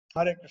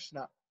Hare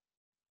Krishna.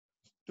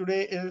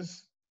 Today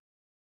is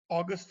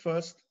August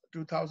 1st,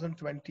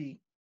 2020,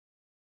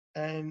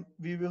 and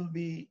we will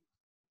be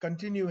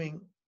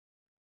continuing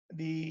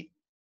the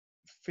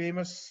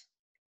famous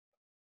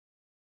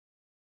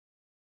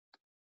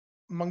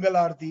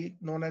Mangalarti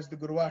known as the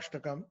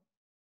Gurvashtakam,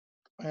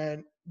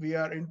 and we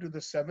are into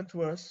the seventh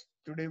verse.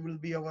 Today will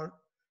be our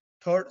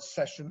third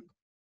session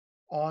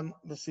on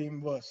the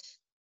same verse.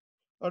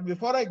 But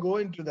before I go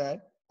into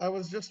that, I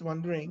was just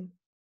wondering,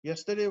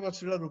 yesterday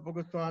was Srila Rupa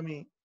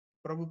Goswami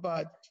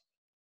Prabhupada's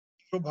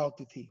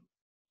Tithi.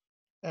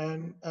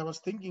 And I was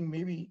thinking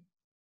maybe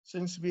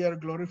since we are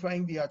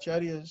glorifying the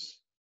Acharyas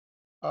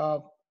uh,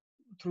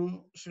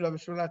 through Srila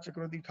Vishwanath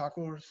Chakravarti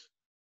Thakur's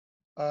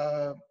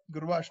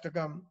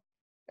Gurvashtakam,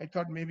 I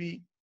thought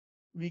maybe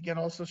we can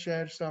also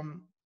share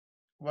some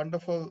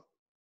wonderful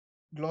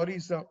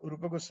glories of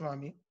Rupa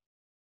Goswami,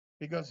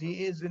 because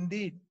he is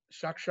indeed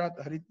Shakshat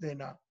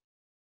Haritena.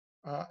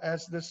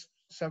 As this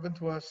seventh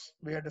verse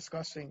we are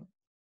discussing,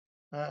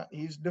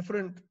 he's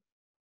different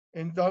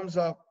in terms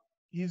of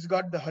he's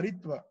got the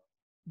Haritva.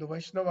 The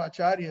Vaishnava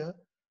Acharya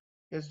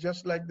is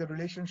just like the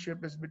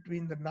relationship is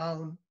between the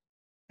noun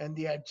and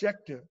the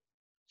adjective.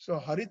 So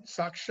Harit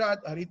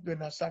Sakshat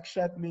Haritvena,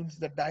 Sakshat means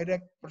the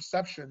direct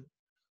perception.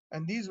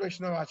 And these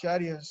Vaishnava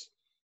Acharyas,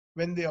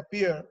 when they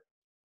appear,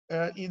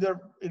 either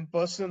in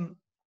person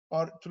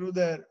or through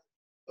their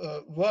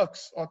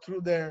works or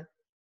through their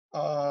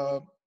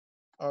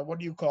what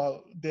do you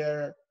call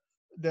their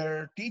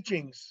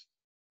teachings,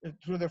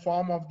 through the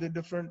form of the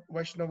different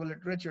Vaishnava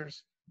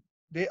literatures,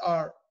 they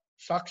are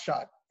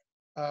Sakshat.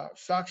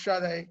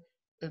 Sakshat,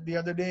 the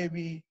other day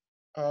we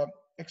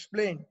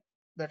explained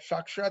that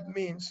Sakshat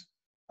means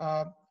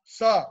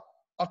Sa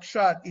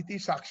Akshat iti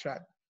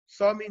Sakshat.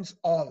 Sa means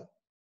all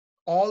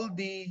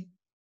the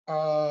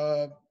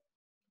uh,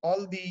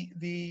 all the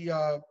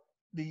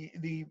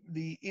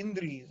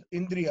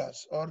indriyas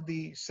or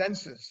the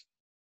senses,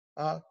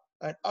 and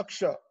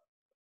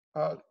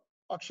uh,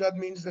 Akshat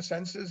means the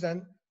senses,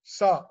 and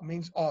Sa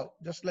means all,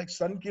 just like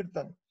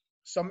Sankirtan.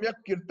 Samyak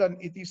Kirtan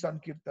iti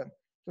Sankirtan.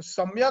 So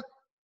Samyak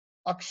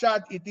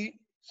Akshat iti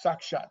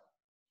Sakshat.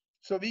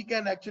 So we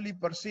can actually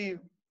perceive,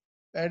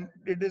 and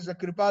it is a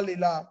Kripa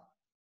Lila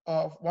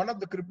of one of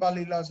the Kripa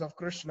Lilas of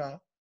Krishna,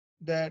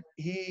 that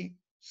he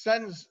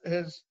sends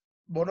his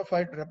bona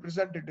fide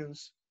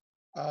representatives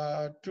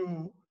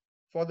to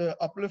for the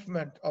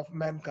upliftment of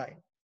mankind,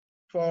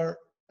 for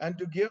and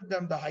to give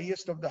them the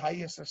highest of the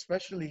highest,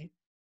 especially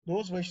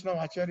those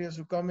Vaishnava Acharyas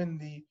who come in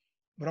the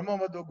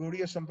Brahmavado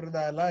Gaudiya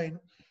Sampradaya line.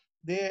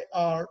 They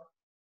are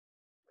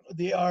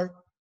they are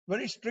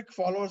very strict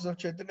followers of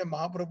Chaitanya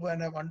Mahaprabhu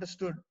and have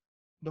understood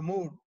the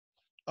mood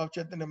of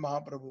Chaitanya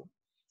Mahaprabhu.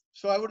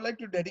 So I would like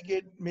to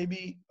dedicate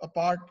maybe a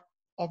part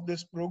of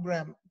this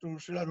program to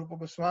Srila Rupa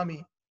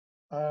Goswami,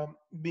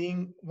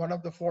 being one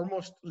of the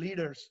foremost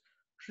leaders.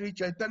 Sri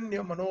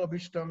Chaitanya Mano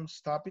Abhishtam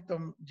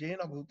Sthapitam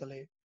Jena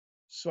Bhutale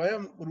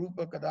Swayam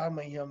Rupa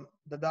Kadamayam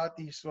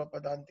Dadati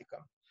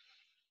Swapadantikam.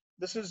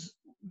 This is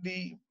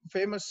the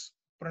famous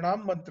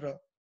pranam mantra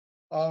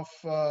of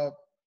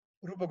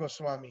Rupa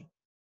Goswami.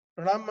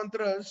 Pranam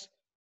mantras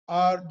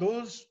are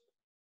those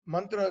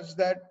mantras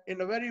that,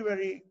 in a very,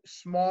 very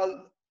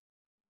small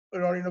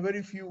or in a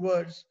very few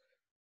words,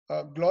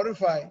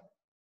 glorify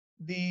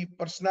the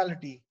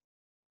personality,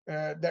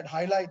 that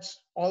highlights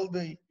all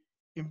the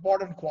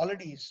important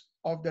qualities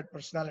of that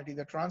personality,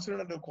 the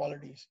transcendental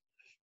qualities.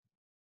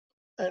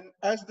 And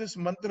as this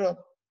mantra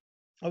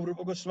of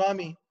Rupa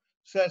Goswami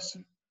says,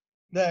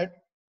 that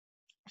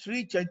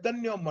Sri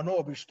Chaitanya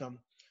Mano Abhishtam,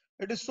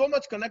 it is so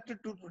much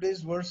connected to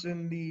today's verse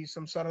in the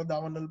Samsara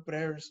Davanal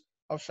Prayers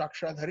of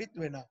Shakshat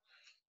Haritvena,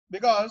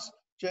 because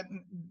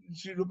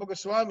Sri Rupa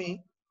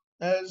Goswami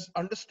has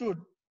understood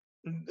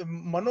the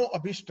Mano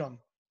Abhishtam.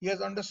 He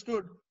has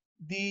understood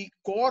the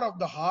core of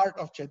the heart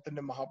of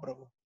Chaitanya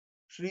Mahaprabhu.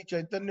 Sri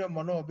Chaitanya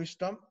Mano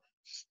Abhishtam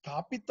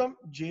Sthapitam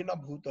Jena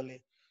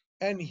Bhutale.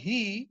 And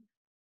he,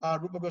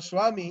 Rupa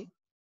Goswami,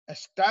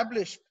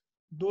 established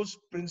those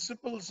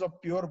principles of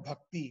pure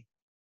bhakti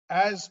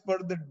as per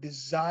the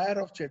desire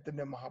of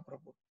Chaitanya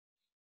Mahaprabhu.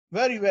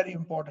 Very, very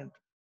important,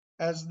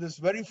 as this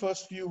very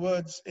first few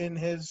words in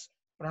his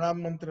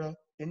pranam mantra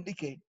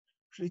indicate.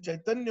 Sri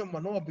Chaitanya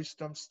Mano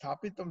Abhishtam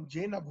Sthapitam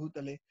Jena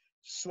Bhutale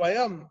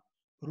Swayam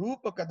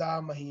Rupa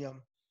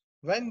Kadamahiyam.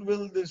 When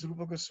will this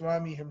Rupa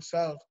Goswami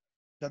himself,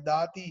 the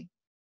Dati,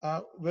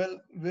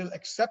 will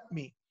accept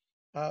me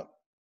uh,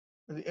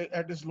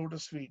 at his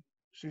lotus feet?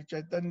 Sri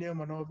Chaitanya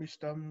Mano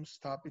Abhishtam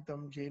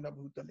Sthapitam Jena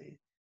Bhutale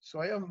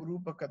Swayam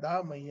Rupa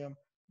Kadamahiyam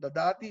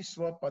Dadati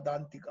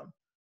Swapadantikam.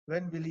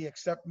 When will he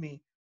accept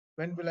me?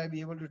 When will I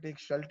be able to take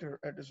shelter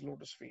at his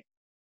lotus feet?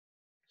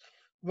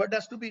 What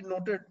has to be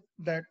noted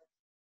that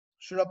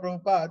Srila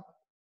Prabhupada,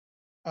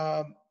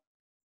 um,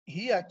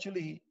 he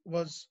actually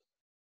was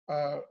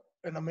uh,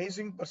 an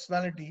amazing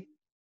personality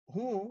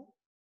who,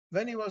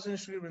 when he was in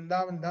Sri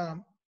Vrindavan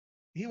Dham,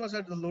 he was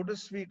at the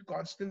lotus feet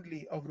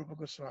constantly of Rupa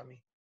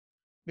Goswami,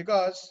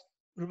 because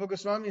Rupa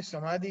Goswami's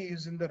Samadhi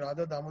is in the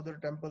Radha Damodar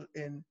temple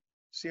in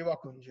Seva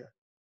Kunja.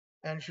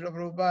 And Srila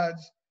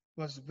Prabhupada's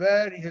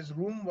his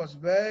room was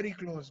very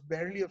close,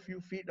 barely a few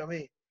feet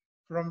away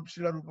from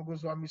Srila Rupa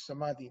Goswami's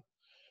Samadhi.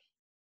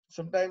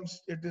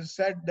 Sometimes it is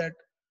said that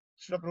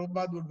Srila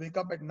Prabhupada would wake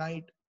up at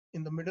night,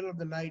 in the middle of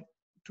the night,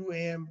 2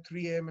 a.m.,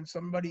 3 a.m., and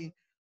somebody,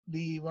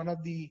 one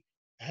of the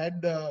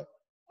head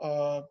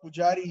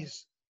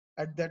pujaris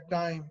at that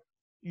time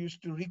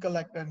used to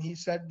recollect, and he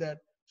said that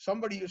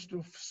somebody used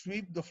to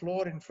sweep the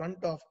floor in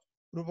front of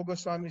Rupa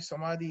Goswami's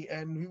Samadhi,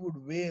 and he would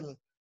wail,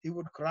 he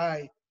would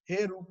cry,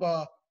 "Hey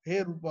Rupa,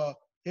 hey Rupa,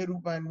 hey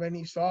Rupa." And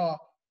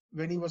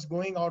when he was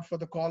going out for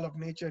the call of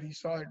nature, he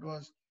saw it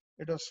was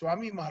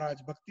Swami Maharaj,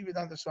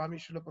 Bhaktivedanta Swami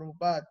Srila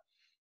Prabhupada,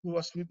 who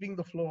was sweeping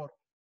the floor,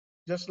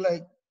 just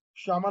like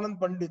Shamanand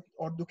Pandit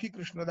or Dukhi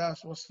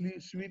Krishnadas was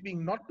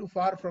sweeping not too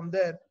far from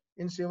there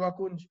in Seva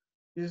Kunj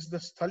is the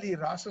Sthali,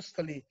 Rasa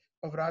Sthali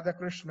of Radha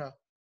Krishna,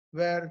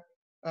 where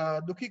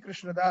Dukhi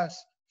Krishnadas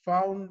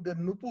found the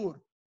Nupur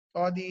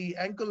or the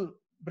ankle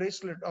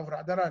bracelet of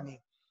Radharani.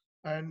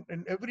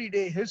 And every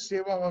day his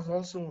seva was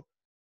also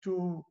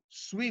to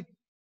sweep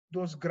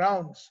those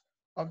grounds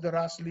of the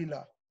Ras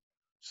Leela.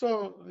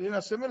 So, in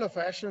a similar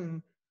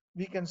fashion,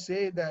 we can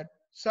say that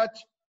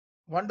such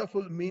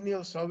wonderful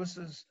menial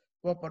services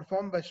were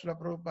performed by Srila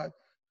Prabhupada.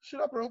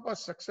 Srila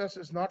Prabhupada's success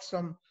is not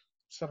some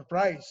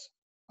surprise.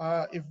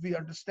 If we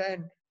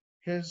understand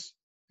his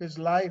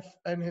life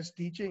and his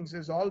teachings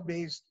is all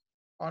based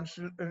on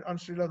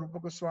Srila Rupa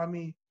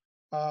Goswami,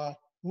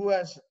 who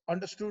has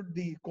understood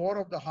the core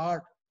of the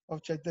heart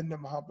of Chaitanya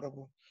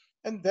Mahaprabhu.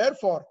 And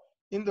therefore,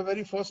 in the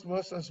very first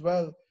verse as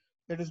well,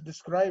 it is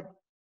described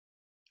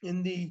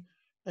in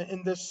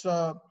this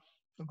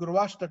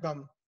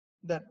Gurvashtakam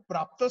that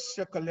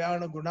praptasya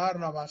kalyana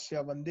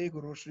gunarnavasya vande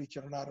guru Shri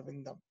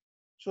Charanarvindam.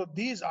 So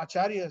these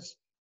acharyas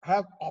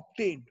have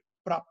obtained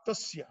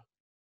praptasya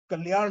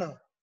kalyana,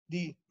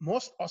 the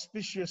most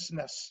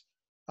auspiciousness,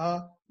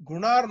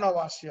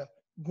 gunarnavasya,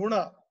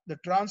 guna, the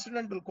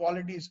transcendental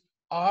qualities,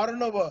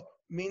 arnava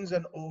means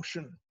an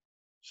ocean.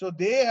 So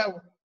they have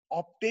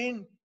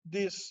obtained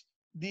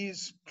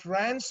these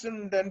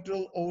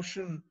transcendental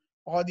ocean,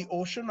 or the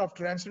ocean of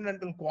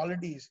transcendental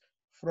qualities,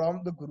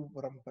 from the Guru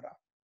Parampara.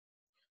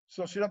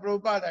 So Srila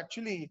Prabhupada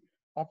actually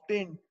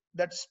obtained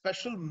that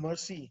special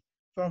mercy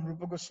from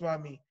Rupa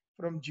Goswami,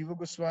 from Jiva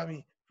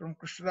Goswami, from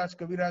Krishnaraj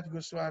Kaviraj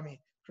Goswami,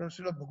 from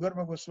Srila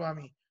Bhugarma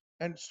Goswami,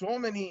 and so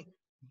many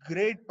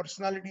great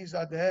personalities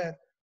are there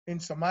in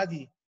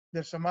Samadhi.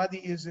 Their Samadhi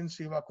is in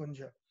Seva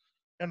Kunja.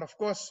 And of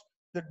course,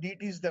 the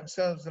deities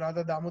themselves,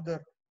 Radha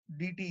Damodar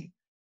deity,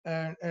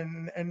 and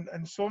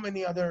so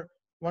many other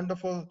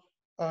wonderful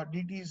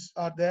deities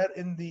are there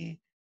in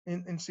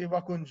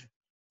Seva Kunj.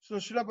 So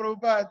Srila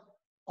Prabhupada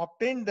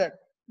obtained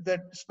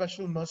that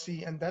special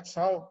mercy, and that's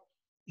how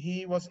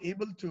he was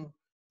able to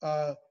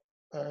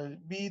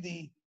be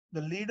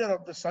the leader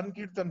of the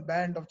Sankirtan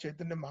band of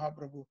Chaitanya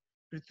Mahaprabhu.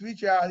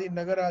 Prithvicha Adi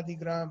Nagaradi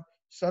Gram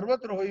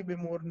Sarvatra Hoi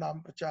Bimor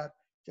Nam Prachar,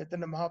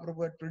 Chaitanya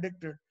Mahaprabhu had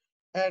predicted.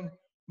 And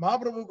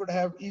Mahaprabhu could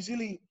have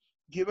easily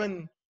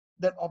given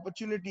that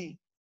opportunity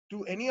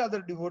to any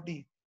other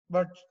devotee,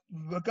 but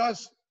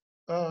because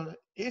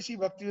A.C.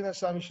 Bhaktivedanta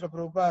Swami Srila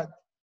Prabhupada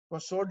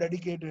was so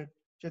dedicated,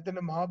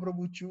 Chaitanya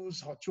Mahaprabhu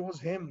chose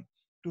him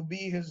to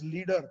be his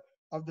leader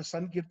of the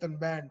Sankirtan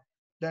band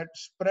that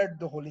spread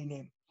the holy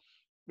name.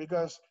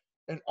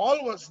 And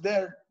all was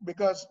there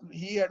because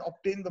he had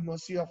obtained the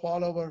mercy of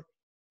all our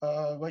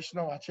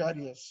Vaishnava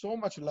Acharyas. So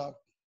much love.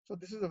 So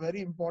this is a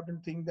very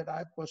important thing that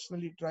I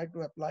personally try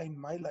to apply in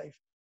my life,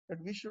 that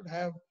we should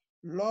have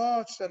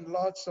lots and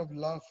lots of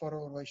love for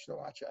our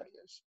Vaishnava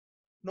Acharyas.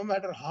 No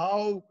matter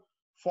how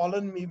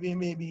fallen we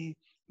may be,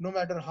 no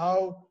matter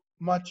how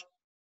much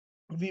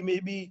we may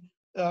be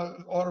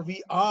or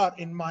we are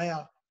in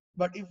Maya,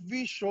 but if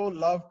we show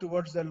love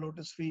towards their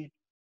lotus feet,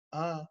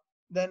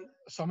 then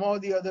somehow or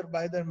the other,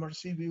 by their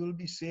mercy, we will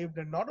be saved.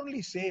 And not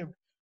only saved,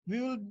 we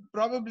will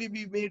probably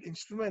be made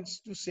instruments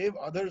to save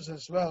others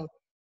as well,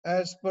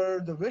 as per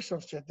the wish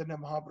of Chaitanya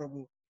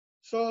Mahaprabhu.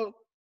 So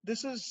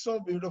this is so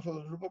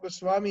beautiful. Rupa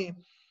Goswami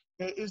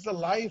is the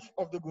life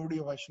of the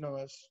Gaudiya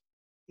Vaishnavas.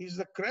 He's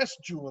the crest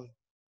jewel,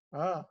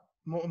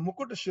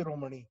 Mukuta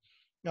Shiromani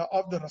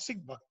of the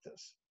Rasik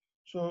Bhaktas.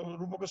 So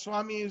Rupa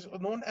Goswami is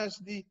known as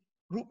the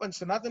Rupa, and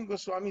Sanatan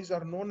Goswamis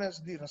are known as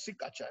the Rasik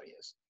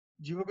Acharyas.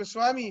 Jiva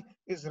Goswami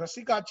is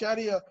Rasik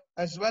Acharya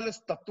as well as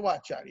Tattva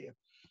Acharya.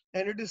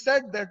 And it is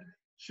said that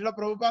Srila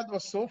Prabhupada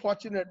was so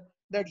fortunate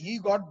that he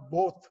got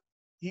both.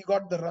 He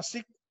got the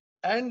Rasik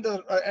and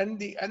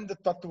the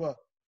Tattva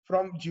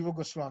from Jiva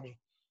Goswami.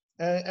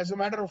 As a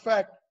matter of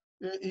fact,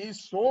 he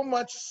is so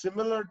much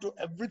similar to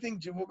everything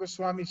Jiva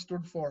Goswami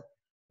stood for.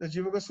 The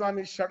Jiva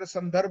Goswami Shada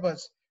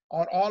Sandarbhas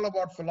are all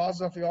about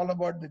philosophy, all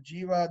about the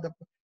Jiva,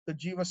 the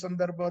Jiva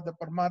Sandarbha, the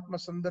Paramatma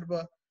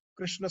Sandarbha,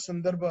 Krishna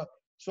Sandarbha.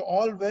 So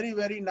all very,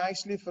 very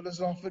nicely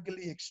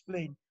philosophically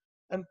explained.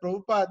 And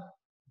Prabhupada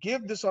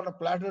gave this on a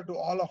platter to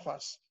all of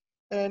us.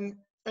 And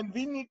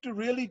we need to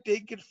really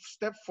take it a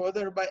step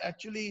further by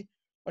actually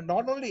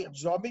not only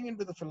absorbing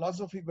into the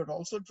philosophy, but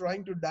also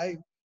trying to dive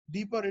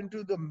deeper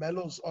into the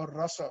mellows or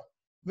rasa,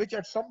 which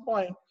at some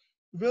point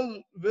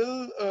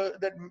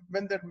that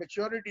when that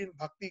maturity in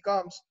bhakti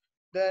comes,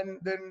 then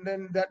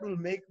that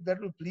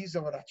will please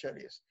our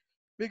acharyas.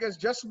 Because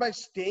just by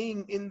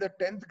staying in the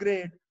 10th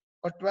grade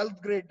or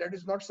 12th grade, that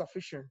is not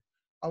sufficient.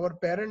 Our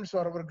parents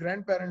or our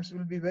grandparents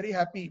will be very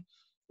happy,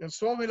 and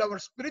so will our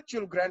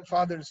spiritual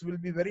grandfathers will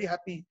be very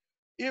happy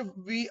if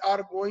we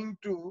are going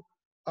to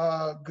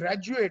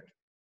graduate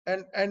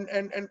and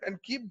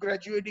keep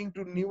graduating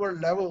to newer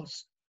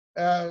levels,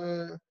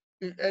 uh,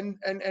 and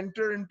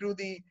enter into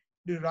the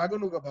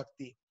Raganuga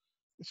Bhakti.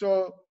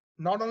 So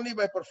not only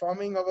by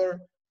performing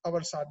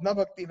our sadhana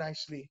bhakti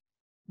nicely,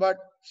 but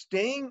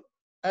staying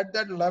at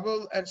that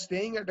level and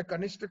staying at the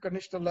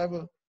kanishta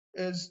level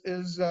is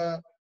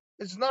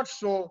not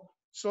so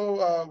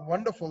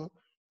wonderful,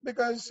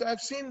 because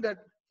I've seen that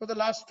for the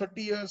last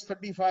 30 years,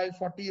 35,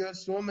 40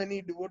 years, so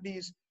many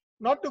devotees,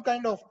 not to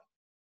kind of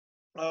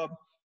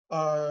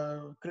uh,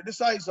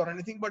 criticize or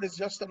anything, but it's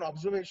just an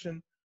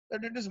observation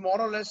that it is more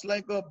or less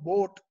like a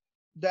boat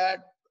that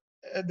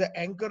the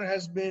anchor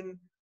has been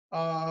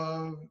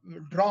uh,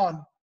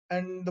 drawn,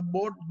 and the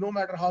boat, no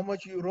matter how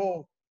much you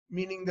row,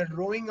 meaning that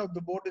rowing of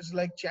the boat is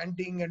like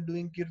chanting and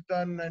doing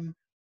kirtan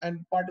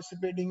and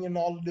participating in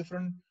all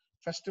different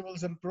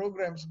festivals and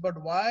programs.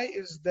 But why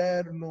is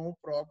there no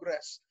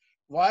progress?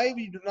 Why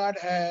we do not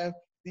have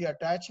the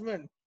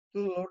attachment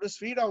to the lotus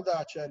feet of the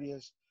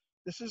acharyas?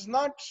 This is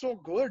not so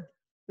good,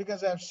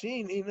 because I've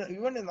seen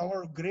even in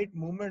our great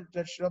movement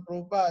that Srila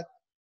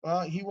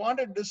Prabhupada, he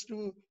wanted this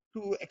to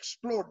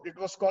explode. It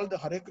was called the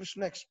Hare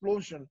Krishna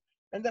explosion.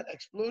 And that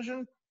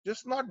explosion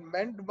just not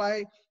meant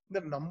by the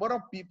number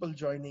of people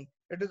joining.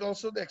 It is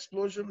also the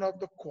explosion of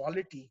the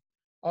quality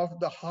of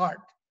the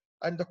heart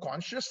and the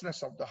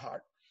consciousness of the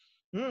heart.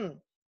 Hmm.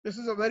 This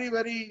is a very,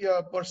 very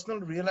personal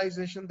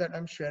realization that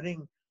I'm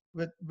sharing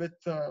with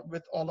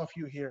all of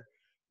you here,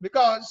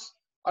 because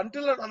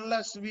until and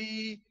unless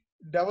we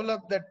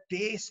develop that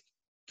taste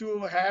to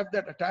have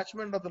that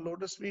attachment of the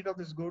lotus feet of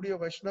this Gaudiya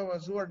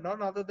Vaishnavas, who are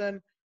none other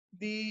than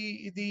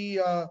the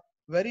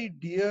very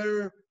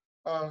dear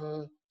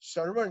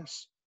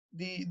servants,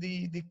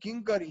 the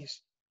kinkaris,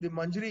 the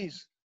manjaris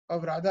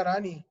of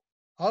Radharani,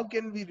 how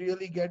can we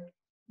really get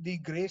the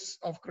grace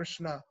of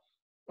Krishna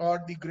or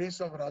the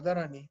grace of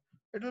Radharani?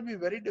 It will be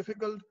very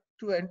difficult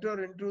to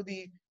enter into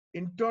the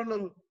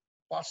internal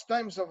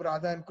pastimes of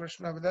Radha and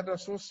Krishna that are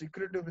so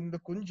secretive in the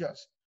kunjas.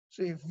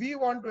 So if we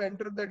want to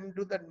enter that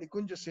into that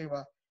Nikunja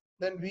Seva,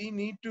 then we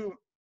need to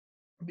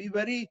be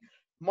very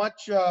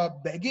much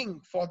begging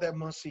for their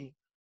mercy.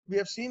 We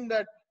have seen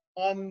that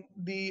on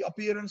the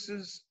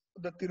appearances,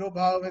 the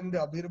Tirobhav and the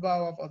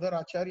Abhirbhav of other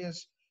acharyas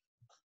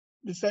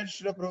besides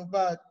Srila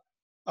Prabhupada.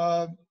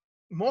 uh,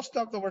 most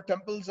of our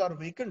temples are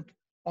vacant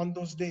on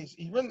those days,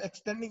 even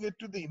extending it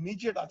to the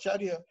immediate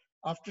acharya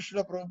after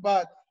Srila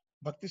Prabhupada,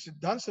 Bhakti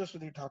Siddhanta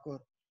Saraswati Thakur.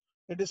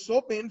 It is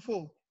so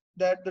painful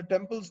that the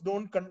temples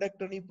don't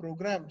conduct any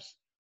programs,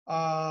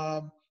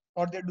 uh,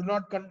 or they do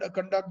not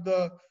conduct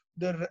the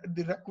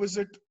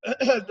requisite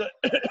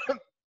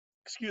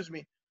excuse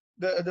me,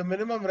 the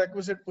minimum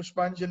requisite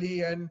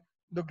pushpanjali and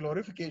the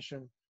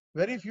glorification.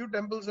 Very few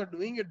temples are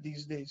doing it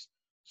these days.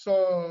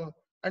 So,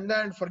 and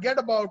then forget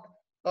about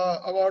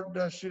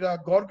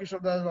Srila Gaur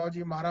Kishore Das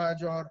Babaji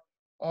Maharaj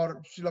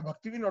or Srila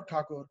Bhaktivinoda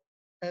Thakur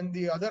and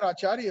the other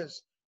acharyas.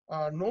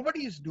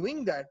 Nobody is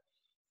doing that.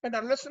 And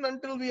unless and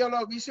until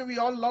we say we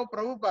all love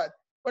Prabhupada,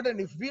 but then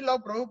if we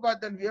love Prabhupada,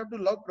 then we have to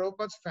love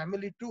Prabhupada's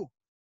family too.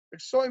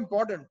 It's so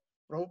important.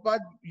 Prabhupada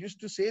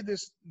used to say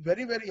this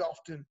very, very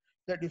often,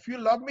 that if you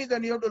love me,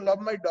 then you have to love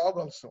my dog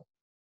also.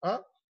 Huh?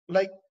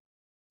 Like,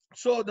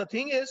 so the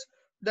thing is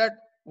that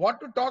what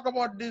to talk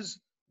about these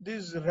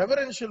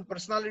reverential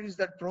personalities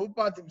that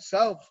Prabhupada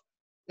himself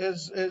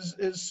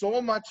is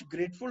so much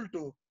grateful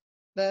to,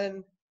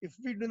 then if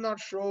we do not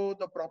show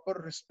the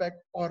proper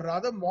respect, or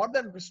rather more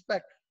than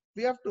respect,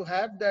 we have to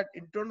have that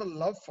internal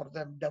love for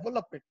them,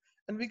 develop it.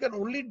 And we can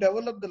only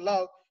develop the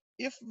love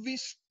if we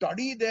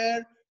study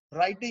their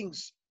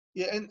writings.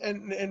 Yeah,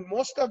 and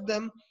most of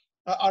them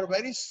are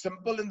very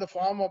simple in the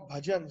form of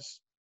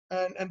bhajans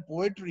and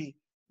poetry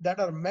that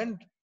are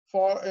meant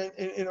for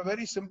in a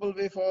very simple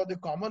way for the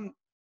common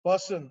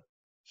person.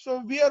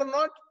 So we are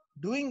not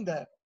doing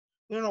that.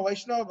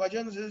 Vaishnava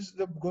bhajans is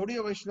the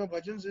Gaudiya Vaishnava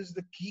bhajans is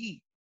the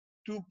key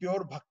to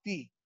pure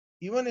bhakti.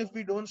 Even if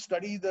we don't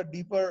study the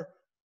deeper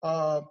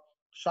uh,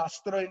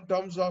 shastra in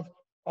terms of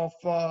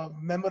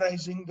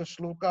memorizing the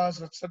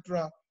shlokas,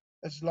 etc.,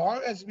 as long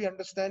as we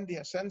understand the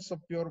essence of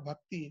pure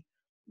bhakti,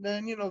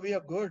 then we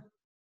are good,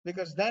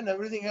 because then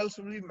everything else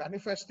will be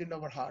manifest in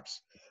our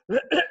hearts.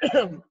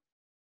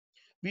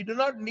 We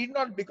need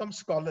not become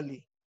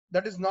scholarly.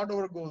 That is not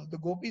our goal. The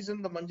gopis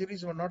and the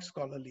manjaris were not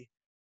scholarly.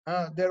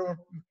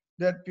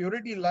 Their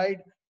purity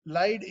lied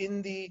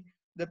in the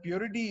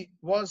purity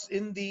was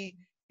in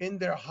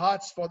their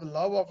hearts for the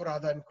love of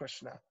Radha and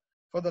Krishna,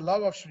 for the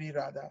love of Sri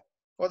Radha,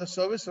 for the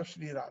service of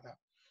Sri Radha,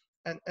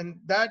 and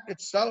that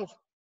itself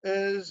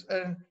is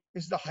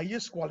the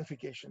highest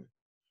qualification.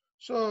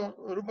 So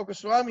Rupa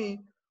Goswami,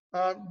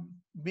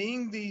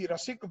 being the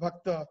Rasik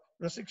Bhakta,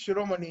 Rasik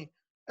Shiromani,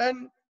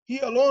 and He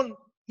alone,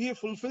 he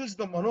fulfills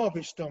the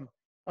Mano-Abhishtam,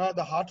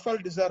 the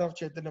heartfelt desire of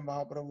Chaitanya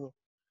Mahaprabhu.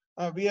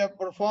 We have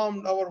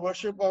performed our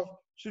worship of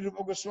Sri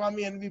Rupa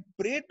Goswami and we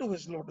pray to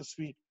his lotus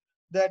feet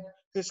that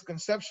his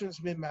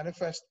conceptions may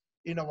manifest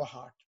in our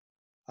heart.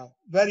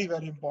 Very,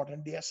 very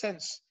important. The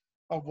essence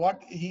of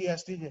what he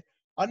has teach.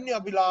 Anya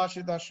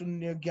Abhilashita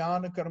Shunya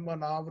Jnana Karma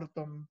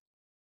Navritam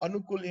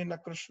Anukulena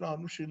Krishna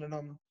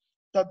Anushilanam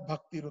Tad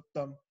Bhakti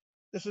Ruttam.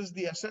 This is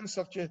the essence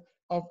of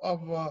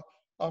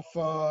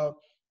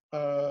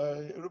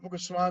Rupa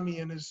Goswami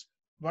and his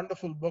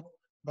wonderful book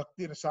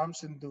Bhakti Rasam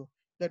Sindhu,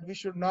 that we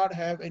should not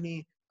have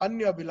any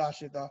Anya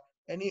Abhilashita,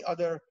 any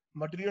other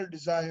material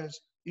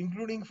desires,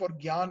 including for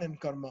Gyan and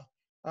Karma.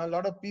 A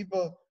lot of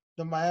people,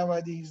 the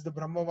Mayavadis, the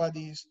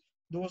Brahmavadis,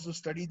 those who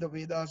study the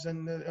Vedas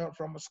and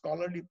from a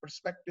scholarly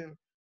perspective,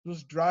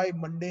 those dry,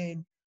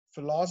 mundane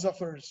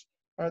philosophers,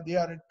 they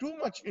are too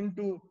much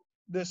into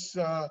this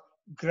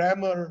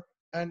grammar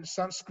and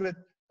Sanskrit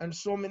and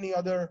so many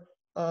other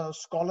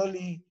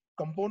scholarly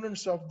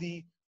components of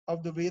the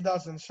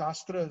Vedas and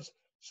Shastras.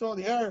 So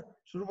here,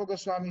 Rupa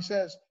Goswami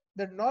says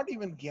that not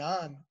even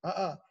Gyan,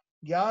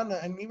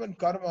 Jnana and even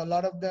Karma, a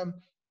lot of them,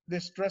 they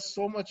stress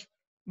so much.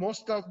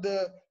 Most of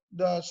the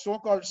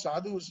so-called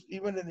sadhus,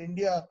 even in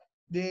India,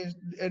 they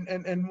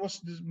and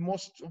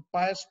most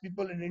pious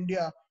people in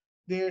India,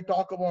 they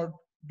talk about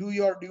do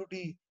your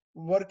duty,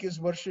 work is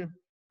worship,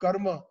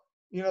 karma.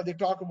 They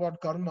talk about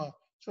karma.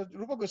 So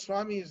Rupa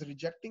Goswami is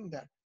rejecting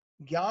that.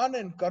 Gyan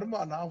and karma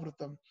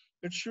anavritam.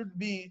 It should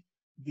be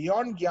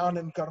beyond gyan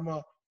and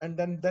karma. And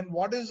then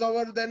what is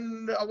our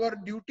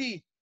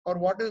duty, or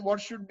what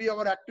should be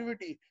our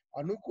activity?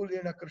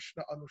 Anukulena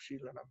Krishna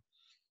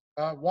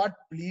Anushilanam. What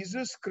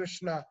pleases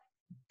Krishna,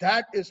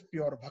 that is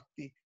pure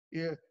bhakti.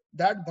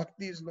 That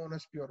bhakti is known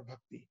as pure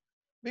bhakti.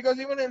 Because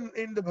even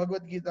in the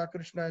Bhagavad Gita,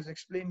 Krishna has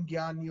explained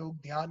Gyan Yoga,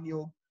 Dhyan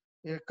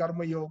Yoga,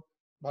 Karma Yoga,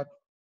 but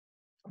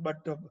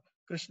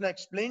Krishna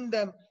explained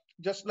them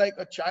just like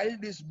a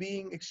child is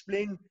being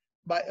explained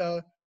by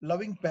a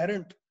loving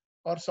parent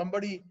or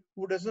somebody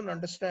who doesn't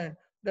understand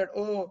that,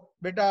 oh,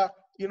 beta,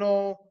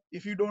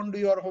 if you don't do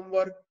your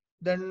homework,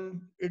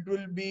 then it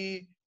will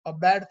be a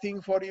bad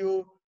thing for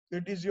you.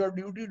 It is your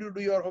duty to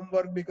do your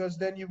homework because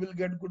then you will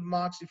get good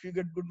marks. If you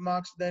get good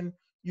marks, then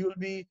you will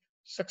be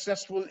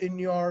successful in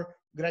your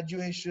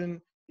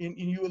graduation.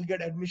 You will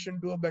get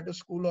admission to a better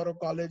school or a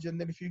college. And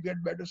then if you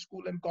get better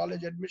school and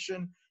college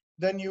admission,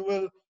 then you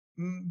will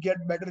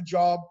get better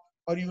job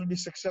or you will be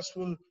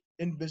successful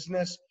in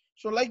business.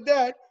 So like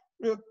that,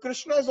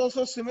 Krishna is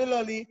also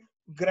similarly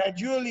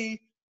gradually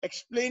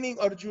explaining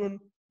Arjun,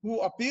 who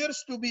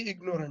appears to be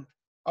ignorant.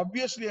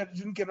 Obviously,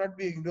 Arjun cannot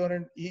be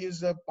ignorant. He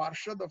is a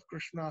Parshad of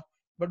Krishna,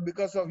 but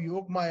because of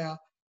Yog Maya,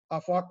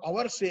 for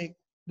our sake,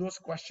 those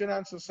question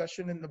answer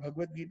session in the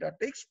Bhagavad Gita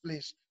takes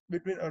place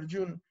between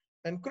Arjun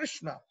and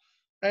Krishna.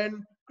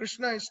 And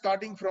Krishna is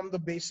starting from the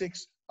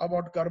basics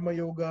about Karma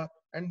Yoga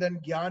and then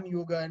Gyan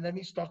Yoga, and then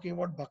he's talking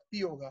about Bhakti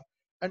Yoga.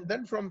 And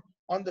then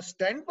on the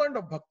standpoint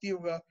of Bhakti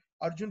Yoga,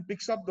 Arjun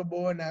picks up the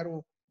bow and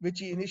arrow, which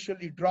he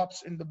initially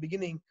drops in the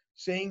beginning,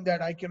 saying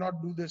that I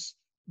cannot do this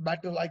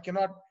battle, I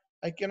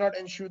cannot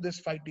ensure this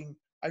fighting,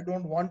 I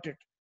don't want it.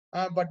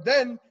 But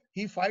then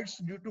he fights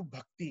due to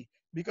bhakti,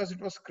 because it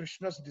was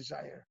Krishna's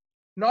desire,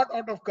 not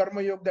out of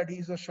Karma Yoga that he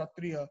is a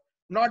Kshatriya,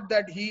 not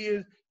that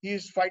he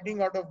is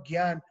fighting out of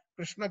Gyan.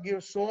 Krishna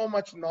gives so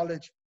much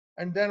knowledge,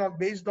 and then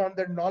based on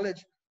that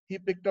knowledge, he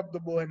picked up the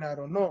bow and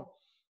arrow. No,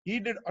 he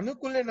did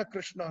Anukulena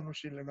Krishna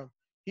Anushilanam.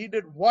 He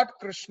did what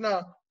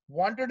Krishna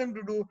wanted him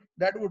to do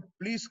that would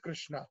please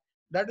Krishna.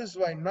 That is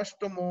why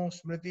Nashtamo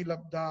Smriti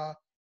Labdha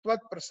Tvat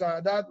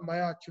Prasadat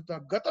Maya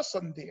Chuta Gata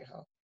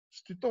Sandeha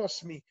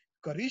Stitosmi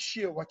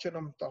Karishya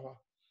Vachanam Tava.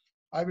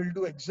 I will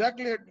do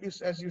exactly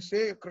as you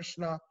say,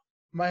 Krishna.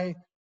 My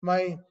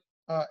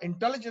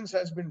intelligence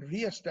has been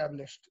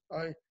re-established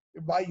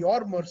by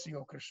your mercy,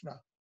 O Krishna,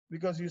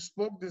 because you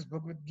spoke this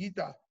Bhagavad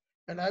Gita,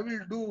 and I will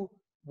do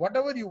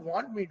whatever you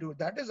want me to.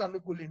 That is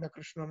Anukulina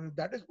Krishna,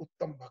 that is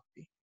Uttam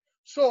Bhakti.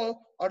 So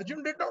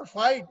Arjun did not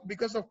fight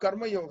because of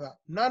Karma Yoga.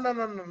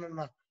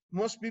 No.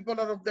 Most people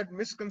are of that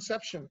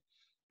misconception.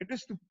 It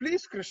is to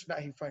please Krishna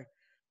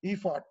he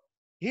fought.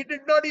 He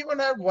did not even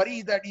have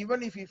worry that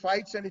even if he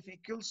fights and if he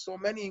kills so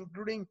many,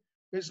 including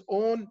his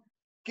own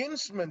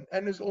kinsmen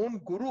and his own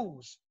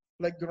gurus,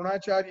 like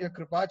Dronacharya,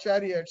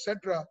 Kripacharya,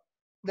 etc.,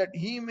 that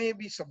he may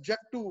be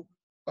subject to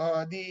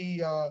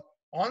the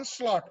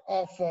onslaught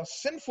of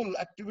sinful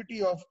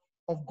activity of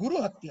Guru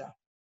Hatya.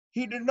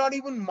 He did not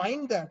even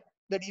mind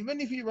that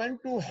even if he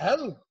went to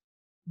hell,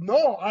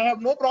 no, I have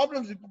no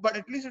problems, but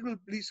at least it will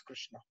please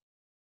Krishna.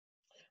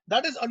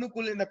 That is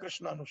Anukulena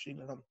Krishna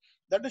Anushilanam.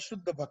 That is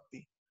Shuddha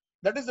Bhakti.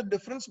 That is the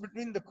difference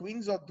between the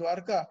queens of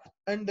Dwarka,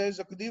 and there is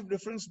a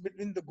difference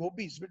between the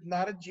gopis, which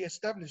Naradji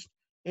established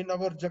in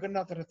our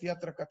Jagannath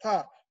Rathayatra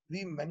Katha.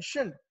 We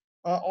mentioned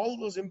all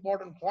those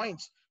important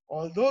points.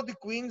 Although the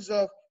queens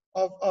of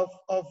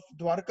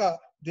Dwarka,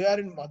 they are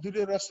in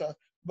Madhurya Rasa,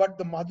 but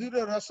the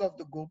Madhurya Rasa of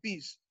the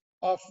gopis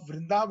of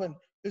Vrindavan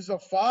is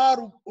of far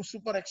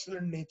super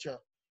excellent nature.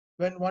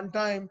 When one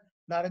time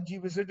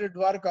Naradji visited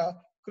Dwarka,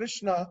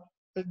 Krishna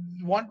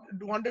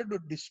wanted to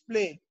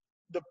display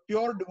the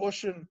pure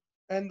devotion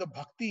and the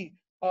bhakti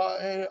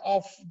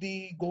of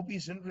the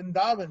gopis in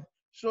Vrindavan.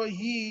 So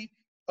he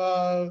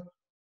uh,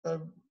 uh,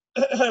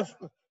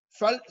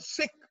 felt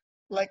sick,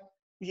 like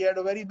he had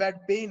a very bad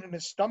pain in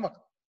his stomach,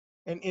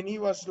 and he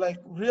was like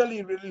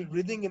really, really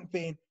writhing in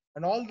pain.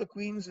 And all the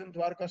queens in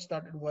Dwarka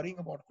started worrying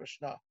about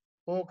Krishna.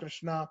 Oh,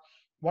 Krishna,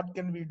 what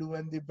can we do?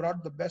 And they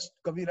brought the best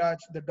Kaviraj,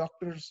 the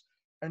doctors,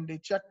 and they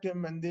checked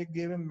him and they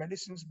gave him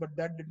medicines, but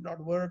that did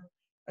not work.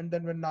 And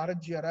then when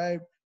Naradji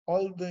arrived,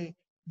 all the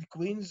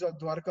queens of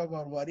Dwarka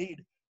were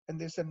worried. And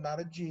they said,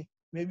 Naradji,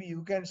 maybe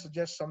you can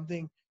suggest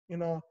something.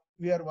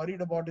 We are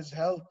worried about his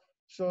health.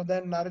 So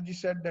then Naradji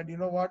said that,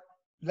 what?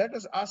 Let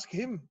us ask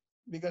him,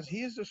 because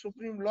he is the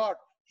Supreme Lord.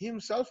 He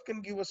himself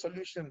can give a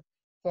solution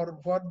for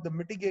the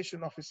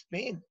mitigation of his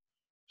pain.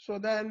 So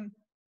then,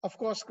 of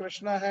course,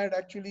 Krishna had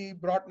actually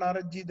brought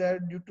Naradji there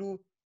to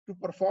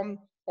perform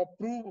or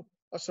prove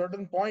a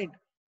certain point,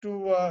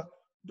 to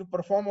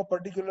perform a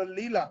particular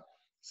leela.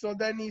 So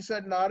then he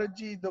said,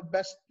 Naradji, the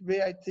best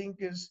way I think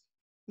is,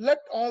 let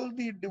all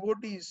the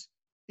devotees,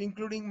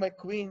 including my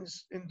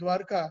queens in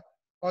Dwarka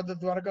or the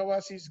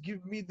Dwarkavasis,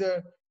 give me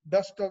the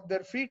dust of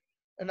their feet,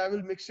 and I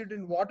will mix it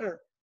in water,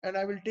 and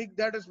I will take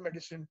that as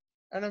medicine,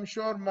 and I'm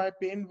sure my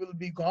pain will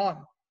be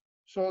gone.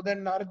 So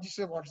then Naradji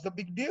said, what's the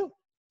big deal?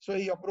 So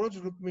he approached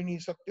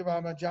Rukmini,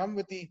 Satyabhama,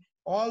 Jamvati,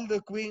 all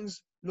the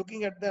queens,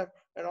 looking at them,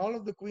 and all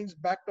of the queens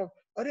backed off.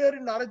 Are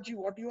Naradji,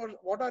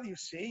 what are you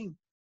saying?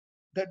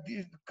 That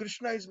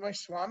Krishna is my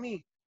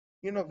Swami.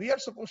 We are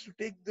supposed to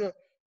take the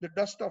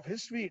dust of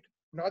his feet,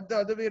 not the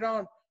other way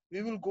around.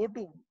 We will go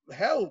to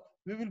hell.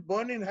 We will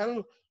burn in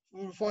hell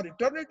for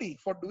eternity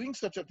for doing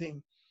such a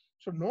thing.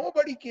 So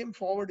nobody came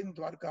forward in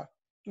Dwarka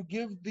to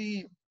give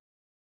the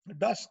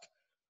dust.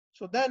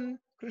 So then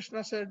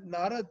Krishna said,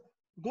 Narad,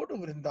 go to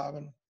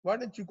Vrindavan. Why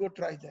don't you go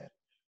try there?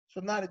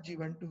 So Naradji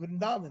went to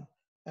Vrindavan.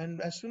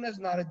 And as soon as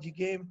Naradji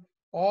came,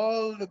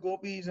 all the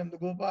gopis and the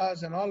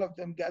gopas and all of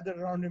them gathered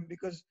around him,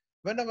 because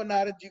whenever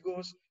Naradji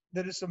goes,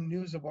 there is some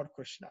news about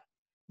Krishna.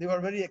 They were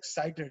very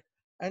excited.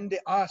 And they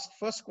asked,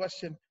 first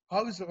question,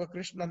 how is our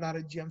Krishna,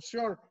 Naradji? I'm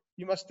sure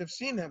you must have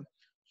seen him.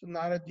 So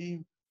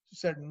Naradji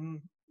said,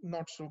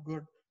 not so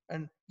good.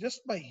 And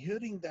just by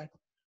hearing that,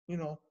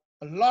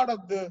 a lot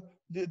of the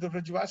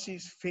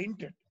Rajvasis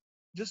fainted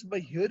just by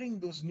hearing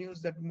those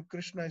news that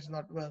Krishna is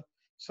not well.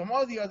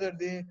 Somehow or the other,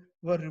 they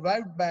were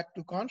revived back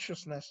to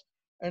consciousness.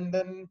 And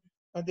then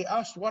they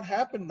asked, what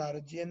happened,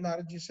 Naradji? And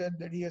Naradji said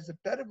that he has a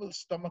terrible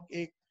stomach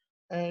ache,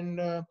 and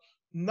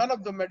none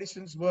of the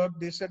medicines work.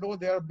 They said, oh,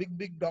 there are big,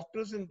 big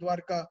doctors in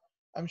Dwarka.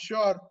 I'm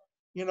sure,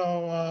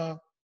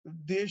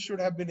 they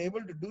should have been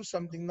able to do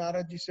something.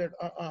 Naradji said,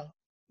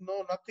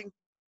 no, nothing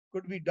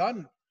could be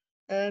done.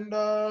 And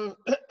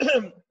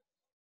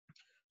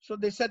so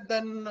they said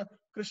then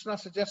Krishna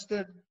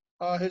suggested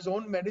his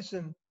own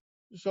medicine.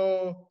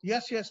 So,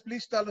 yes,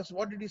 please tell us,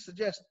 what did he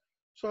suggest?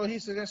 So he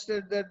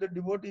suggested that the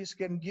devotees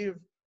can give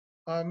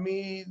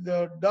me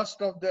the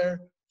dust of their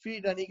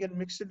feet, and he can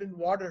mix it in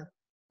water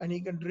and he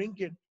can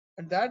drink it,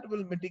 and that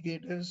will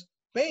mitigate his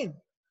pain.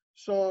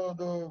 So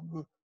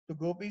the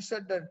gopis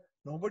said that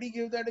nobody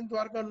gave that in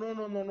Dwarka.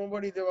 No,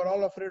 nobody. They were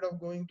all afraid of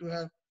going to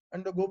hell.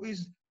 And the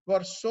gopis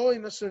were so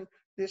innocent.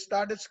 They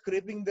started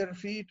scraping their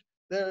feet,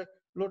 their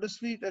lotus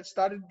feet, and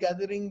started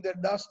gathering their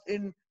dust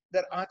in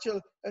their achal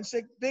and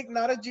said, take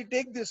Naradji,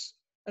 take this,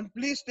 and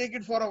please take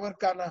it for our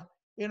Kana,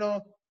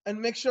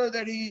 and make sure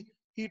that he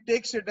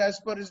takes it as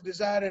per his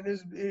desire, and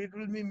it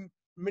will be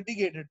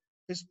mitigated,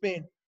 his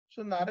pain.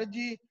 So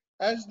Naradji,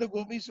 as the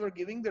gopis were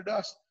giving the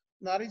dust,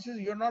 Naradji says,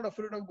 you're not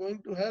afraid of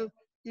going to hell.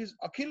 He is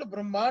Akhila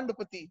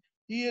Brahmandapati.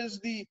 He is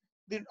the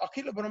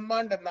Akhila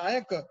Brahmanda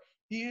Nayaka.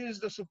 He is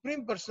the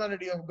Supreme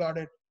Personality of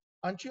Godhead.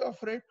 Aren't you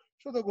afraid?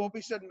 So the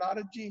gopi said,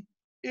 Naradji,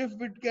 if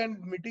it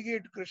can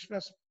mitigate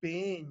Krishna's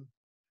pain,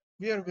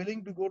 we are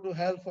willing to go to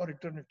hell for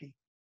eternity.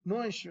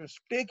 No issues.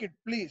 Take it,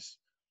 please.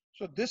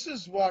 So this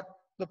is what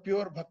the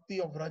pure bhakti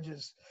of Raj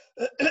is.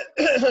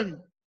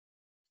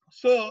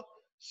 So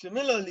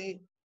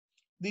similarly,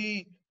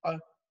 the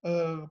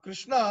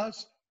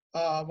Krishna's,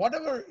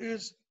 whatever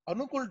is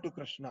anukul to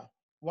Krishna,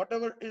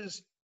 whatever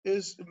is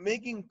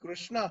making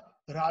Krishna,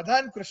 Radha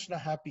and Krishna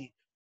happy,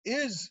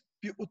 is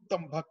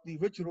Uttam Bhakti,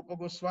 which Rupa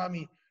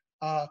Goswami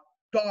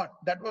taught.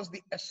 That was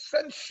the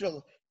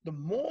essential, the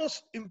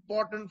most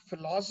important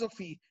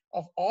philosophy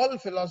of all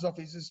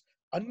philosophies, is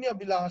Anya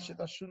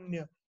Bilashita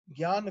Shunya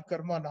Jnana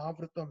Karma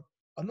Navratam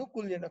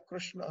Anukulyana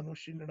Krishna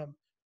Anushinanam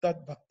Tad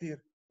Bhaktir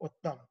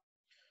Uttam.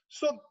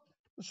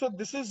 So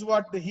this is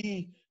what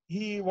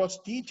he was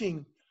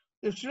teaching.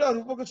 If Srila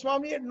Rupa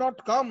Goswami had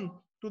not come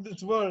to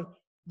this world,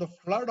 the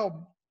flood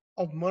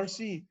of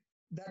mercy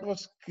that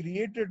was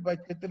created by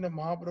Chaitanya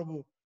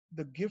Mahaprabhu,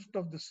 the gift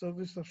of the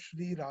service of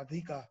Sri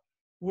Radhika,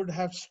 would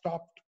have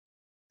stopped.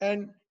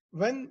 And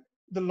when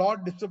the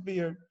Lord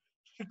disappeared,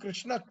 Sri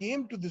Krishna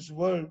came to this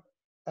world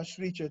as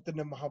Sri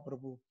Chaitanya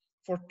Mahaprabhu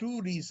for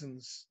two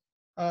reasons.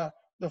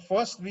 The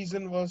first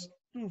reason was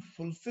to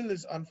fulfill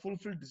his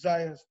unfulfilled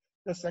desires.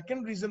 The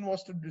second reason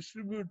was to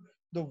distribute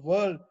the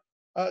world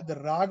the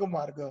Raga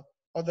Marga,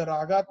 or the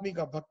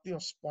Ragatmika Bhakti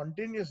of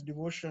spontaneous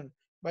devotion,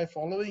 by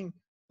following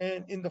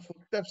in the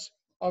footsteps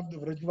of the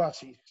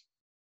Vrajvasis,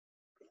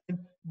 and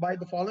by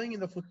the following in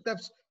the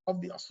footsteps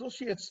of the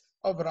associates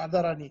of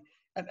Radharani,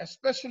 and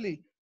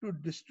especially to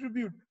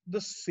distribute the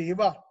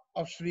seva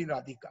of Sri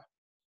Radhika.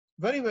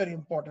 Very, very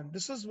important.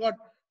 This is what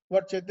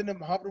Chaitanya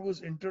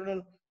Mahaprabhu's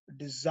internal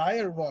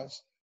desire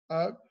was.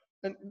 Uh,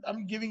 and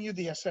I'm giving you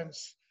the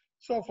essence.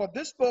 So for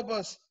this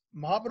purpose,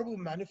 Mahaprabhu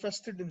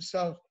manifested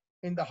himself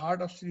in the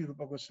heart of Sri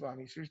Rupa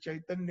Goswami, Sri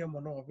Chaitanya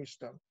Mano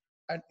Abhishtam,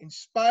 and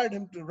inspired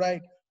him to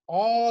write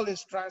all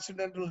his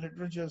transcendental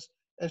literatures,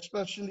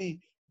 especially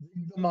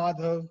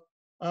Vidhnvantha.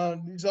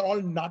 These are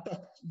all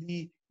nataks.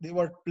 They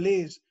were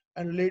plays.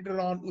 And later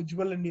on,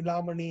 Ujjwala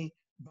Nilamani,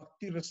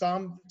 Bhakti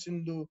Rasam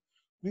Sindhu.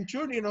 We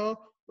should,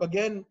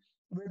 again,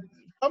 with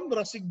some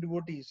Rasik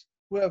devotees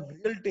who have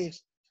real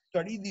taste,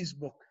 study these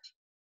books.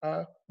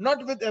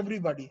 Not with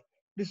everybody.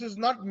 This is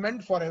not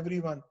meant for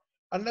everyone.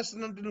 Unless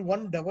and until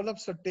one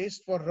develops a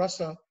taste for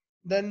rasa,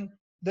 then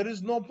there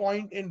is no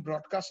point in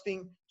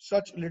broadcasting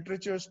such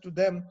literatures to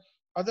them.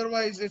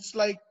 Otherwise, it's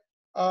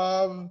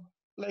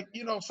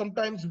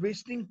sometimes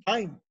wasting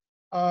time,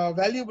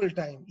 valuable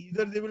time.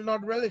 Either they will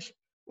not relish.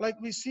 Like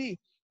we see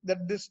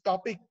that this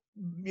topic,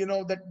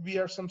 that we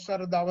are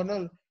Samsara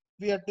Davanal,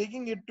 we are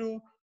taking it to,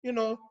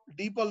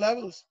 deeper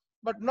levels.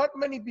 But not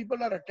many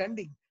people are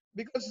attending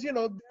because,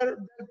 their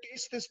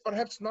taste is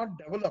perhaps not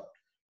developed.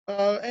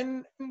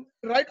 And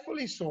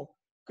rightfully so.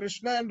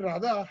 Krishna and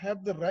Radha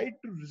have the right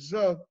to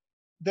reserve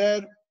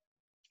their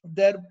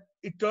their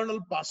eternal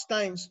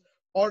pastimes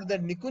or their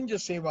Nikunja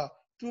Seva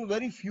to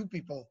very few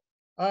people.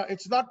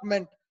 It's not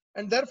meant,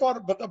 and therefore,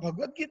 but the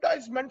Bhagavad Gita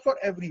is meant for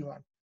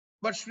everyone.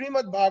 But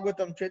Srimad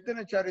Bhagavatam,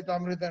 Chaitanya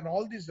Charitamrita, and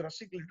all these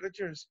Rasik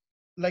literatures,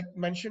 like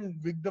mentioned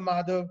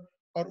Vigdha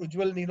or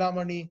Ujjwal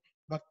Nilamani,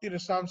 Bhakti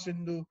Rasam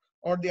Sindhu,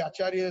 or the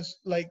Acharyas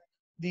like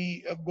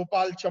the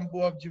Gopal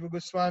Champu of Jiva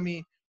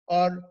Goswami,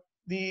 or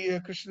the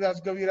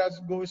Krishnadas Kaviraj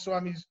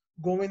Goswami's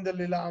Govinda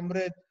Lila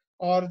Amrit,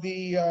 or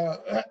the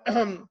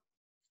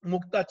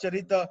Mukta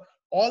Charita,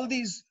 all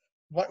these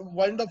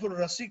wonderful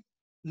Rasik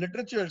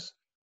literatures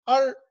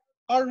are,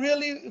 are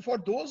really for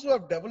those who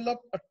have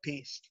developed a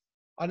taste.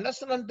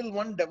 Unless and until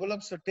one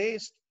develops a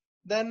taste,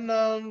 then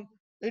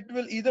it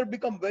will either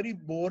become very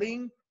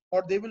boring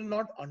or they will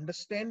not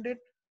understand it.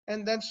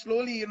 And then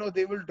slowly,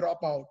 they will drop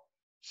out.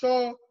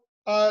 So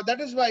that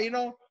is why,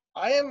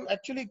 I am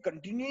actually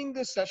continuing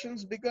the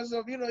sessions because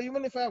of,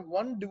 even if I have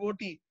one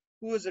devotee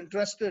who is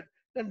interested,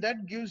 then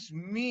that gives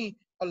me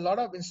a lot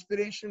of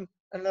inspiration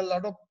and a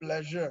lot of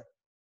pleasure,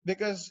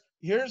 because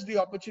here's the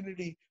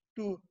opportunity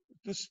to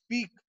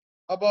speak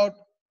about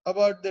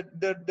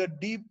the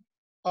deep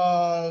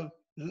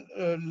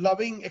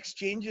loving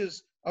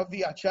exchanges of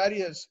the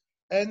acharyas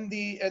and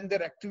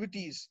their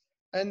activities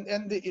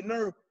and the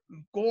inner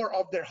core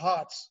of their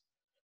hearts.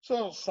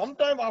 So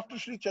sometime after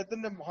Sri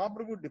Chaitanya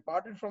Mahaprabhu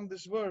departed from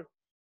this world,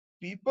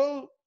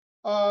 people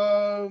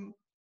um,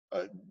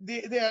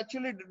 they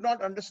actually did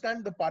not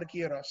understand the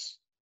Parkiya Ras.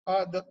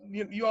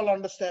 You all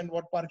understand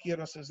what Parkiya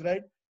Ras is,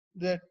 right?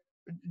 That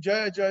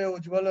Jaya Jaya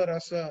Ujjwala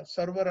Rasa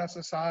Sarva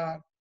Rasa Sa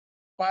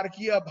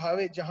Parkiya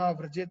Bhave Jaha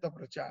Vrajeta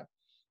Prachar.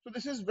 So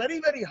this is very,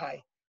 very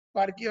high.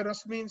 Parkiya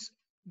Ras means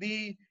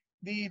the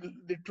the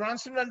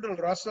transcendental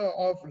rasa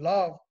of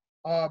love,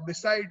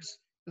 besides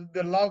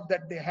the love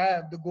that they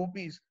have, the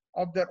gopis,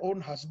 of their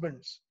own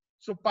husbands.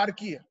 So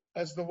Parkiya,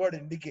 as the word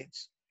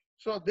indicates.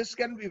 So this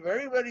can be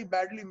very, very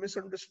badly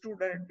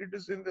misunderstood, and it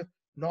is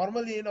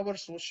normally in our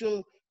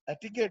social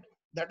etiquette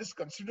that is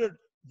considered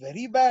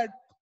very bad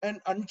and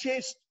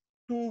unchaste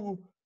to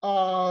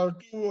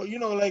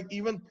like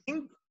even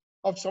think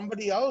of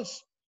somebody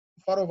else,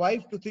 for a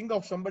wife to think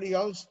of somebody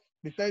else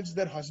besides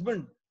their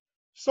husband.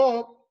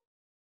 So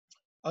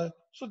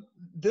so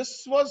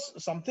this was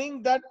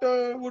something that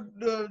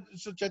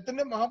so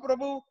Chaitanya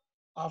Mahaprabhu,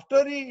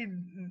 after he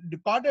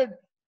departed,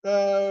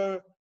 uh,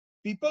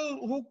 people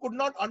who could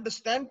not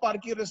understand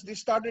Parkiras, they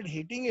started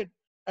hating it,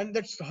 and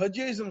that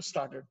Sahajaism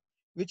started,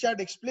 which I had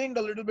explained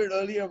a little bit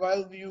earlier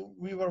while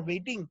we were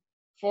waiting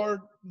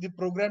for the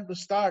program to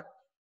start,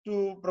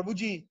 to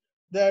Prabhuji,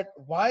 that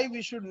why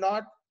we should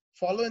not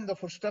follow in the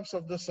footsteps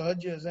of the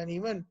Sahajas, and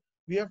even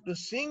we have to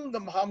sing the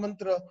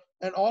Mahamantra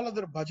and all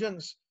other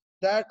bhajans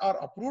that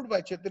are approved by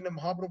Chaitanya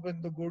Mahaprabhu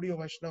and the Gaudiya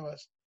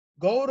Vaishnavas.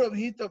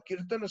 Gauravhita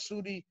Kirtana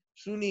Suni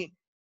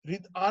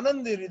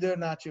Anandi Hridaya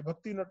Nache.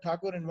 Bhaktivinoda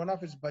Thakur, in one of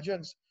his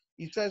bhajans,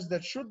 he says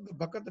that Shuddha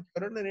Bhakat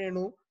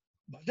Karanarenu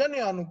Bhajane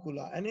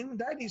Anukula. And in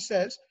that he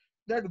says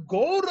that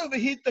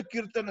Gauravhita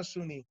Kirtana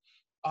Suni.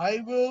 I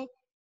will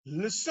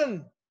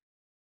listen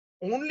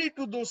only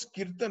to those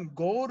kirtan,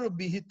 Gaura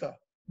Bihita.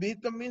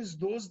 Bihita means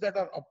those that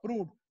are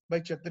approved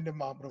by Chaitanya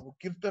Mahaprabhu,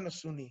 Kirtana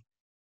Suni.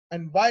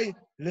 And by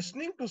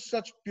listening to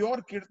such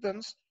pure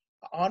kirtans,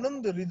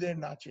 Anand Hriday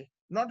Nache,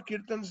 not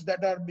kirtans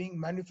that are being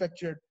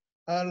manufactured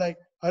like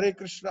Hare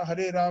Krishna,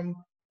 Hare Ram,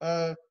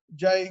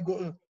 Jai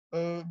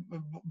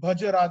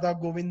Bhaja Radha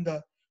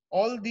Govinda,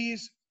 all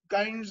these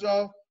kinds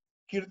of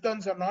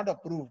kirtans are not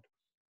approved.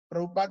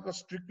 Prabhupada was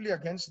strictly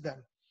against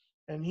them.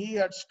 And he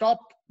had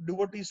stopped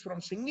devotees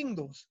from singing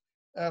those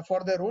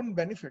for their own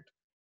benefit.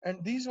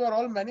 And these were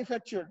all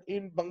manufactured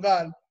in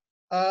Bengal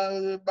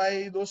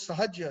by those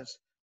Sahajyas.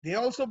 They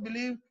also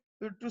believe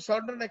to a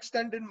certain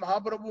extent in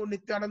Mahaprabhu,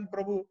 Nityanand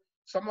Prabhu.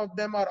 Some of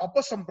them are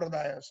upper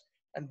sampradayas.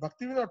 And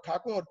Bhaktivinoda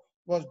Thakur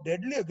was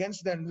deadly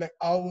against them, like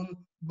Aul,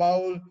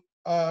 Baul,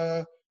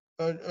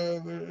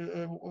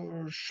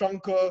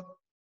 Shankar,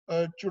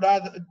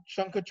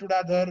 Shankar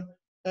Chudadhar,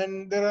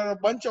 and there are a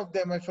bunch of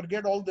them. I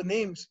forget all the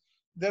names.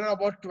 There are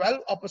about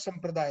 12 upper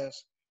sampradayas,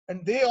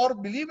 and they all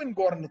believe in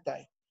Gaur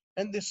Nitai,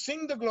 and they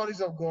sing the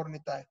glories of Gaur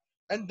Nitai,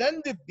 and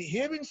then they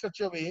behave in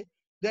such a way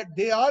that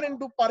they are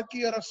into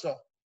Parkiya Rasa.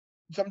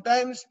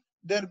 Sometimes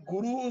their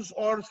gurus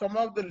or some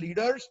of the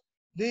leaders,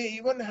 they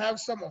even have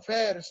some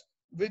affairs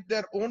with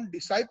their own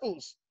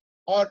disciples,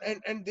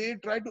 and they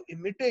try to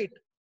imitate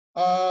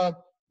uh,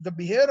 the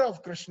behavior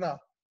of Krishna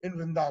in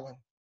Vrindavan,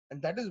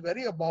 and that is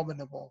very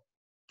abominable.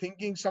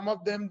 Thinking some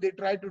of them, they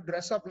try to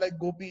dress up like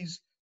gopis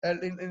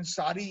in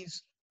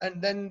saris,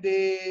 and then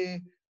they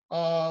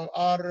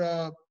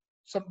are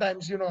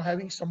sometimes,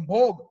 having some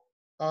bhog,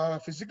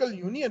 physical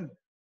union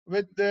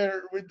with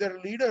their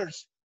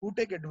leaders who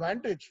take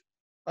advantage,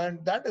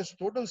 and that is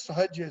total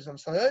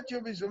sahajism.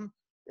 Sahajism,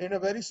 in a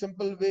very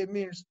simple way,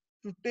 means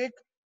to take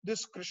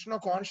this Krishna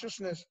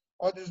consciousness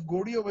or this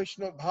Gaudiya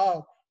Vaishnava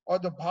bhav or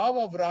the bhav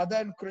of Radha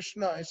and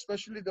Krishna,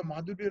 especially the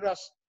Madhuri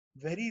Ras,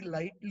 very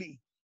lightly,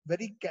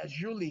 very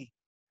casually,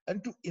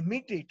 and to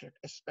imitate it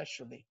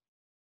especially.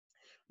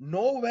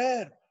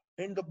 Nowhere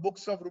in the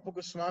books of Rupa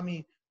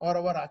Goswami or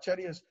our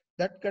acharyas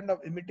that kind of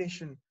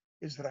imitation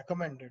is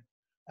recommended.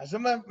 As a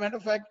matter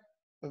of fact,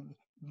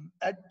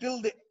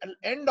 until the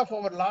end of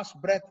our last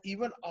breath,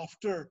 even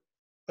after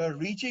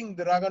reaching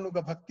the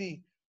Raganuga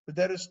Bhakti,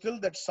 there is still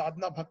that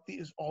sadhana bhakti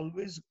is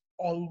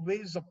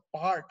always a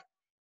part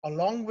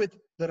along with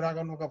the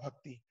Raganuga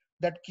Bhakti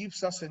that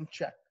keeps us in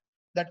check,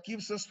 that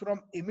keeps us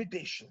from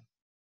imitation.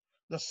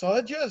 The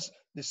Sahajas,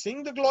 they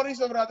sing the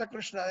glories of Radha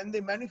Krishna and they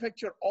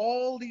manufacture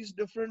all these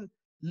different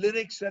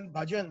lyrics and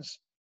bhajans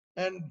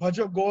and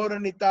bhaja Gaur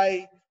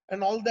Nitai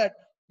and all that.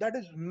 That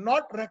is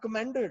not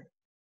recommended.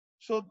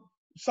 So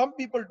some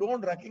people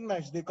don't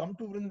recognize. They come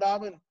to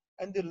Vrindavan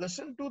and they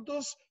listen to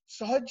those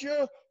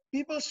Sahaja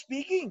people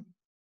speaking.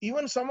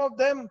 Even some of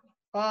them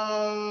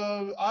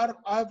are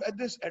at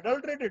this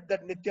adulterated,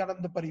 that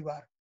Nityananda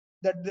Parivar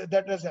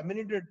that has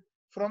emanated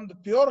from the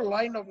pure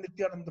line of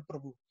Nityananda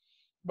Prabhu.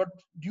 But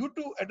due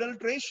to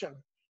adulteration,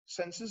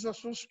 senses are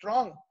so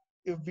strong.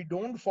 If we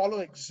don't follow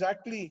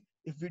exactly,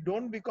 if we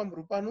don't become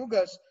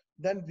Rupanugas,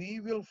 then we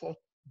will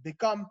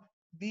become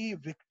the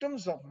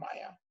victims of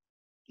Maya.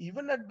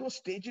 Even at those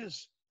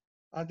stages,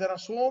 there are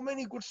so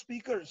many good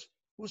speakers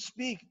who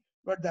speak,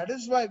 but that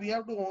is why we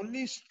have to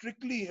only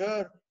strictly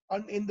hear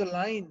in the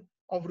line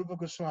of Rupa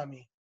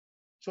Goswami.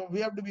 So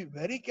we have to be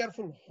very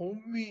careful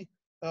whom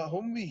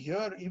we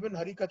hear. Even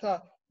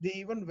Harikatha, they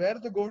even wear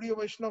the Gaudiya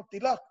Vaishnava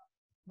tilak.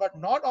 But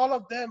not all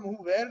of them who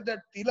wear that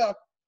tilak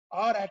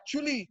are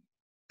actually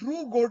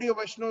true Gaudiya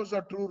Vaishnavas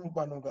or true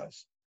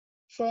Rupanugas.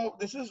 So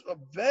this is a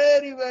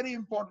very, very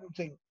important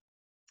thing.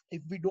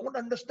 If we don't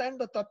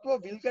understand the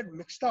tattva, we'll get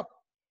mixed up.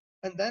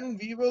 And then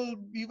we will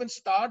even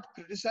start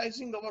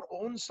criticizing our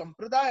own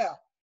sampradaya.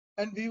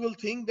 And we will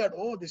think that,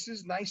 oh, this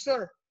is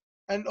nicer.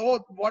 And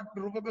oh, what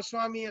Rupa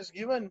Goswami has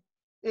given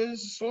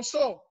is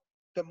so-so.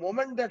 The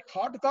moment that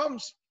thought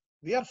comes,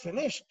 we are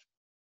finished.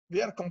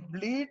 We are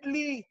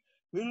completely,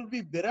 we will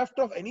be bereft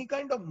of any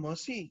kind of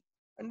mercy.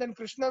 And then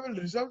Krishna will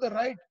reserve the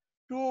right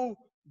to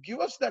give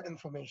us that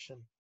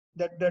information,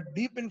 that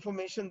deep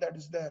information that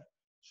is there.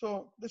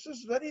 So this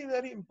is very,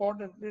 very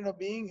important,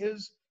 being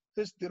his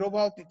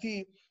Tirobhav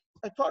Tithi.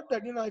 I thought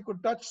that, I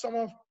could touch some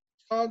of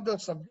the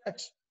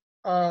subjects.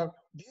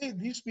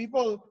 These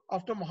people,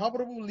 after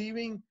Mahaprabhu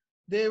leaving,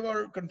 they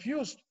were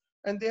confused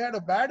and they had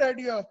a bad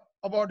idea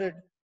about it.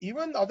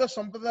 Even other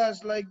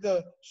sampradayas like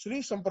the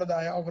Sri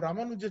Sampradaya of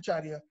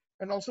Ramanujacharya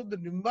and also the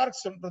Nimbark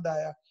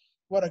Sampradaya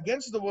were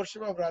against the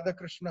worship of Radha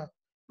Krishna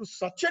to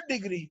such a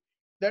degree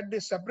that they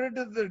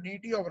separated the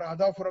deity of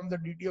Radha from the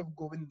deity of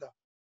Govinda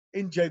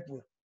in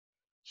Jaipur.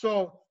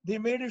 So they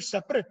made it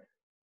separate.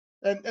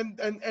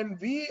 And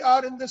we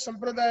are in the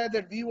Sampradaya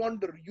that we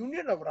want the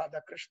reunion of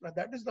Radha Krishna.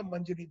 That is the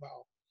Manjari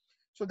Bhav.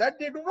 So that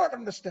they do not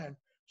understand.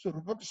 So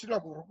Rupa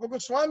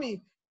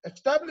Goswami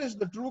established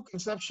the true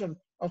conception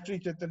of Sri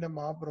Chaitanya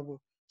Mahaprabhu.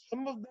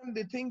 Some of them,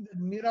 they think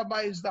that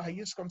Mirabai is the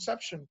highest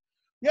conception.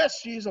 Yes,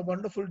 she is a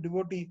wonderful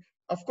devotee.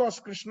 Of course,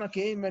 Krishna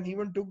came and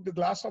even took the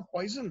glass of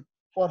poison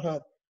for her.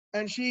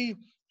 And she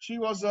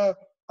was a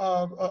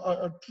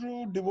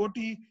true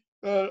devotee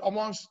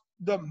amongst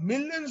the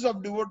millions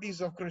of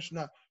devotees of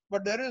Krishna.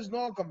 But there is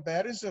no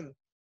comparison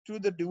to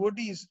the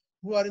devotees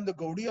who are in the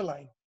Gaudiya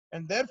line.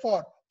 And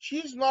therefore, she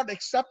is not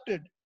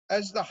accepted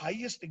as the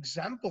highest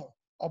example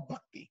of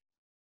bhakti.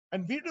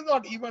 And we do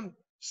not even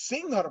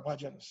sing her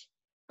bhajans.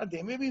 And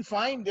they may be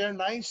fine, they are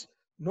nice,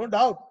 no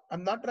doubt.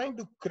 I'm not trying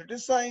to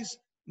criticize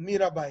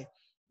Mirabai.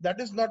 That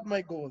is not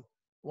my goal.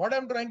 What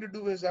I'm trying to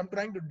do is I'm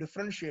trying to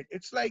differentiate.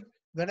 It's like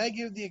when I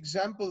give the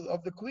example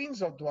of the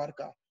queens of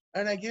Dwarka,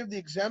 and I gave the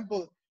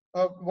example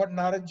of what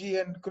Naradji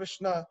and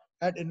Krishna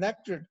had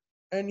enacted,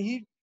 and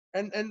he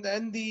and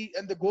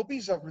the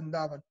gopis of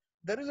Vrindavan.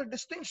 There is a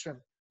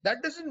distinction.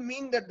 That doesn't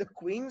mean that the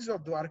queens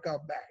of Dwarka are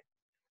bad.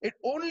 It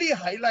only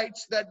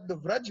highlights that the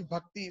Vraj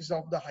bhakti is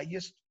of the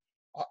highest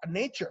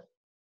nature,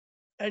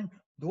 and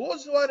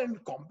those who are in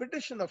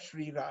competition of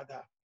Sri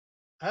Radha,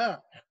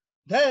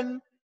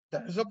 then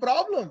there is a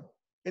problem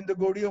in the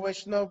Gaudiya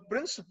Vaishnava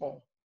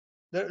principle.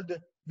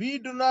 We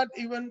do not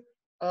even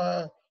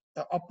uh,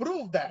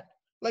 approve that.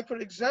 Like, for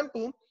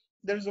example,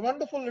 there is a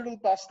wonderful little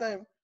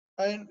pastime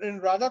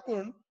in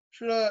Radhakund,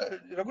 Srila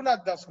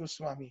Raghunath Das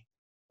Goswami,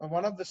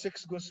 one of the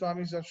 6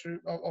 Goswamis of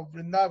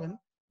Vrindavan,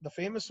 the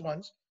famous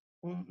ones.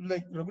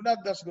 Like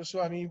Raghunath Das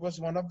Goswami was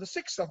one of the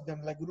 6 of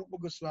them, like Rupa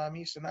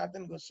Goswami,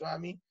 Sanatan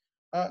Goswami,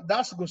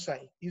 Das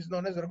Gosai. He's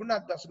known as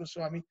Raghunath Das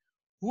Goswami,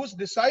 whose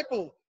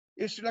disciple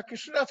is Srila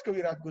Krishnadas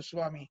Kaviraj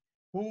Goswami,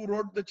 who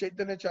wrote the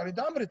Chaitanya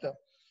Charitamrita.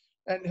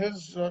 And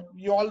his,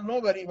 you all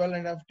know very well,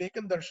 and have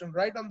taken darshan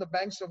right on the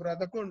banks of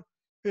Radhakund.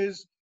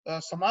 His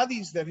samadhi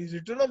is there. He's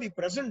eternally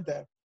present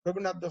there,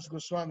 Raghunath Das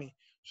Goswami.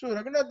 So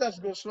Raghunath Das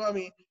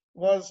Goswami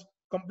was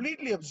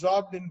completely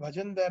absorbed in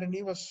bhajan there, and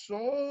he was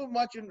so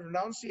much in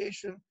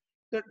renunciation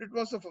that it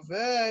was of a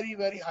very,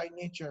 very high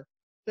nature,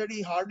 that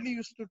he hardly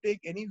used to take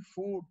any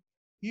food.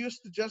 He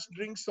used to just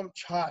drink some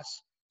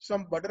chas,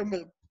 some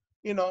buttermilk,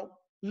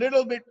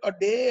 little bit a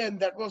day, and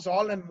that was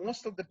all. And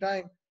most of the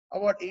time,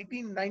 about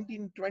 18,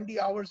 19, 20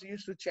 hours, he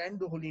used to chant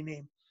the holy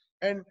name.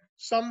 And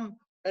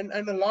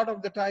a lot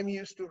of the time he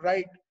used to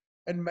write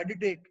and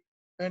meditate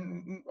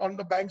and on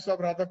the banks of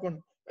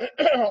Radhakund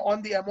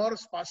on the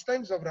amorous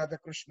pastimes of Radha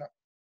Krishna.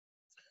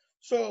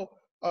 So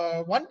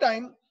one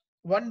time,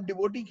 one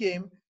devotee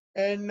came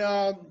and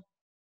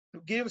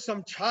gave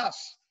some chas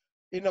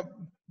in a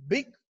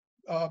big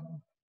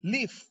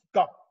leaf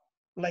cup,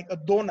 like a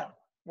dona,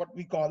 what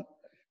we call.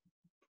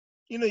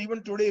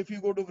 Even today, if you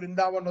go to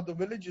Vrindavan or the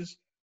villages,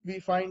 we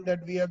find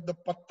that we have the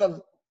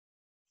pattal,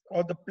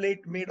 or the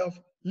plate made of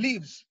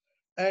leaves,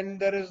 and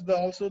there is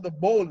also the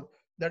bowl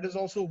that is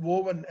also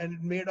woven and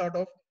made out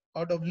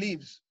of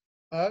leaves,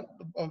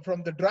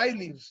 from the dry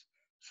leaves.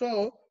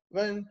 So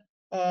when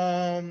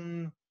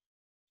Raghunath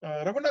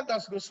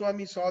Das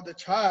Goswami saw the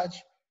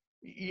charge,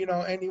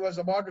 and he was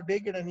about to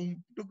take it, and he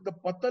took the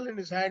pattal in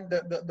his hand,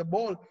 the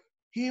bowl,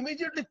 he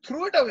immediately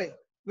threw it away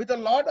with a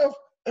lot of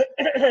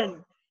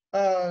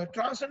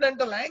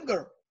transcendental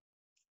anger,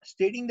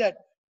 stating that,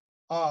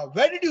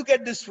 where did you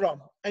get this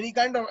from? And he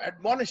kind of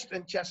admonished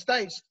and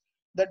chastised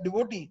that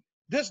devotee.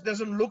 This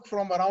doesn't look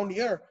from around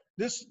here.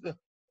 This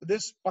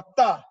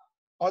patta,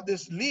 or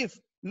this leaf,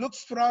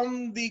 looks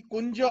from the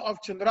kunja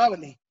of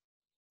Chandravali.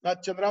 Now,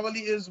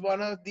 Chandravali is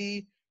one of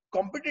the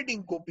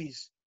competing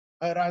gopis.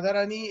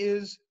 Radharani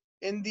is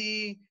in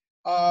the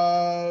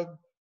Bhamya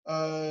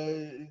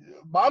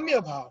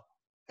Bhav,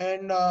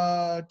 and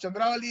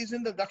Chandravali is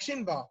in the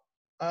Dakshin Bhav.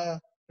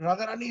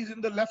 Radharani is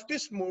in the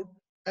leftist mood,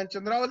 and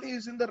Chandravali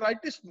is in the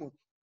rightist mood.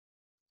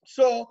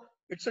 So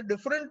it's a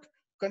different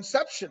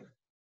conception.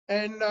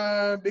 And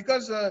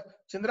because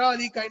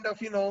Chandravali kind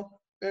of,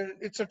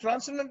 it's a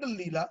transcendental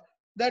Leela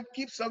that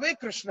keeps away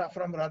Krishna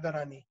from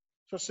Radharani.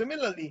 So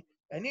similarly,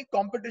 any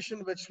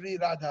competition with Sri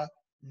Radha,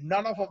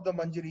 none of the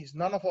Manjaris,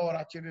 none of our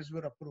Acharyas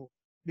will approve,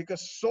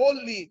 because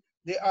solely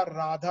they are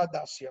Radha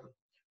Dasyam.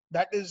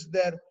 That is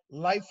their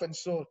life and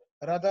soul.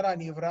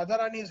 Radharani. If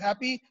Radharani is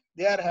happy,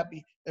 they are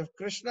happy. If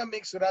Krishna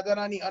makes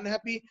Radharani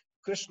unhappy,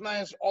 Krishna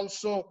is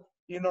also,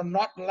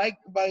 not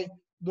liked by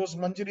those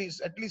Manjaris,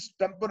 at least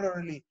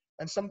temporarily.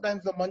 And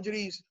sometimes the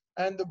Manjaris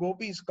and the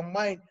Gopis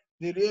combined,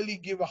 they really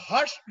give a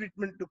harsh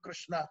treatment to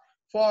Krishna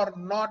for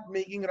not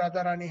making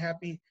Radharani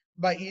happy,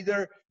 by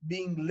either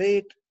being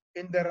late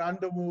in their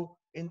rendezvous,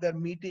 in their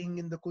meeting,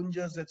 in the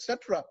kunjas,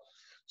 etc.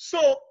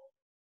 So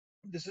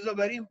this is a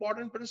very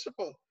important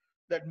principle,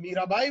 that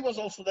Mirabai was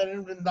also there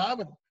in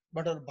Vrindavan,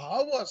 but her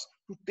bhav was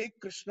to take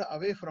Krishna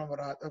away from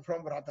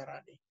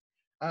Radharani.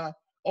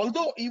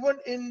 Although even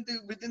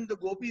within the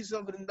gopis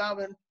of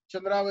Vrindavan,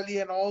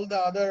 Chandravali and all the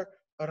other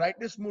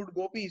rightist mood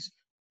gopis,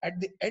 at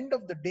the end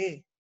of the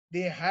day,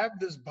 they have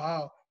this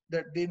bhav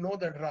that they know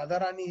that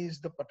Radharani is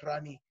the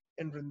Patrani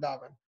in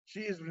Vrindavan.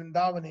 She is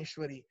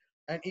Vrindavaneshwari.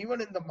 And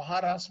even in the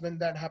Maharas, when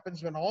that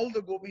happens, when all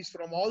the gopis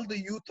from all the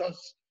youthas,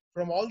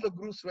 from all the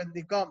groups, when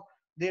they come,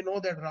 they know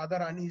that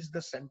Radharani is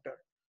the center.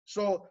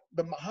 So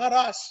the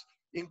Maharas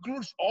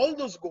includes all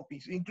those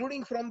gopis,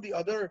 including from the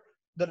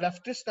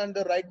leftist and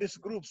the rightist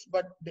groups.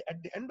 But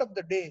at the end of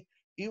the day,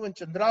 even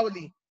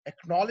Chandravali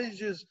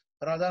acknowledges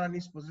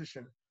Radharani's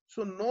position.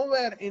 So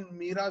nowhere in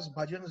Meera's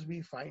bhajans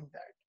we find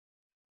that.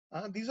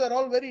 These are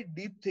all very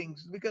deep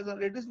things, because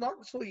it is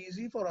not so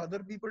easy for other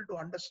people to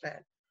understand.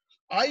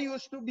 I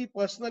used to be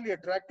personally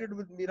attracted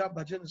with Meera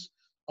bhajans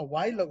a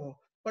while ago,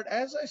 but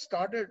as I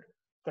started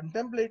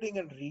contemplating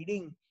and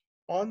reading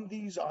on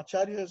these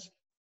acharyas'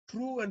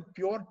 true and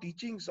pure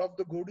teachings of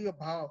the Gaudiya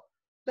Bhav,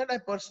 then I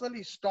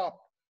personally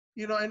stopped,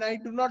 and I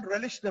do not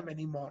relish them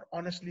anymore,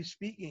 honestly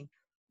speaking.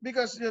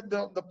 because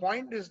the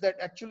point is that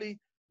actually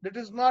that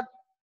is not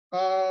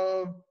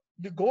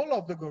the goal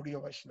of the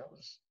Gaudiya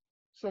Vaishnavas.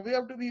 So we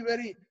have to be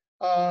very,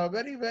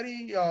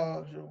 very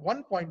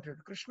one-pointed.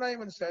 Krishna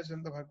even says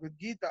in the Bhagavad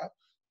Gita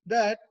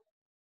that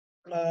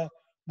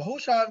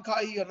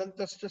Bahushankhai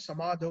anantascha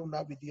samadhau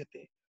na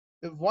vidyate.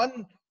 If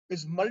one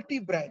is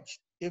multi-branched,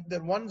 if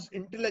there one's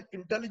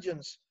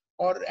intelligence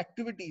or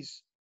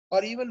activities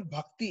or even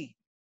bhakti,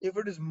 if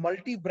it is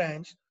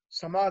multi-branched,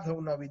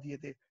 samadhau na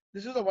vidyate.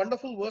 This is a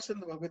wonderful verse in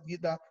the Bhagavad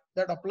Gita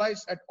that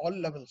applies at all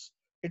levels.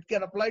 It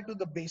can apply to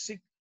the basic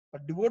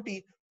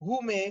devotee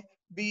who may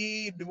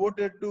be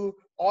devoted to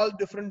all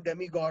different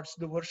demigods,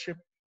 the worship,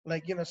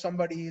 like,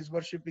 somebody is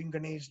worshipping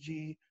Ganesh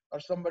ji, or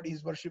somebody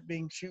is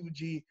worshipping Shiv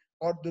ji,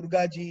 or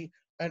Durga ji,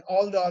 and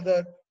all the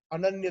other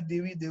Ananya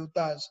Devi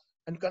Devtas,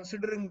 and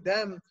considering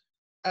them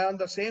on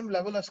the same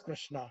level as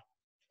Krishna.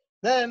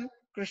 Then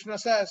Krishna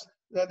says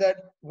that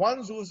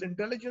ones whose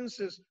intelligence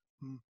is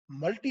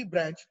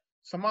multi-branch,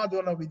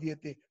 samadhana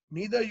vidyate,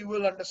 neither you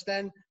will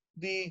understand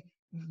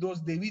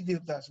those Devi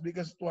Devtas,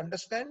 because to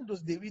understand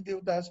those Devi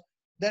Devtas,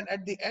 then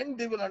at the end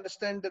they will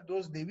understand that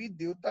those Devi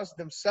Devtas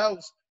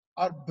themselves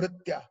are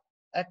Bhritya.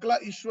 Akla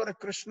Ishwara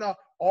Krishna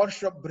or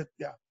Shab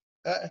Bhritya.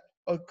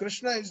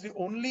 Krishna is the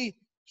only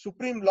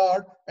Supreme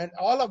Lord and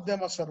all of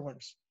them are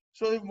servants.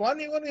 So if one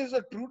even is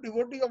a true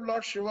devotee of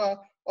Lord Shiva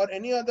or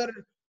any other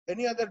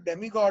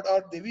demigod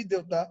or Devi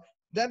Devta,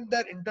 then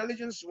their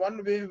intelligence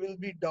one way will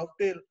be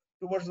dovetailed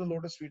towards the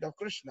lotus feet of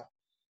Krishna.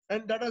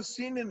 And that is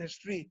seen in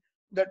history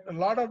that a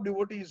lot of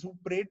devotees who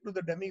prayed to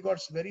the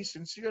demigods very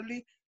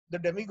sincerely, the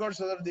demigods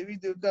or the Devi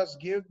Devtas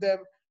gave them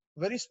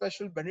very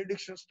special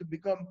benedictions to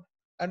become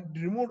and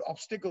removed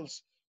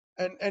obstacles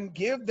and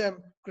gave them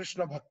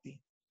Krishna Bhakti.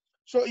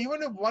 So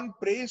even if one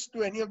prays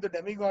to any of the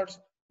demigods,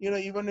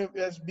 even if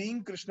as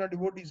being Krishna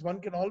devotees,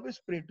 one can always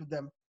pray to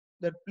them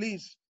that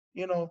please,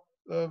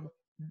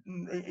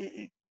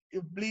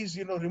 please,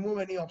 remove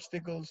any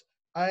obstacles.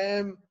 I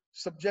am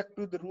subject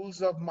to the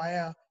rules of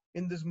Maya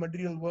in this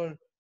material world,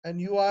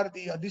 and you are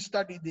the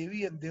Adhishtati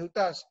Devi and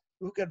Devtas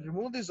who can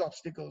remove these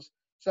obstacles.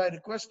 So I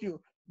request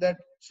you that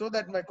so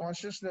that my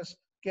consciousness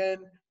can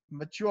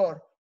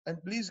mature,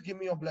 and please give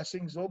me your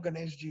blessings, O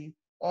Ganesh ji,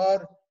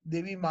 or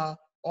Devi Ma,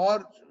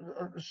 or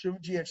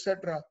Shivji,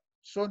 etc.,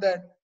 so that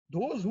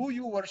those who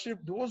you worship,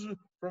 those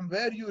from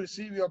where you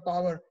receive your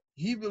power,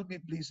 he will be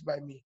pleased by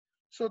me.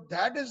 So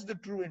that is the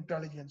true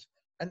intelligence.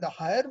 And the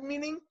higher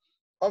meaning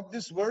of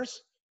this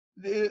verse,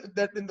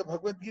 that in the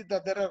Bhagavad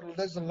Gita,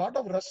 there's a lot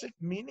of rasic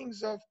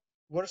meanings of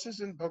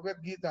verses in Bhagavad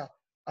Gita.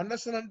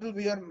 Unless and until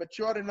we are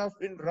mature enough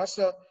in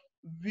rasa,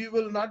 we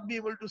will not be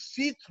able to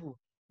see through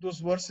those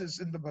verses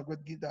in the Bhagavad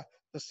Gita.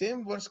 The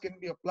same verse can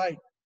be applied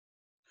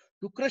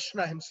to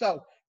Krishna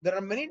himself. There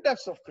are many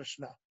types of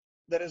Krishna.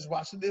 There is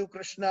Vasudeva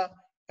Krishna,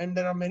 and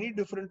there are many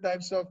different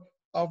types of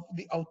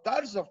the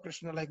avatars of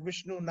Krishna, like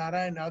Vishnu,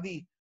 Narayana,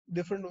 Adi,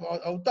 different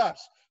avatars.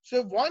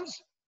 So if one's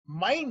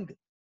mind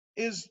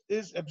is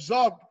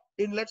absorbed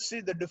in, let's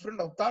say, the different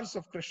avatars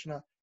of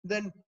Krishna,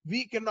 then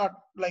we cannot,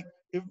 like,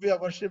 if we are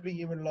worshipping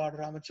even Lord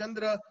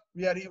Ramachandra,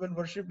 we are even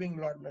worshipping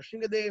Lord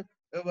Nrsingadev,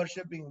 we are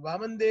worshipping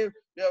Vamandev,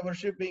 we are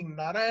worshipping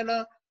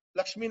Narayana,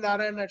 Lakshmi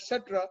Narayana,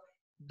 etc.,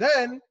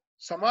 then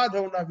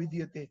samadhavana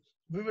vidyate.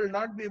 We will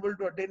not be able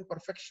to attain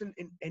perfection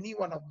in any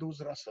one of those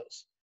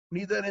rasas,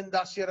 neither in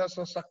dasya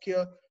rasa,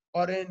 sakhya,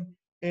 or in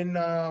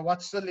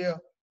vatsalya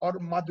or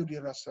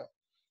madhurya rasa.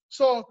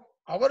 So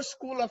our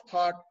school of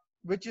thought,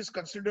 which is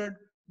considered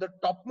the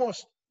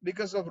topmost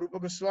because of Rupa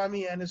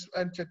Goswami and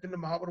Chaitanya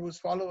Mahaprabhu's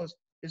followers,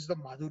 is the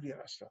madhurya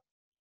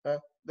rasa,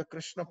 the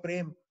Krishna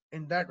prem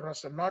in that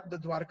rasa, not the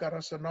Dwarka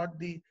rasa, not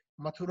the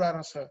Mathura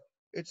rasa.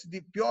 It's the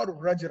pure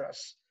Vraj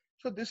rasa.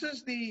 So this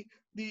is the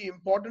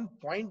important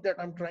point that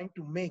I'm trying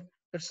to make,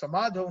 that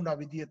samadhavana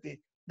vidyate,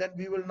 then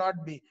we will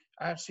not be.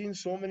 I have seen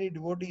so many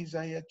devotees.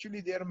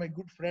 They are my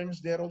good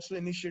friends. They are also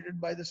initiated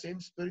by the same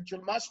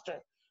spiritual master.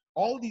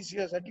 All these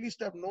years, at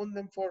least I've known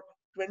them for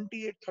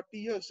 28, 30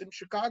 years in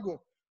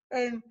Chicago.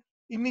 And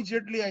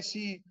immediately I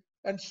see,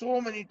 and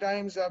so many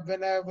times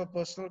when I have a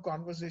personal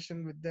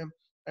conversation with them,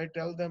 I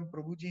tell them,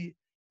 Prabhuji,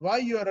 why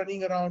you are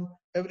running around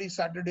every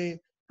Saturday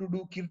to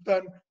do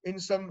kirtan in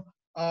some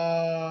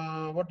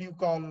what do you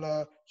call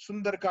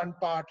Sundarkand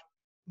part?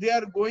 They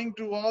are going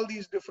to all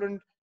these different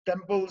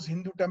temples,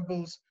 Hindu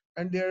temples,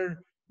 and they're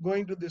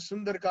going to the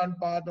Sundarkand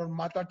part or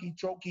Mata Ki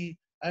Chauki.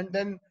 And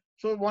then,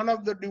 so one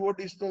of the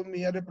devotees told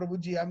me, Hare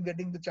Prabhuji, I'm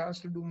getting the chance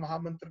to do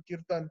Mahamantra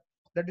Kirtan.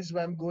 That is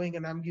why I'm going,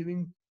 and I'm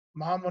giving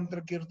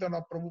Mahamantra Kirtan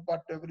of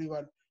Prabhupada to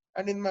everyone.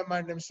 And in my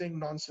mind, I'm saying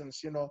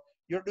nonsense,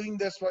 you're doing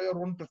this for your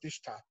own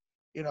pratishtha,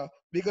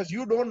 because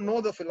you don't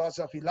know the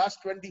philosophy. Last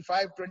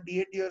 25,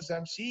 28 years,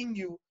 I'm seeing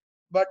you,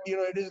 but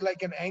it is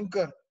like an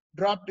anchor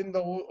dropped in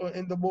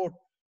the boat.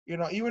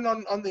 Even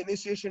on the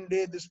initiation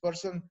day, this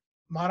person,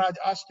 Maharaj,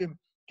 asked him,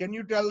 can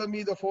you tell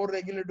me the 4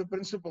 regulative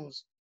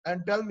principles?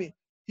 And tell me,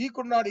 he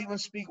could not even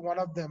speak one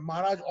of them.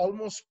 Maharaj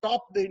almost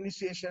stopped the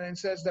initiation and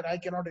says that I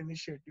cannot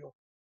initiate you.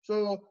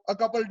 So a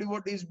couple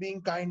devotees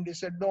being kind, they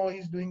said, no,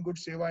 he's doing good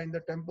seva in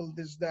the temple,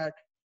 this, that.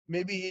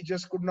 maybe he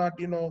just could not,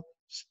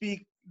 speak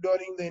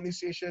during the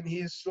initiation. He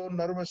is so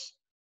nervous.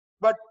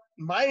 But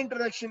my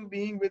interaction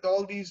being with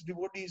all these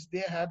devotees,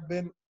 they have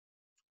been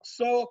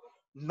so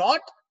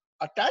not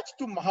attached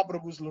to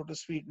Mahaprabhu's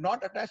lotus feet,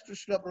 not attached to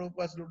Srila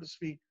Prabhupada's lotus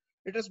feet.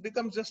 It has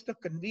become just a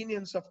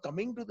convenience of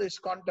coming to the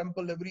ISKCON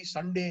temple every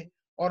Sunday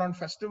or on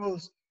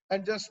festivals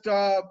and just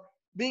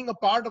being a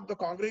part of the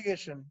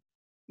congregation.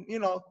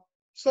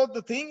 So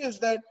the thing is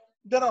that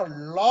there are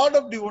a lot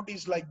of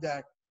devotees like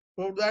that,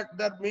 so that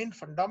their main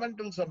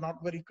fundamentals are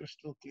not very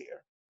crystal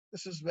clear.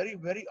 This is very,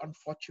 very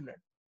unfortunate.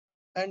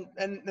 And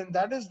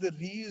that is the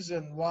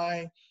reason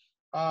why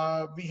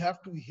we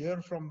have to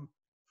hear from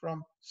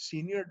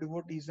senior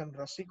devotees and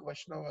Rasik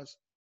Vaishnavas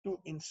to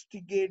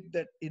instigate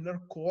that inner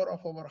core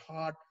of our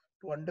heart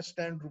to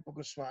understand Rupa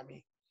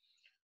Goswami.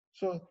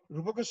 So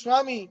Rupa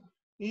Goswami,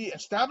 he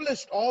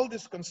established all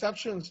these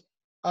conceptions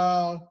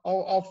of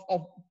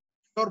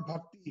pure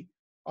bhakti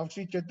of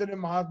Sri Chaitanya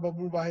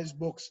Mahaprabhu by his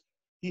books.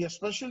 He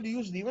especially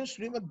used even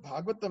Srimad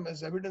Bhagavatam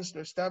as evidence to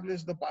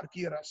establish the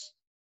Parkiya Ras.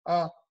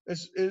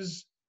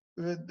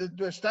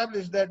 To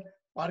establish that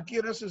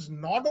Parkiya Ras is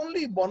not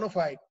only bona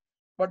fide,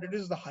 but it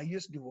is the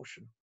highest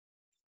devotion.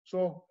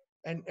 So,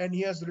 and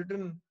he has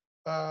written,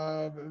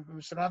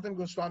 Sanatana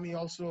Goswami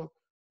also,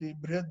 the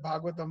Brihad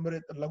Bhagavat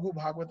Amrit, Laghu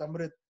Bhagavat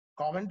Amrit,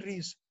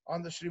 commentaries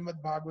on the Srimad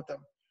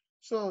Bhagavatam.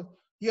 So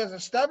he has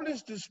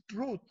established this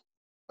truth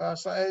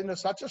in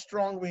such a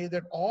strong way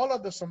that all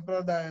of the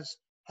sampradayas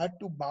had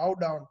to bow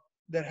down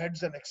their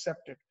heads and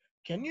accept it.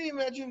 Can you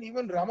imagine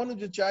even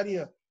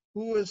Ramanujacharya,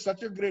 who is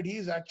such a great, he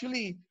is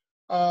actually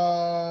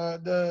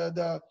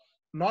the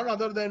none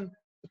other than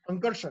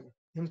Sankarshan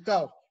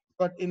himself,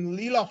 but in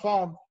Leela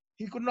form,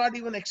 he could not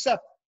even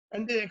accept,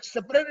 and they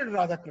separated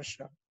Radha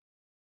Krishna.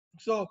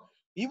 So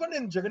even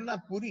in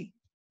Jagannath Puri,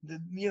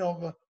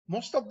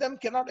 most of them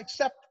cannot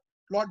accept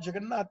Lord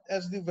Jagannath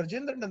as the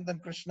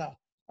Vrajendranandan Krishna.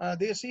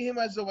 They see him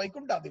as the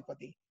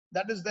Vaikuntadipati.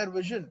 That is their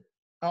vision.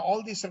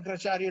 All these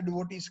Sankaracharya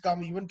devotees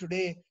come even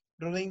today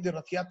during the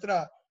Rath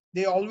Yatra.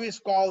 They always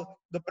call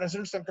the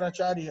present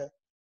Sankaracharya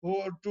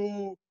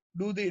to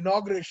do the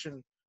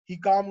inauguration. He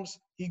comes,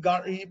 he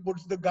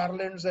puts the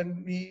garlands,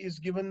 and he is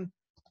given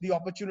the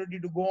opportunity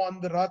to go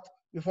on the Rath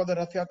before the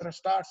Rath Yatra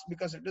starts,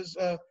 because it is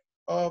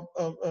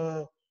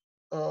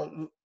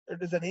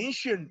it is an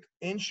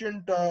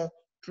ancient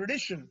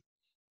tradition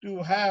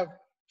to have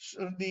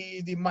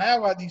the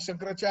Mayavadi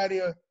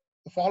Sankaracharya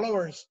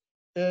followers.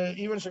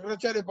 Even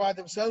Shankaracharya Pad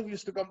himself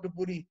used to come to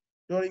Puri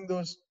during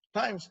those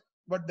times,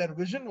 but their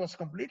vision was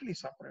completely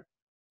separate.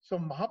 So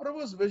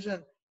Mahaprabhu's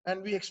vision,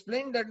 and we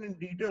explained that in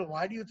detail.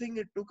 Why do you think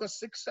it took us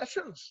 6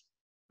 sessions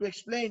to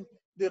explain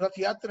the Rath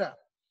Yatra?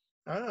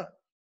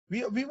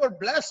 We were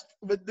blessed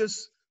with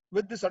this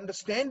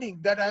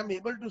understanding that I am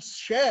able to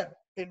share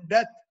in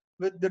depth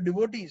with the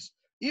devotees.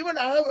 Even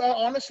I have,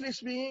 honestly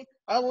speaking,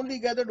 I have only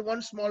gathered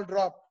one small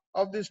drop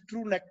of this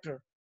true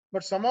nectar.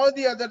 But somehow or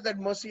the other, that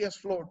mercy has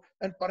flowed.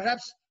 And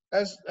perhaps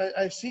as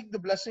I seek the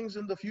blessings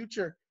in the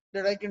future,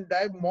 that I can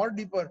dive more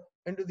deeper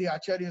into the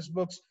Acharya's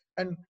books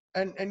and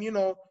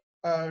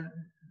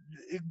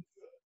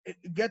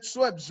it gets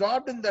so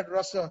absorbed in that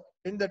rasa,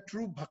 in that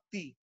true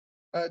bhakti,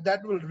 that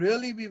will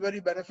really be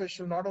very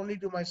beneficial, not only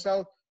to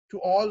myself, to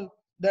all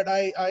that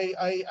I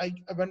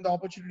when the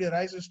opportunity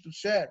arises to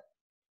share.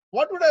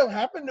 What would have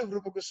happened if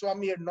Rupa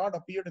Goswami had not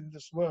appeared in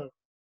this world?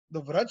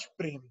 The Vraj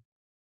Prem,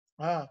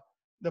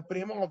 the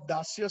prema of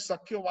Dasya,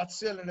 Sakhya,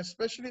 Vatsal, and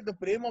especially the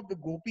prema of the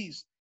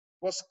gopis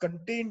was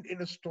contained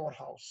in a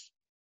storehouse,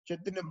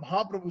 Chaitanya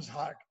Mahaprabhu's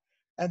heart.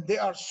 And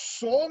there are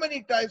so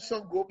many types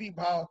of gopi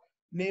bhav,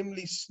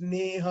 namely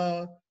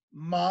Sneha,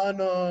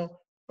 Mana,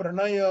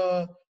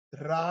 Pranaya,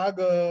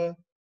 Raga,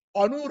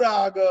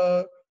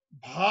 Anuraga,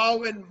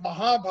 Bhav, and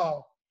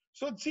Mahabhav.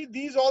 So see,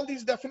 all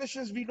these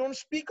definitions, we don't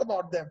speak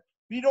about them.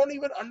 We don't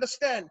even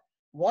understand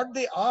what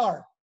they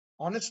are.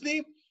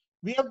 Honestly,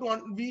 we have to,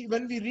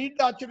 when we read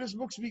the Acharya's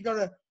books,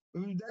 that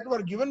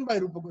were given by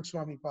Rupa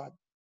Goswami Pad.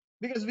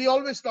 Because we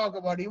always talk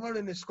about, even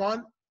in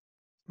ISKCON,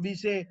 we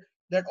say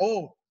that,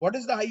 oh, what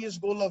is the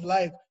highest goal of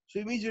life? So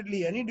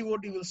immediately any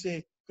devotee will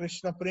say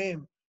Krishna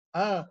Prem.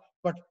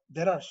 But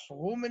there are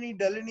so many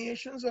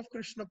delineations of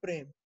Krishna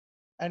Prem.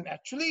 And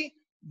actually,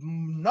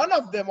 none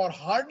of them, or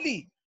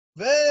hardly,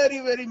 very,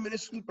 very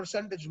minuscule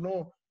percentage,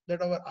 know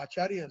that our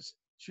Acharyas,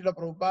 Srila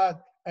Prabhupada,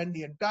 and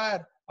the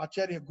entire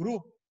Acharya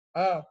group,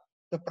 the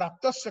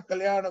Praptasya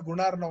Kalyana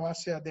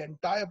Gunarnavasya, the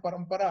entire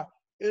parampara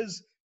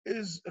is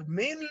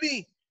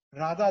mainly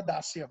Radha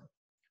Dasyam.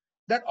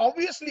 That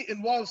obviously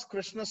involves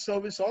Krishna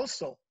service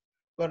also,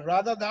 but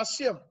Radha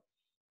Dasyam,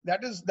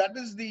 that is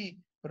the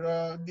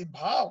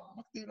bhav.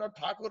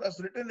 Thakura has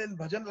written in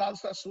Bhajan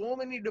Lalsa so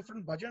many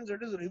different bhajans.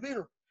 It is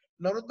revealed.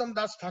 Narottam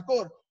Das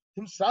Thakur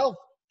himself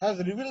has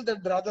revealed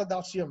that Radha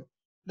Dasyam,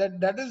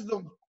 that is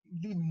the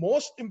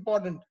most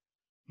important.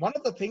 One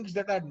of the things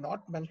that I had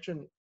not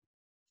mentioned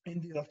in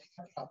the Rath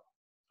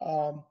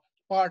Yatra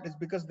part is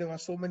because there were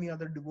so many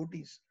other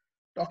devotees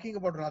talking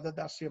about Radha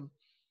Dasyam.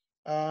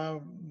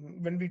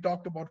 When we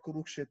talked about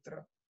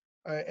Kurukshetra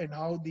and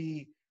how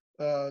the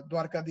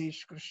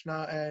Dwarkadish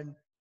Krishna and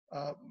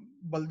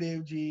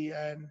Baldev ji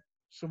and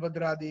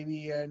Subhadra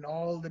Devi and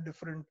all the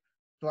different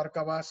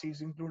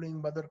Dwarkavasis,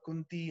 including Mother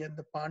Kunti and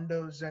the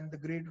Pandavas and the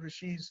great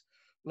rishis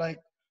like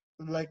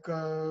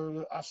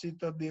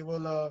Asita,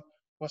 Devala,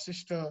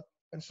 Vasishta,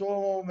 and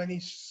so many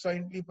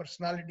saintly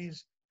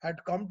personalities had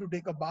come to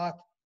take a bath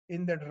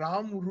in that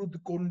Ram Rud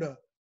Kunda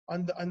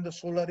on the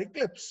solar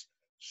eclipse.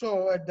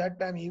 So at that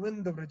time,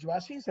 even the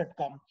Vrajvasis had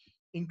come,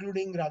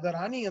 including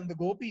Radharani and the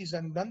Gopis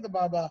and Nanda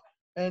Baba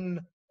and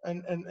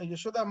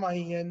Yashoda Mai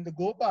and the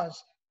Gopas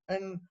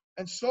and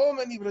so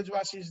many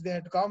Vrajvasis, they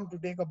had come to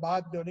take a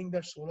bath during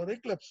that solar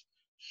eclipse.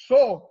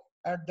 So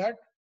at that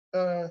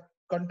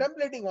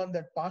contemplating on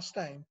that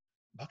pastime,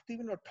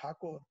 Bhaktivinoda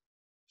Thakur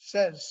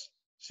says,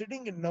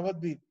 sitting in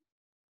Navadvip,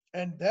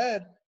 and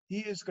there he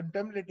is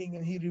contemplating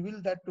and he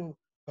revealed that to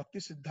Bhakti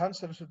Siddhanta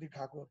Saraswati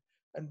Thakur.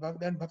 And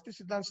then Bhakti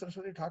Siddhanta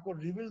Saraswati Thakur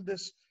revealed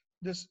this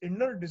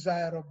inner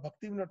desire of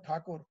Bhaktivinoda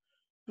Thakur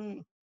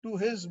to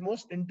his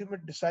most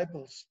intimate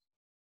disciples,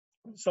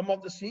 some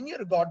of the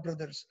senior god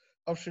brothers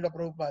of Srila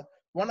Prabhupada,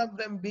 one of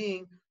them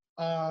being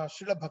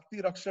Srila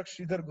Bhakti Rakshak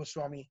Sridhar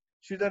Goswami,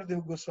 Sridhar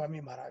Dev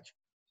Goswami Maharaj.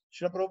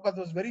 Srila Prabhupada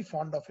was very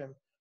fond of him.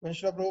 When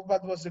Srila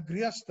Prabhupada was a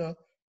Grihastha,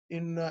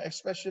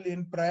 especially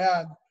in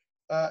Prayag,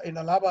 in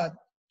Allahabad,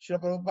 Srila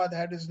Prabhupada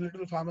had his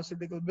little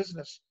pharmaceutical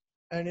business.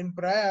 And in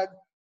Prayag,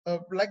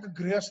 like a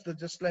Grihastha,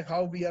 just like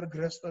how we are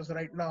Grihasthas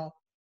right now,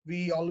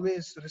 we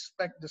always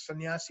respect the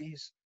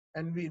sannyasis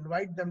and we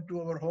invite them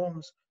to our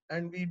homes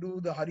and we do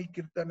the Hari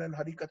Kirtan and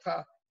Hari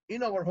Katha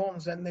in our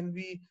homes, and then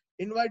we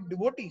invite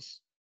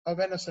devotees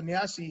when a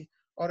sannyasi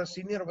or a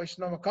senior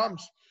Vaishnava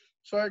comes.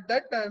 So at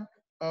that time,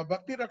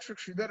 Bhakti Rakshak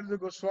Sridhar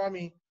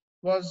Goswami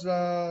was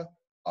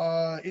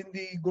in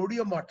the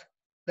Gaudiya Math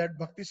that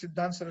Bhakti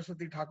Siddhanta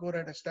Saraswati Thakur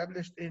had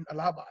established in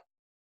Allahabad.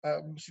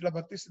 Srila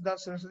Bhakti Siddhanta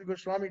Saraswati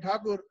Goswami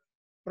Thakur,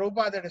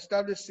 Prabhupada had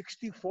established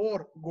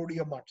 64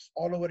 Gaudiya Maths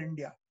all over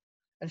India.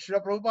 And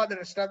Srila Prabhupada had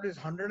established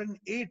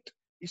 108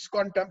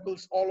 ISKCON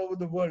temples all over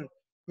the world,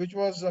 which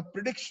was a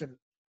prediction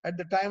at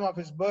the time of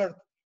his birth.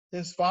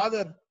 His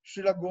father,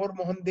 Srila Gaur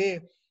Mohan De,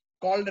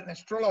 called an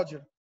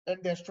astrologer, and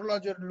the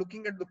astrologer,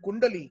 looking at the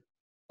Kundali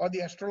or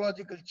the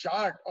astrological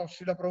chart of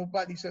Srila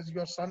Prabhupada, he says,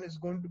 your son is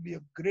going to be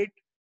a great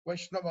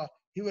Vaishnava.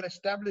 He will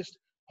establish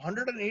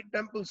 108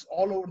 temples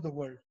all over the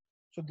world.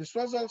 So this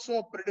was also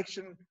a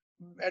prediction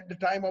at the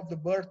time of the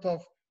birth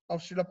of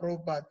Srila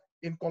Prabhupada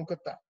in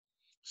Kolkata.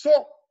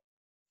 So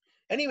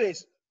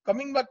anyways,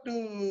 coming back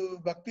to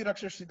Bhakti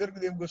Raksha Sridhar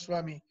Dev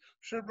Goswami,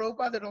 Srila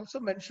Prabhupada had also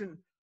mentioned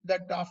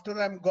that after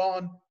I'm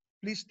gone,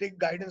 please take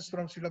guidance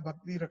from Srila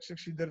Bhakti Raksha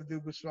Sridhar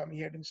Dev Goswami.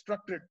 He had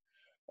instructed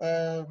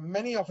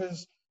many of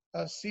his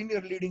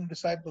senior leading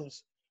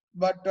disciples,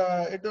 but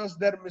it was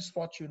their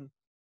misfortune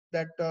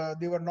that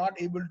they were not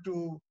able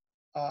to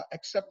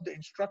accept the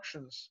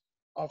instructions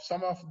of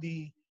some of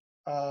the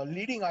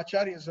leading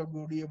acharyas of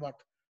Gaudiya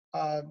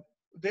Math.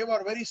 They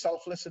were very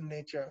selfless in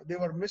nature. They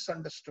were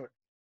misunderstood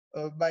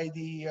by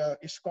the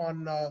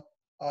ISKCON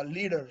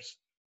leaders,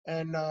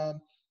 and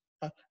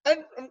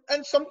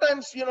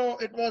sometimes, you know,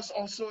 it was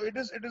also it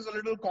is a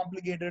little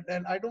complicated,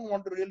 and I don't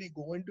want to really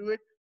go into it.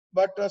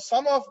 But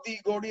some of the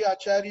Gaudiya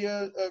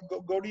Acharya,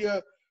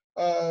 Gaudiya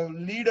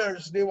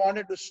leaders, they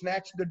wanted to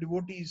snatch the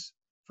devotees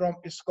from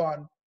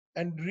ISKCON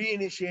and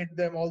reinitiate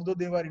them, although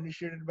they were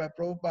initiated by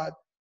Prabhupada.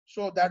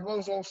 So that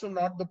was also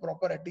not the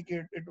proper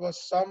etiquette. It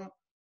was some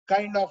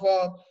kind of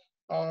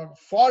a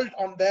fault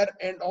on their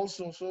end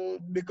also. So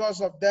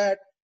because of that,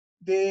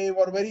 they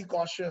were very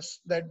cautious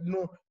that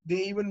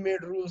they even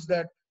made rules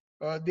that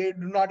they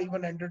do not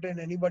even entertain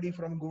anybody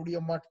from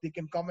Gaudiya Math. They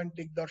can come and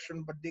take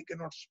darshan, but they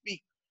cannot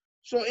speak.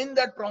 So in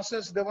that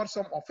process, there were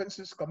some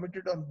offenses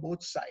committed on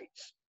both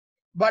sides.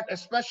 But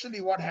especially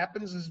what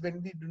happens is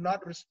when we do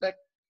not respect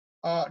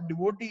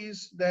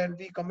devotees, then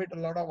we commit a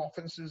lot of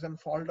offenses and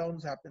fall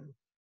downs happen.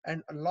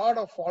 And a lot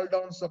of fall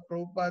downs of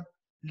Prabhupada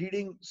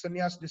leading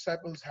sannyas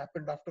disciples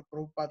happened after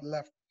Prabhupada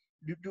left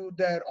due to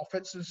their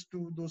offenses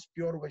to those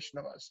pure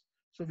Vaishnavas.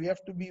 So we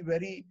have to be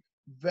very,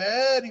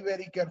 very,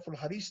 very careful.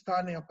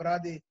 Haristhane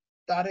aprade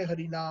tare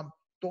harinam,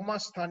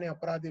 tomasthane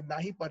aprade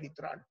nahi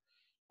paritran.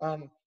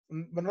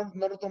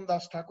 Narottam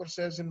Das Thakur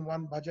says in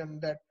one bhajan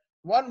that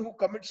one who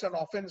commits an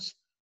offense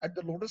at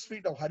the lotus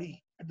feet of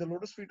Hari, at the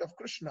lotus feet of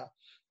Krishna,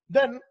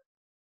 then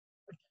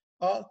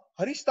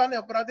Haristhane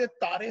aprade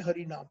tare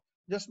harinam,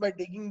 just by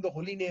taking the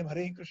holy name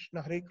Hare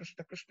Krishna,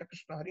 Krishna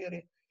Krishna, Hare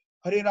Hare,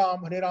 Hare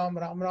Ram,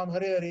 Ram Ram,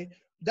 Hare Hare,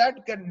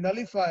 that can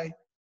nullify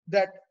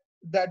that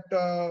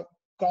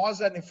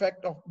cause and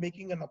effect of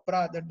making an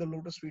aparad at the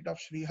lotus feet of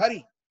Sri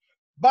Hari.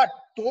 But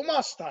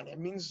Tomasthane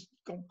means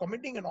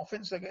committing an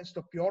offense against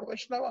a pure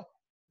Vaishnava,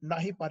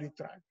 nahi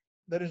paritran.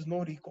 There is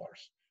no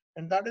recourse.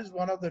 And that is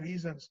one of the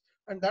reasons.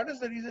 And that is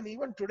the reason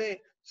even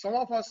today, some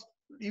of us,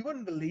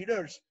 even the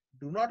leaders,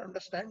 do not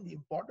understand the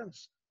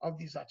importance of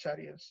these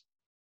acharyas.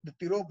 The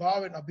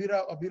Tirobhav and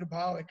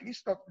Abirbhav, at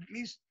least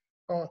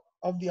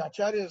of the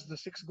acharyas, the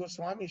 6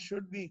 Goswamis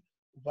should be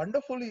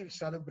wonderfully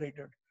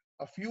celebrated.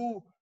 A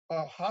few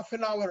half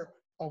an hour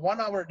or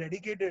 1 hour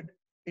dedicated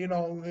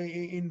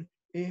in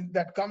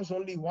that comes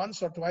only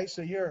once or twice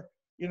a year,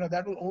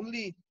 that will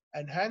only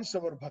enhance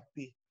our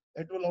bhakti.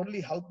 It will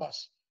only help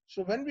us.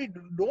 So when we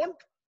don't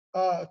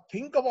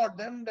think about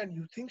them, then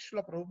you think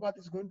Srila Prabhupada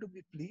is going to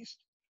be pleased?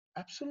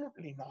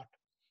 Absolutely not.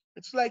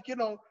 It's like,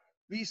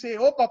 we say,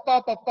 oh,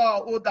 Papa,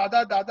 Papa, oh,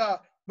 Dada,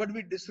 Dada, but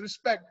we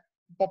disrespect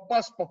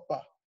Papa's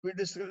Papa. We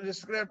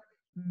disrespect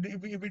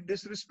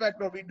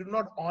or we do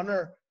not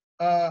honor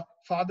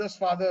father's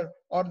father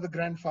or the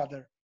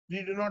grandfather.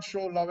 We do not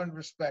show love and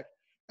respect.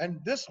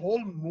 And this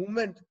whole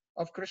movement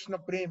of Krishna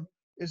Prem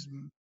is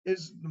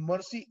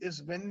mercy,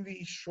 is when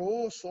we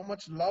show so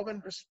much love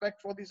and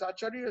respect for these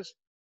acharyas.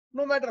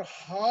 No matter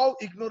how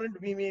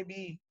ignorant we may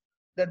be,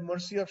 that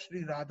mercy of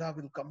Sri Radha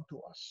will come to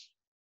us.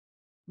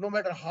 No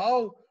matter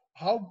how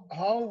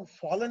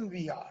fallen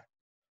we are,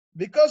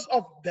 because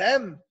of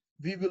them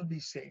we will be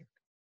saved,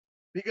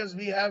 because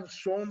we have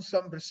shown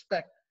some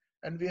respect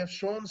and we have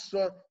shown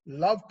some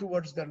love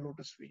towards their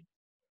lotus feet.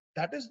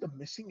 That is the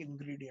missing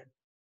ingredient,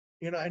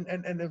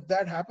 and if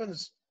that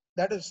happens,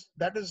 that is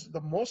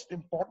the most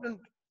important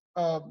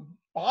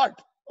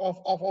part of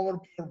our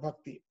pure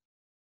bhakti.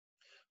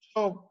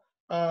 So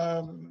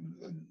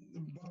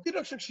Bhakti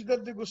Rakshak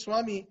Siddhartha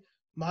Goswami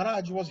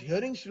Maharaj was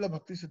hearing Srila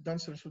Bhakti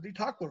Siddhanta Saraswati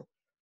Thakur,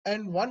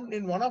 and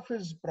in one of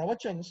his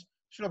pravachans,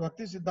 Srila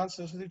Bhakti Siddhanta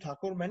Saraswati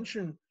Thakur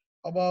mentioned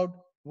about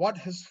what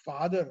his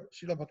father,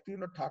 Srila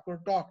Bhaktivinoda Thakur,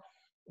 taught.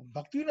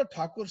 Bhaktivinoda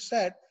Thakur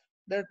said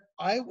that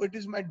it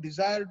is my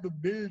desire to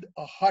build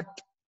a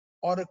hut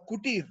or a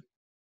kutir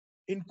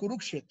in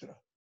Kurukshetra.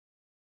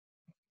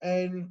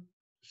 And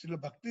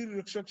Srila Bhakti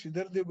Rakshak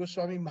Siddhartha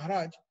Goswami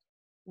Maharaj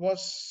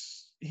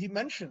he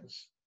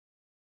mentions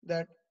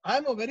that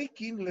I'm a very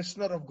keen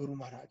listener of Guru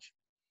Maharaj.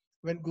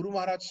 When Guru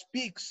Maharaj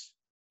speaks,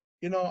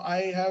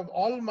 I have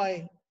all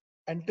my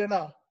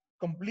antenna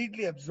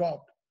completely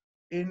absorbed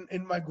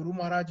in my Guru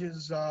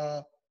Maharaj's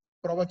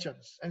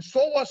pravachans. And so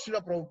was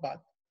Srila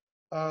Prabhupada.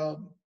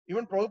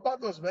 Even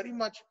Prabhupada was very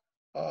much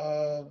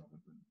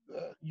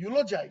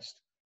eulogized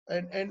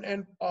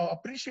and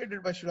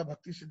appreciated by Srila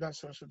Bhakti Siddhanta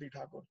Saraswati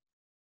Thakur.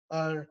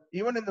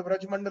 Even in the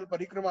Vrajmandal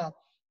Parikrama,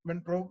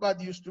 when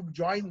Prabhupada used to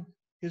join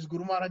his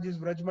Guru Maharaj's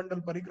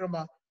Vrajmandal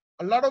Parikrama,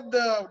 a lot of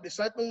the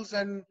disciples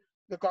and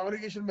the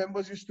congregation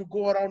members used to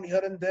go around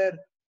here and there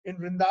in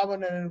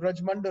Vrindavan and in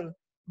Vrajmandal.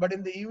 But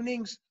in the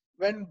evenings,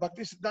 when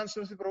Bhakti Siddhanta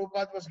Saraswati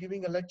Prabhupada was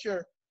giving a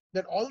lecture,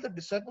 that all the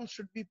disciples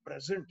should be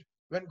present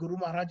when Guru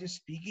Maharaj is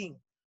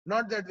speaking.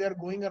 Not that they are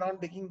going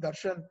around taking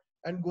darshan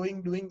and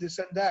doing this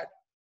and that.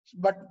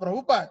 But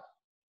Prabhupada,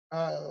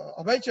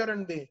 Abhay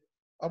Charan De,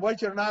 Abhay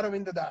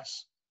Charanaravindra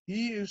Das,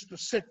 he used to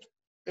sit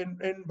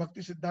in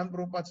Bhakti Siddhanta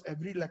Prabhupada's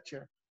every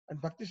lecture.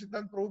 And Bhakti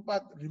Siddhanta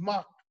Prabhupada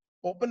remarked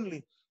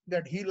openly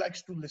that he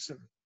likes to listen.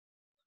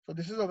 So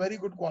this is a very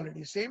good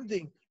quality. Same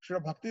thing,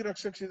 Srila Bhakti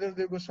Rakshak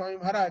Siddhartha Goswami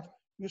Maharaj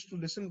used to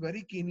listen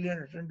very keenly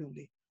and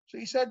attentively. So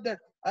he said that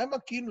I'm a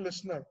keen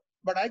listener,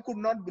 but I could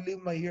not believe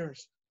my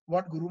ears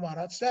what Guru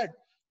Maharaj said.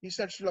 He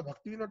said Srila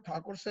Bhaktivinoda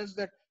Thakur says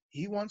that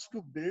he wants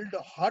to build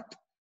a hut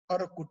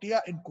or a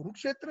kutia in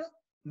Kurukshetra,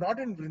 not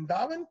in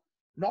Vrindavan,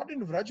 not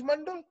in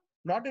Vrajmandal,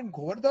 not in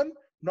Govardhan,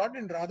 not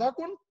in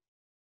Radhakund.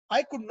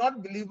 I could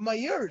not believe my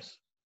ears.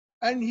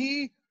 And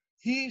he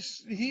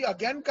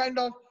again kind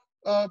of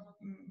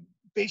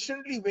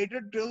patiently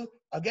waited till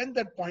again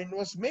that point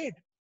was made.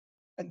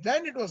 And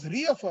then it was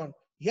reaffirmed.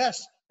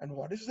 Yes. And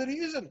what is the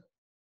reason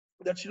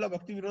that Srila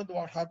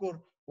Bhaktivinoda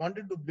Thakur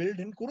wanted to build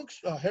in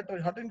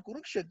hut in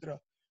Kurukshetra?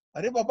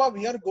 Are Baba,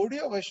 we are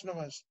Gaudiya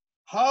Vaishnavas.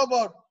 How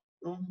about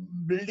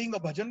building a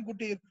bhajan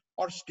kutir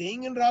or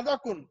staying in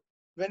Radhakund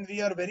when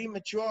we are very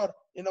mature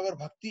in our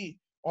bhakti,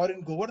 or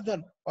in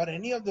Govardhan or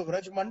any of the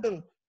Vraj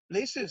Mandal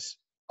places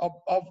of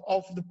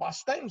the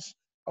pastimes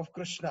of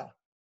Krishna,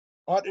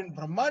 or in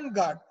Brahman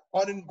Ghat,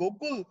 or in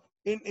Gokul,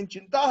 in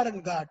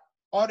Chintaharan Ghat,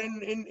 or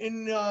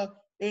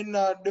in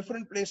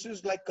different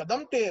places like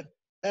Kadamter,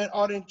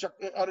 or in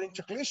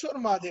Chakleshwar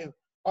Mahadev,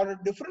 or in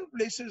different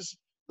places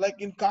like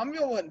in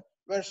Kamyavan,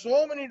 where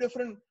so many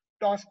different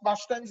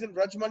pastimes in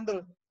Vraj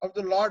Mandal of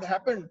the Lord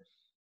happened.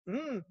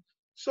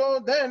 So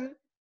then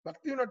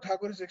Bhaktivinoda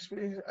Thakur is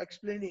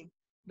explaining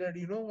that,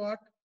 you know what,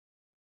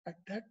 at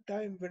that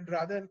time when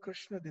Radha and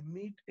Krishna, they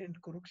meet in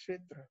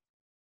Kurukshetra,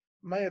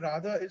 my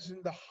Radha is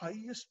in the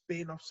highest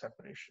pain of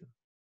separation.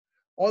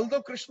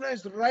 Although Krishna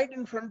is right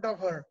in front of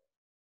her,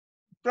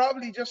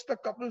 probably just a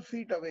couple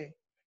feet away,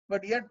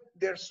 but yet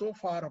they're so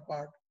far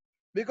apart,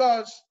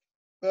 because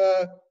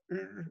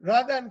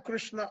Radha and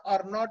Krishna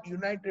are not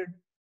united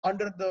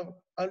under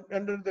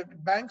the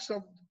banks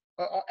of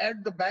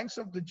at the banks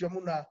of the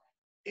Jamuna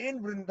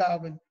in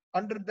Vrindavan,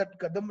 under that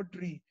Kadamba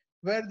tree,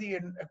 where the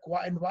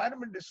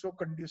environment is so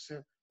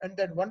conducive. And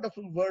that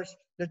wonderful verse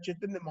that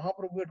Chaitanya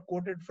Mahaprabhu had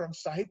quoted from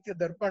Sahitya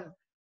Darpan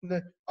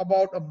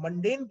about a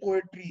mundane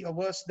poetry, a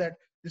verse that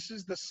this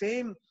is the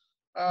same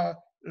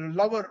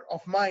lover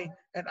of mine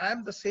and I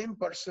am the same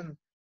person,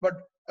 but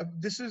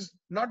this is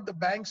not the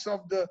banks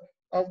of the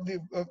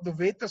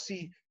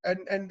Vetasi,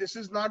 and this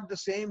is not the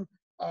same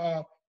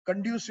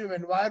conducive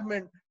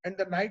environment and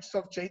the nights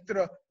of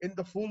Chaitra in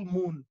the full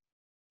moon.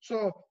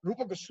 So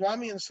Rupa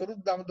Goswami and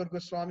Sarup Damodar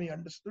Goswami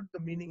understood the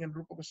meaning, and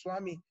Rupa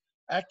Goswami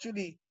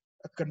actually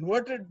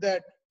converted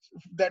that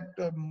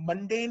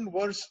mundane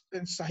verse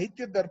in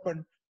Sahitya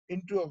Darpan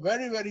into a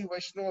very, very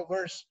Vaishnava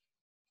verse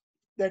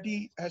that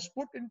he has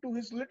put into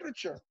his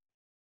literature.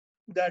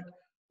 That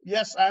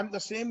yes, I am the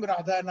same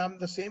Radha and I'm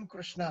the same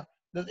Krishna,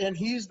 and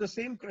he is the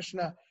same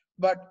Krishna,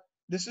 but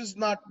this is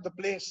not the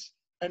place,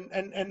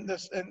 and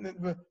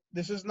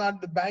this is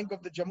not the bank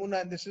of the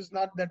Jamuna, and this is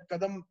not that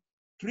Kadam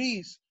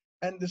trees,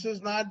 and this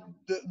is not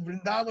the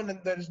Vrindavan, and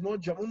there is no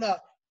Jamuna.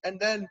 And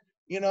then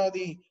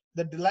the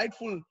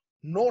delightful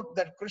note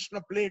that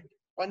Krishna played,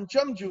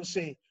 Pancham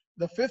Juse,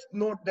 the fifth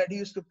note that he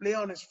used to play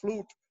on his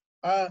flute,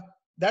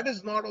 that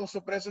is not also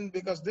present,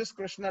 because this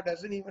Krishna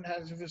doesn't even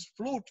have his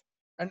flute,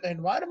 and the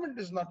environment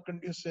is not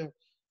conducive.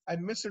 I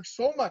miss it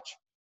so much.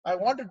 I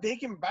want to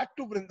take him back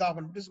to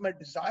Vrindavan. This is my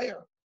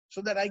desire,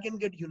 so that I can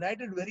get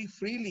united very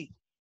freely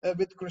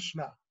with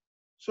Krishna.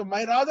 So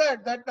my Radha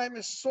at that time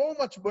is so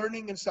much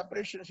burning in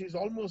separation. She's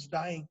almost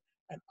dying.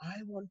 And I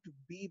want to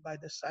be by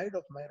the side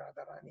of my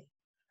Radharani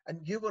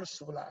and give her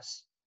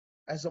Sulas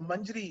as a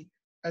Manjari,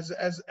 as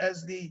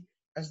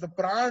the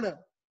Prana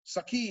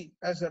Sakhi,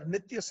 as her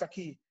Nitya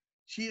Sakhi.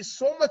 She is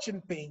so much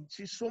in pain.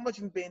 She's so much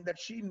in pain that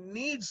she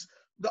needs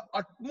the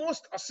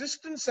utmost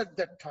assistance at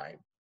that time.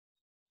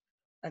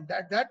 And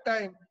at that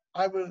time,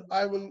 I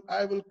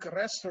will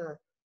caress her.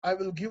 I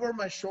will give her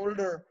my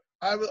shoulder.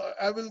 I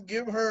will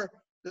give her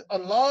a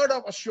lot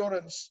of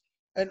assurance.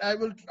 And I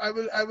will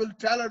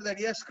tell her that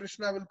yes,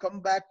 Krishna will come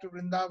back to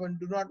Vrindavan.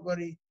 Do not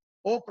worry.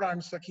 O Pran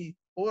Sakhi,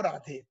 O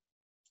Radhe.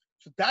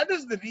 So that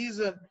is the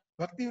reason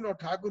Bhaktivinoda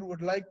Thakur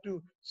would like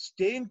to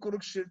stay in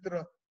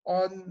Kurukshetra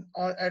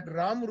at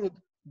Ramrud,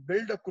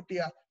 build a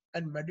kutia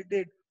and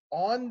meditate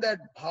on that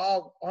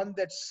bhav, on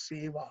that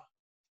seva.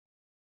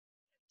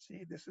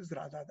 See, this is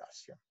Radha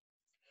Dasya.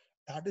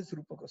 That is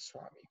Rupa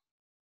Goswami.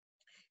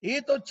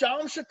 Eto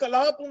chamsha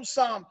kalapum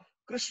sam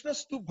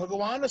Krishnastu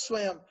Bhagavana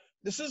Swayam.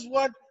 This is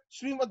what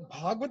Srimad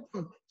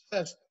Bhagavatam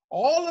says.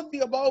 All of the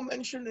above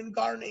mentioned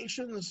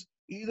incarnations,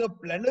 either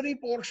plenary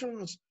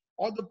portions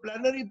or the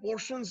plenary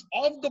portions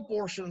of the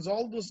portions,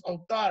 all those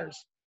avatars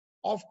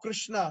of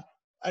Krishna,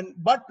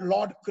 but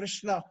Lord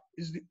Krishna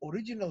is the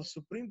original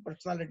Supreme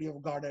Personality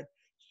of Godhead.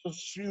 So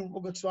Sri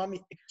Rupa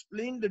Goswami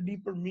explained the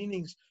deeper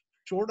meanings,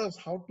 showed us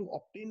how to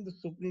obtain the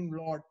Supreme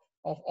Lord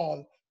of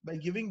all by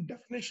giving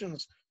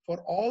definitions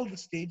for all the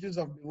stages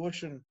of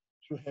devotion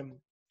to him.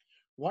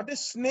 What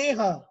is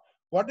Sneha?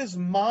 What is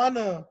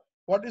Mana?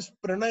 What is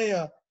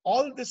Pranaya?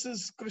 All this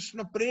is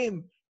Krishna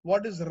Prem.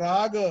 What is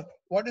Raga?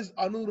 What is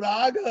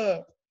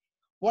Anuraga?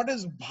 What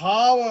is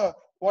Bhava?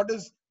 What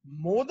is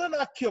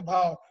Modanakya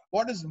Bhav?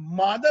 What is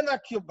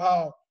Madanakya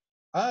Bhav?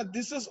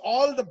 This is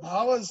all the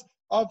bhavas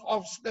of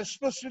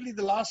especially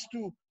the last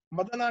two,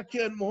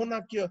 Madanakya and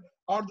Mohanakya,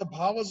 are the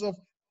bhavas of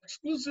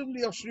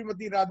exclusively of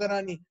Srimati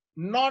Radharani,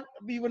 not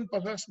even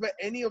possessed by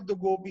any of the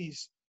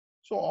gopis.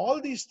 So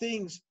all these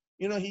things,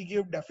 he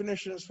gave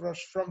definitions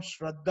from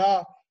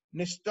Shraddha,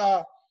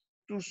 Nishtha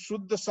to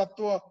Shuddha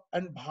Sattva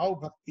and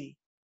Bhav Bhakti.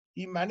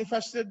 He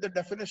manifested the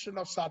definition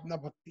of Sadhana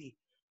Bhakti.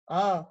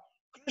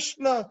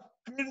 Krishna,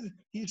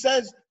 he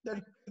says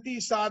that Kriti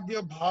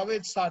Sadhya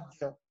Bhavet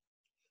Sadhya.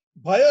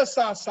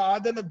 Bhayasa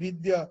Sadhana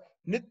Vidya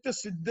Nitya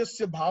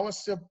Siddhasya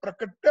Bhavasya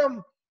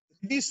Prakatyam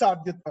Vidhi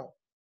Sadhyata.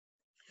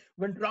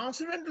 When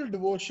transcendental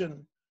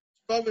devotion,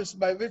 service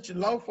by which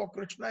love for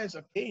Krishna is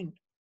attained,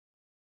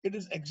 it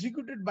is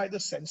executed by the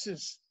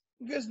senses.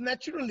 Because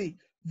naturally,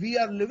 we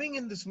are living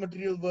in this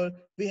material world,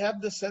 we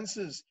have the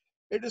senses.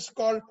 It is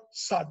called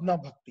sadhana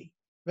bhakti.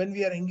 When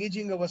we are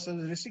engaging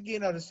ourselves,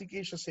 Risikena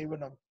Risikesha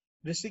Sevanam.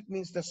 Risik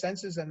means the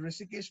senses and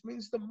Risikesh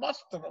means the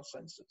master of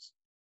senses.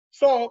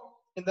 So,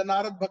 in the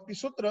Narad Bhakti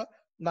Sutra,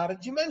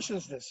 Naradji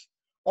mentions this,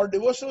 or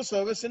devotional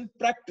service in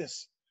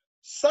practice.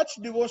 Such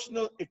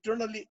devotional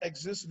eternally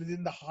exists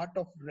within the heart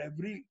of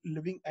every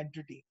living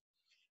entity.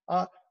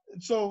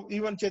 So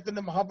even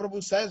Chaitanya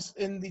Mahaprabhu says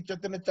in the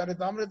Chaitanya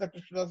Charitamrita,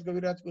 Krishnadas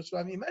Kaviraj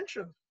Goswami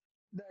mentioned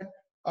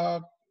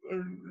that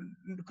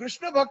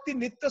Krishna Bhakti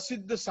Nitya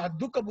Siddha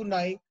Sadhu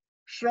Kabunai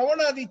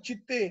Shravanadi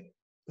Chitte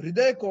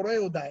Hriday Kore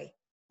Uday.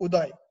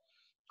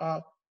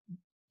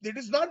 It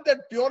is not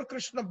that pure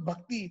Krishna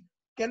Bhakti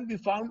can be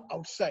found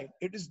outside.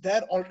 It is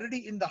there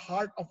already in the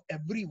heart of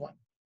everyone.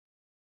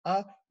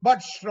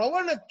 But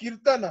Shravana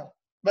Kirtana,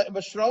 but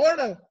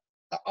Shravana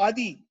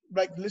Adi,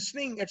 like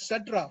listening,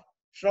 etc.,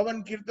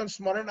 Shravan Kirtan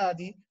Smarana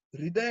Adi,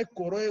 Hriday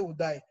Kore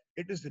Uday,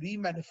 it is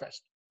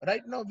re-manifest.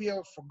 Right now we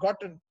have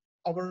forgotten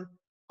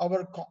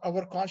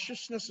our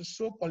consciousness is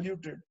so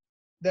polluted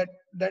that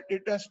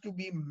it has to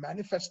be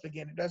manifest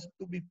again. It has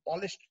to be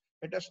polished.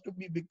 It has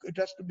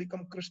to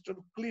become crystal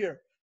clear.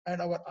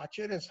 And our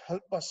acharyas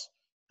help us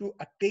to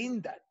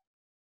attain that.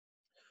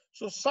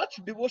 So such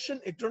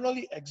devotion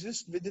eternally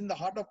exists within the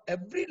heart of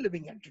every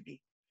living entity.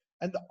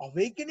 And the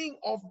awakening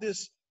of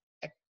this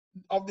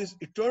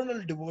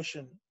eternal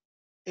devotion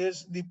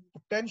is the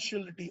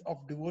potentiality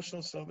of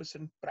devotional service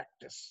in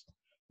practice.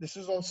 This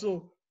is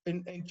also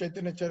in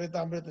Chaitanya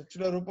Charitamrita.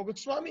 Srila Rupa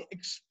Goswami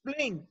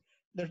explained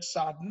That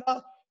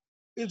sadhana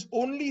is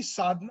only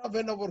sadhana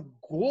when our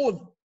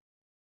goal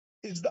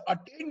is the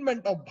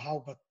attainment of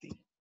bhav bhakti.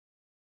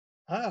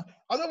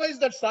 Otherwise,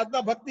 that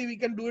sadhana bhakti, we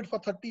can do it for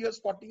 30 years,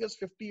 40 years,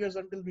 50 years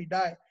until we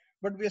die,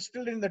 but we are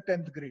still in the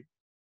 10th grade.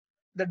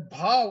 That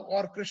bhav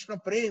or Krishna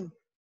prem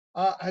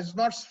has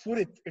not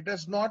sfurit, it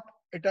has not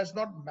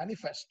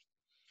manifest.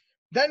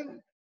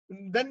 Then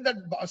that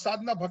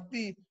sadhana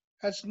bhakti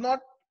has not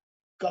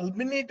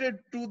culminated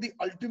to the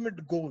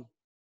ultimate goal.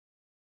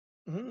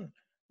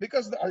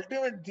 Because the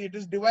ultimate, it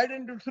is divided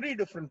into three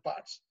different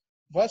parts.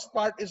 First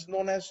part is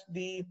known as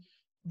the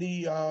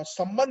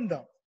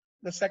sambandha.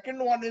 The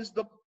second one is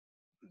the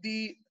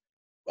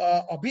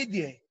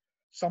abhidya.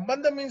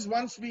 Sambandha means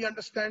once we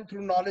understand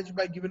through knowledge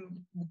by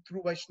given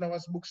through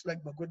Vaishnavas books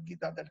like Bhagavad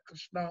Gita that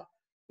Krishna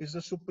is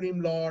the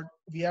Supreme Lord.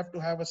 We have to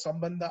have a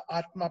sambandha,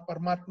 Atma,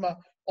 Paramatma,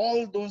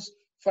 all those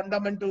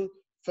fundamental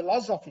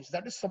philosophies.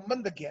 That is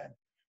sambandha gyan.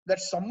 That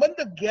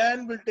sambandha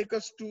gyan will take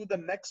us to the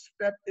next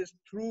step is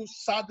through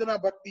sadhana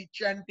bhakti,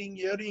 chanting,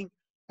 hearing,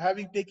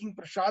 taking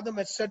prasadam,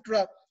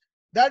 etc.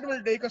 That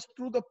will take us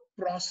through the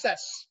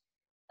process.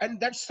 And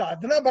that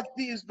sadhana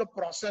bhakti is the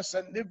process.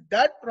 And if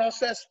that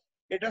process,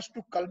 it has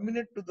to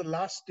culminate to the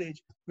last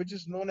stage, which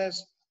is known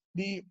as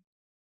the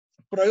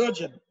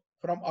prayojan,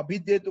 from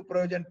abhidya to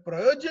prayojan.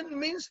 Prayojan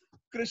means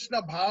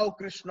Krishna bhav,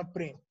 Krishna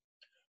prem.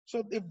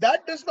 So if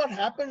that does not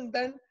happen,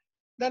 then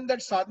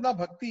that sadhana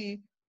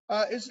bhakti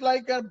is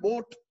like a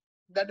boat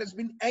that has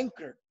been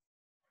anchored.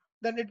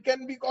 Then it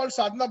can be called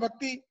sadhana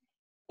bhakti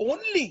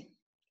only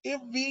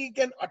if we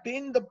can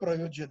attain the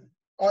prayojan,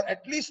 or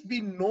at least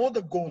we know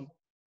the goal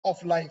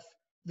of life,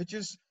 which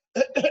is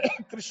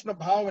Krishna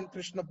bhav and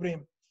Krishna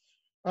prem.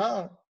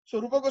 So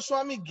Rupa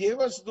Goswami gave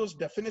us those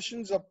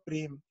definitions of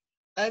prem,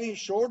 and he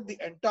showed the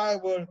entire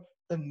world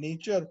the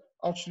nature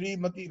of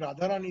Srimati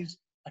Radharani's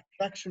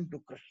attraction to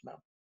Krishna.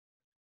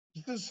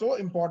 This is so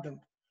important.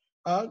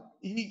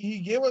 He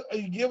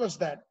gave us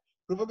that.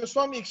 Rupa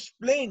Goswami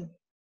explained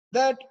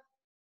that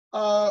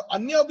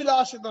Anya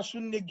Vilasita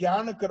Shunya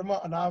Jnana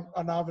Karma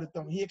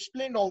Anavritam. He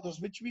explained all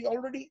those, which we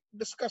already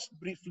discussed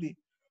briefly.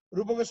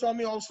 Rupa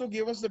Goswami also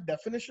gave us the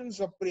definitions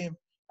of prem,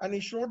 and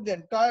he showed the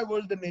entire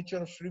world the nature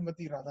of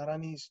Srimati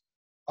Radharani's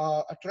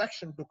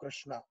attraction to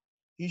Krishna.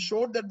 He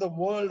showed that the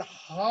world,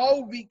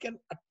 how we can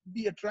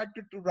be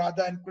attracted to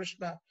Radha and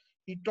Krishna.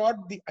 He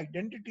taught the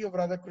identity of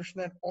Radha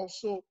Krishna, and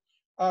also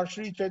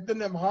Sri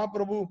Chaitanya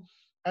Mahaprabhu,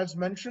 as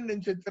mentioned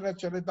in Chaitanya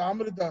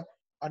Charitamrita,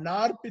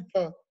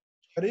 Anarpita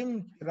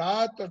Harim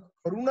Rat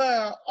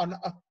Karuna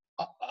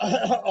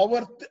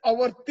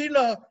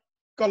Avartina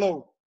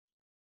Kalau.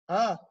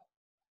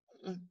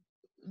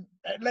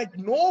 Like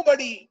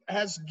nobody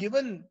has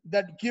given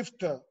that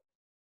gift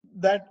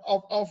that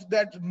of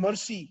that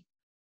mercy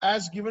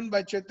as given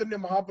by Chaitanya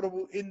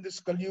Mahaprabhu in this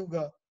Kali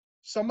Yuga.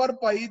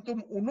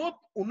 Samarpaitum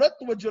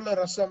unatvajala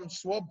rasam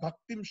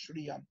swabhaktim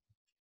shriyam.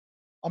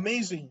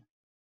 Amazing.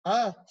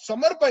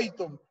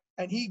 Samarpaitum.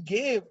 And he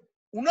gave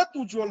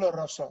unatujvala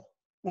rasa.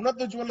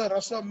 Unatujvala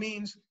rasa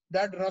means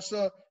that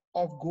rasa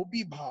of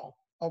Gopi Bhav,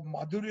 of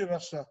Madhuri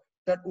rasa,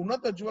 that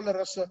Unatujvala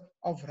rasa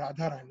of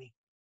Radharani.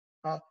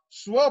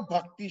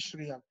 Swabhakti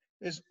Shriyam,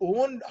 his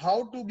own,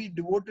 how to be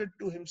devoted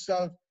to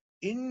himself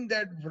in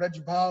that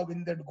Vraj Bhav,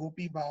 in that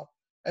Gopi Bhav,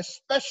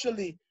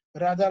 especially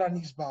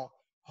Radharani's Bhav.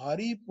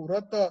 Hari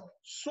Purata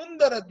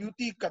Sundara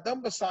Dyuti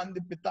Kadamba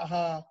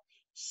Sandipitaha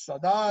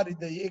Sada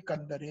Ridaye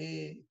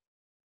Kandare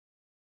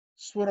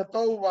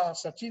Swaratova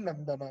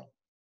Sachinandana.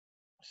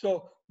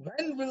 So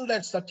when will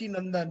that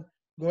Sachinandan,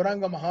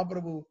 Gauranga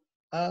Mahaprabhu,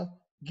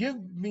 give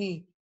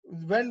me,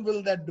 when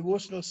will that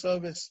devotional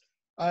service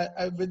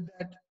with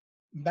that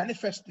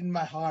manifest in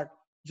my heart,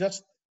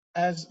 just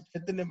as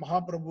Chaitanya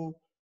Mahaprabhu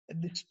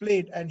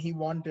displayed and he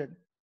wanted?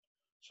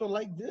 So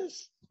like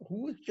this,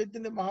 who is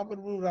Chaitanya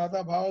Mahaprabhu?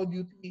 Radha Bhava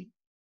Dyuti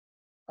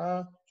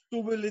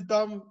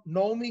Suvilitam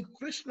Naumi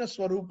Krishna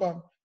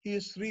Swarupam. He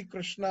is Sri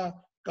Krishna,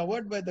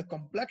 covered by the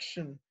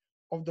complexion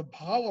of the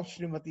Bhava of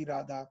Srimati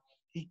Radha.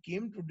 He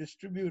came to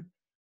distribute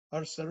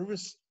her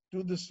service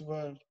to this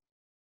world.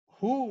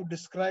 Who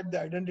described the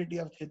identity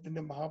of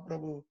Chaitanya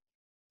Mahaprabhu?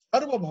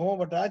 Sarva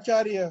Bhava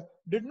Bhattacharya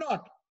did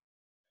not.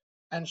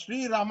 And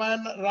Sri Rai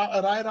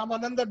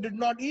Ramananda did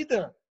not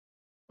either.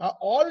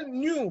 All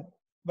knew.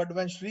 But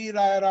when Sri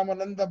Rai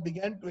Ramananda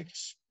began to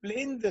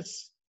explain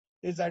this,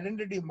 his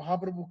identity,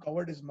 Mahaprabhu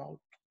covered his mouth.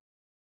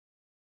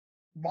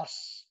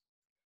 Boss.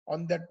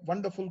 On that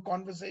wonderful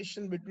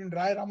conversation between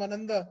Rai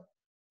Ramananda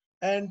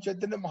and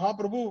Chaitanya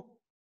Mahaprabhu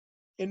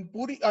in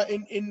Puri,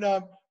 in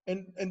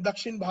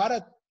Dakshin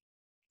Bharat,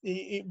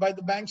 by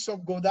the banks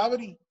of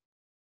Godavari,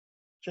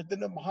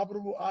 Chaitanya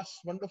Mahaprabhu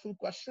asked wonderful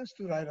questions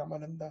to Rai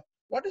Ramananda.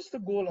 What is the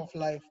goal of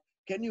life?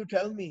 Can you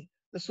tell me?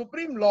 The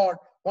Supreme Lord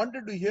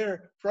wanted to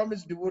hear from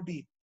his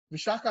devotee,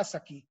 Vishakha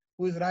Sakhi,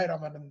 who is Rai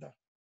Ramananda.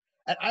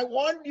 And I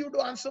want you to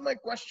answer my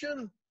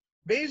question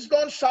based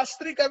on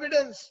Shastric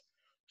evidence.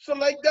 So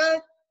like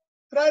that,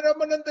 Rai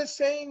Ramananda is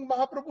saying,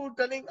 Mahaprabhu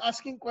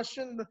asking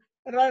question,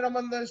 Rai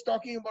Ramananda is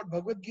talking about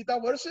Bhagavad Gita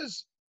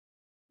verses.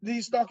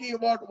 He's talking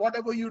about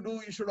whatever you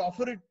do, you should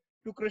offer it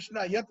to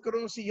Krishna. Yat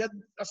karosi, yat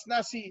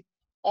asnasi.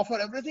 Offer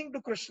everything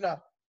to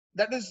Krishna.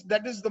 That is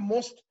the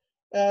most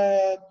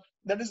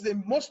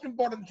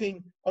important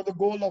thing or the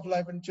goal of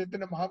life. And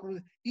Chaitanya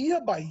Mahaprabhu,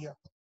 Iya Bahya.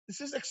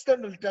 This is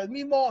external. Tell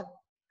me more.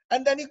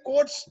 And then he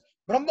quotes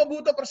Brahma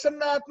Bhuta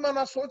Prasanna Atma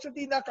na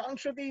sochati na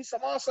kankshati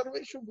sama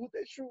sarveshu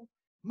bhuteshu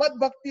mad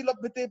bhakti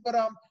labhyate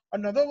param.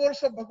 Another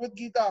verse of Bhagavad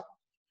Gita,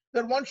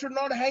 that one should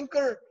not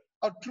hanker.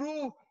 A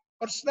true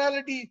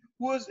personality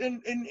who is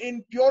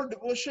in pure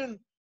devotion,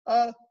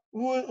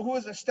 who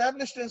is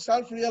established in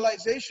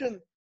self-realization,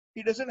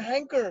 he doesn't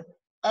hanker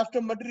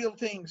after material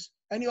things,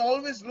 and he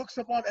always looks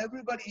upon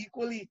everybody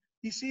equally.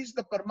 He sees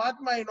the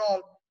Paramatma in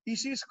all. He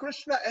sees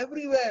Krishna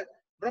everywhere.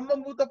 Brahma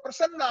Bhuta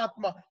Prasanna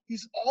Atma.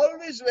 He's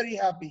always very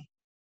happy.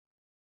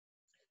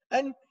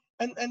 And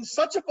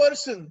such a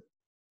person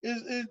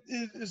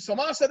is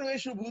Sama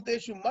Sarveshu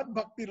Bhuteshu Mad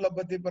Bhakti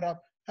Labhate Param,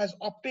 has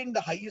obtained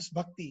the highest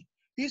bhakti.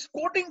 He's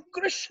quoting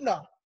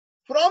Krishna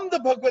from the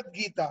Bhagavad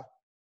Gita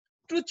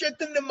to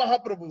Chaitanya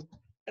Mahaprabhu.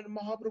 And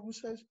Mahaprabhu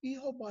says,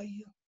 Iha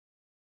Bahya.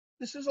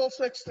 This is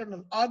also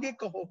external. Aage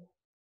kaho.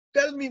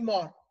 Tell me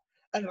more.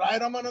 And Rai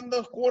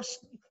Ramananda quotes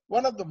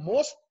one of the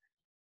most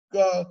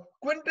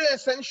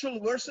quintessential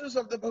verses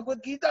of the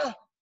Bhagavad Gita.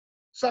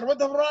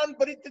 Sarvadhavran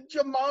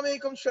paritijya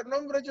mamekam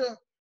sharanam vraja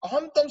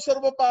aham tam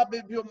sarva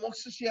papebhyo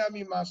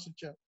mokshasyami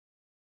masucha.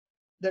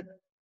 That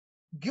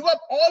give up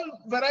all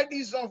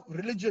varieties of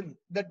religion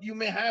that you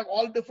may have,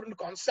 all different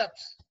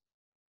concepts.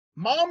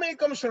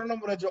 Mamekam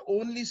sharanam vraja,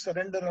 only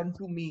surrender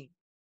unto me.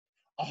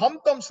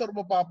 Aham tam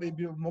sarva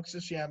papebhyo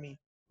mokshasyami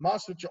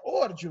masucha.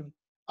 Oh Arjun,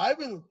 I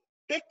will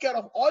take care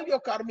of all your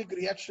karmic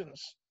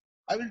reactions.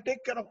 I will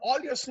take care of all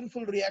your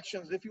sinful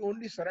reactions if you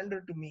only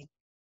surrender to me.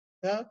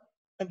 Yeah?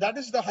 And that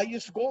is the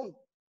highest goal.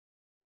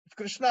 If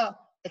Krishna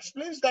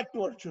explains that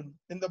to Arjun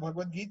in the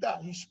Bhagavad Gita,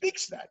 he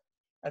speaks that.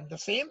 And the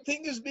same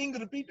thing is being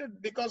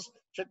repeated because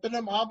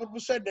Chaitanya Mahaprabhu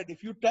said that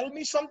if you tell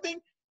me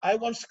something, I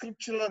want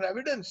scriptural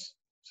evidence.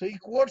 So he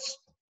quotes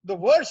the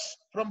verse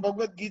from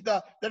Bhagavad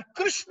Gita that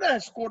Krishna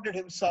has quoted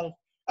himself.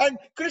 And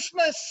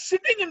Krishna is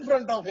sitting in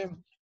front of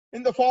him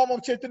in the form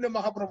of Chaitanya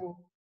Mahaprabhu.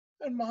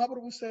 And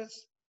Mahaprabhu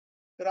says,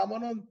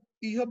 Ramanand,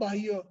 Iha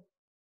Bahya,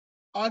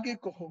 Aage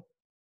Kaho.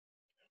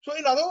 So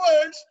in other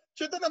words,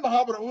 Chaitanya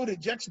Mahaprabhu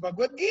rejects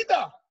Bhagavad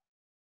Gita.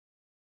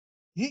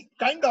 He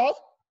kind of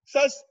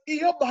says,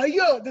 Iha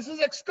Bahya, this is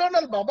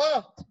external,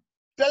 Baba.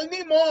 Tell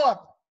me more.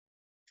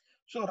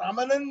 So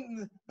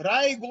Ramanand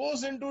Rai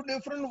goes into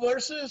different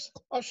verses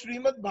of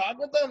Srimad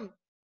Bhagavatam,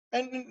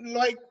 and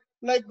like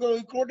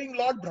quoting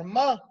Lord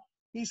Brahma,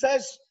 he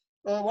says,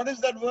 what is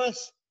that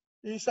verse?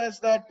 He says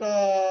that,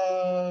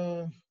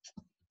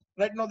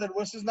 right now that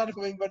verse is not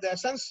going, but the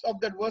essence of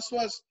that verse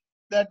was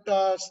that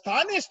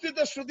sthane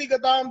sthita shruti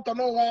gatam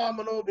tanova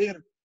manobhir.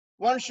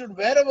 One should,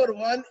 wherever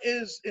one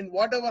is, in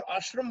whatever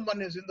ashram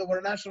one is in the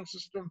varnashram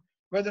system,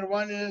 whether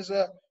one is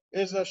a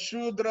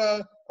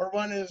Shudra, or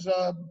one is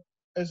a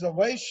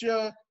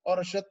Vaishya, or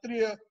a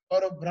Kshatriya,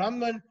 or a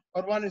Brahman,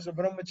 or one is a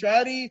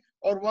Brahmachari,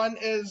 or one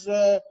is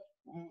a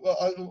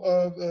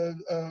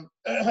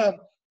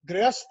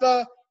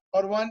Grihastha,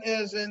 or one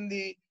is in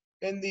the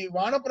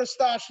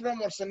Vanaprastha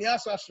ashram or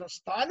Sannyasa ashram.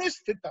 Sthane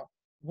sthita.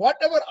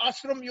 Whatever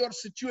ashram you are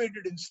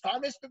situated in,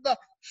 sthane sthita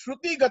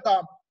shruti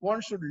gatam,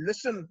 one should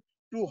listen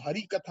to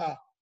Hari Katha.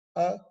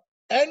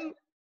 And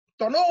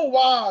Tano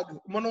Vag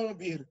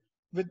Manobhir,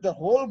 with the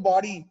whole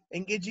body,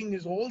 engaging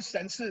his whole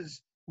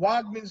senses.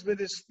 Vag means with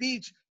his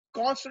speech,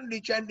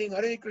 constantly chanting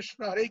Hare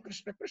Krishna,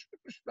 Krishna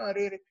Krishna,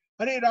 Hare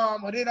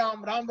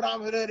Ram, Ram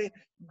Ram, Hare Hare,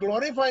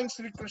 glorifying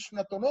Sri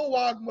Krishna. Tano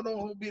Vag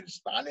Manobhir,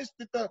 Sthane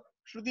Sthita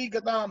Shruti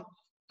Gatam,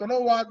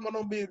 Tano Vag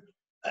Manobhir.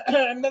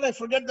 And then I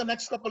forget the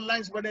next couple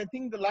lines, but I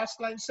think the last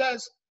line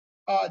says,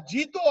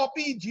 Jito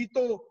api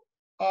Jito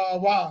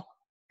va.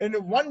 And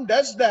if one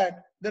does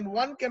that, then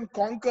one can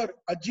conquer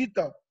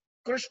Ajita.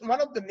 Krishna, one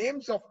of the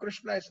names of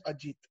Krishna is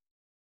Ajit.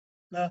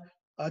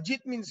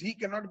 Ajit means he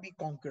cannot be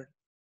conquered.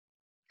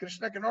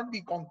 Krishna cannot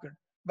be conquered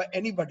by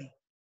anybody.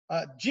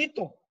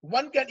 Jito,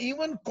 one can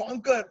even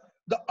conquer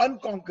the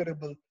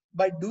unconquerable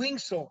by doing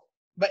so,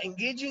 by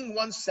engaging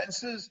one's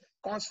senses,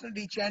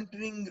 constantly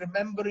chanting,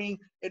 remembering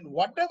in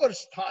whatever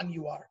sthan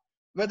you are.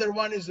 Whether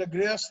one is a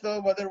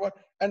grihastha,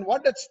 and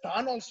what that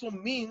sthan also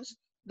means,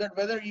 that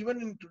whether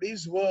even in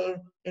today's world,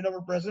 in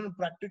our present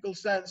practical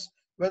sense,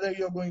 whether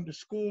you're going to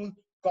school,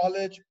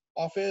 college,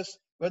 office,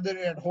 whether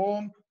you're at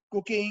home,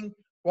 cooking,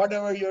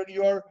 whatever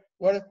your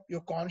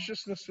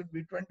consciousness should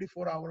be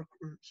 24 hours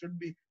should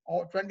be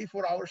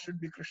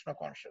Krishna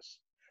conscious.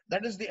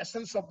 That is the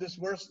essence of this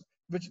verse,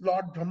 which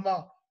Lord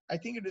Brahma, I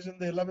think it is in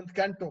the 11th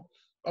canto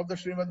of the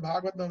Srimad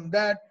Bhagavatam,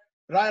 that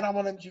Rai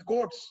Ramananji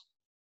quotes.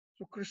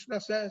 So Krishna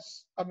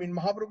says,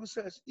 Mahaprabhu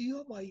says,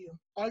 Iyo bhaiya,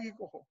 aage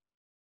kaho.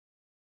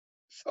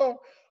 So,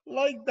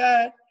 like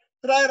that,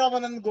 Rai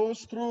Ramanand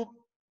goes through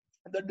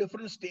the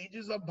different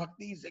stages of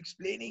bhakti, he's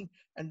explaining,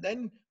 and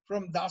then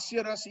from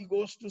Dasya Ras he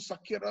goes to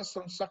Sakhya Ras,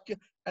 from Sakhya,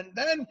 and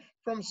then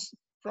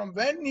from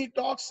when he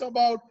talks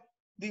about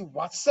the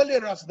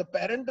Vatsalya Ras, the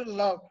parental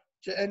love,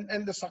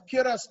 and the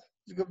Sakhya Ras,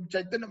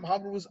 Chaitanya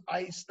Mahaprabhu's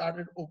eyes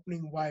started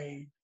opening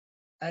wide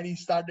and he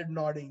started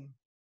nodding.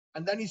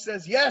 And then he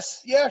says,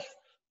 yes, yes,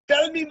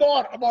 tell me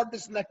more about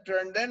this nectar.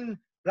 And then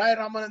Rai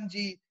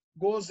Ramananji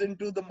goes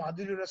into the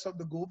Madhurya Rasa of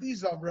the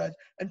gopis of Braj.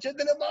 And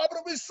Chaitanya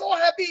Mahaprabhu is so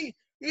happy.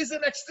 He's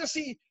in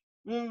ecstasy.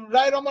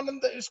 Rai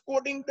Ramananda is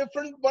quoting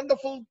different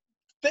wonderful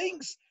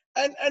things.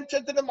 And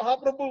Chaitanya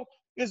Mahaprabhu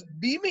is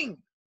beaming.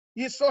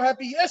 He is so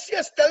happy. Yes,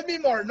 yes, tell me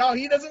more. Now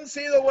he doesn't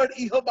say the word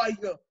iha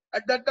baiha.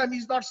 At that time,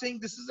 he's not saying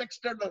this is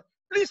external.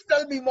 Please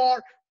tell me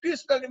more.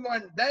 Please tell me more.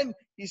 And then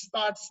he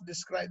starts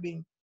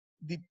describing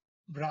the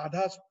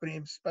Radha's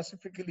prem,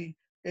 specifically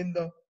in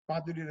the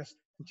Madhurya Rasa.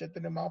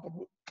 Chaitanya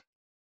Mahaprabhu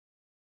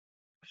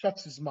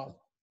shuts his mouth.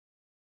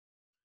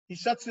 He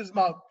shuts his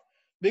mouth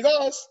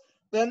because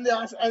then the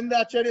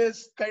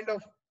Acharyas kind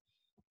of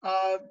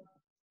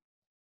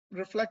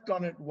reflect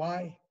on it.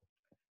 Why?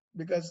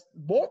 Because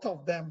both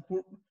of them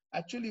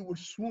actually would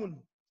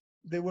swoon.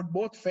 They would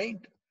both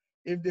faint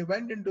if they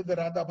went into the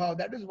Radha Bhav.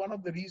 That is one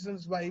of the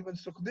reasons why even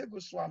Sukadeva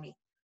Goswami,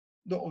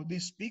 the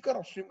speaker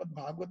of Srimad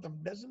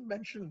Bhagavatam, doesn't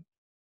mention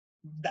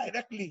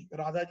directly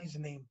Radhaji's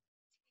name.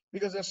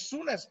 Because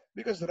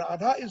because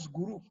Radha is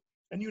Guru,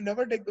 and you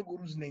never take the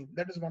Guru's name.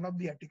 That is one of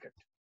the etiquette.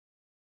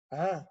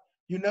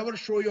 You never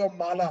show your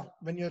mala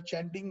when you're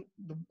chanting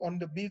on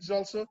the beads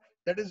also.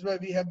 That is why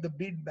we have the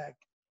bead bag.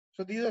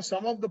 So these are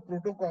some of the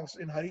protocols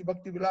in Hari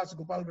Bhakti Vilas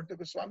Gopal Bhatta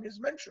Goswami is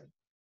mentioned.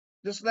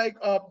 Just like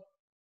a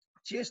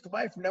chaste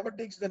wife never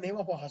takes the name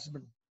of a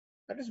husband.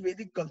 That is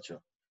Vedic culture.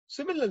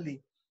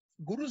 Similarly,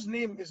 Guru's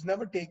name is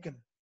never taken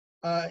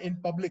in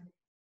public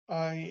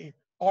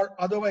or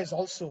otherwise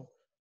also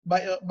by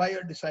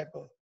a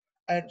disciple.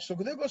 And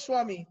Sukadeva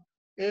Goswami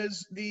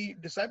is the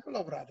disciple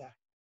of Radha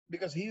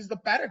because he is the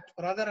parrot,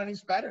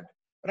 Radharani's parrot.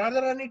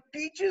 Radharani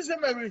teaches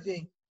him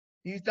everything.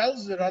 He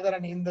tells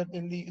Radharani in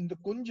the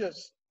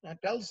kunjas,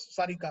 tells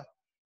Sarika,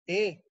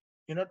 hey,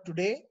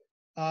 today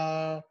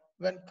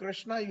when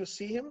Krishna, you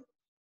see him,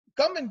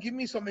 come and give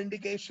me some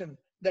indication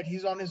that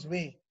he's on his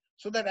way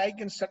so that I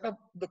can set up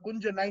the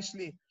kunja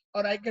nicely,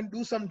 or I can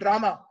do some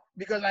drama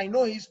because I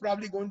know he's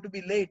probably going to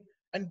be late,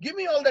 and give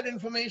me all that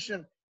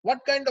information.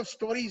 What kind of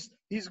stories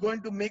he's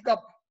going to make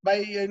up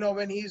by,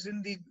 when he's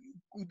in the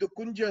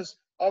kunjas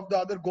of the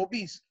other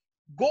gopis.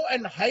 Go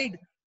and hide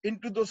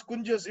into those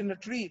kunjas in a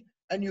tree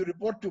and you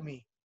report to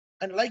me.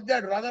 And like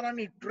that,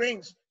 Radharani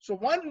trains. So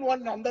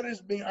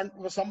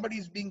somebody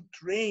is being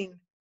trained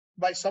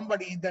by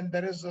somebody, then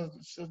there is a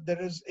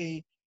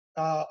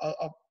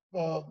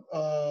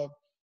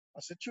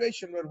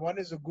situation where one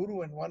is a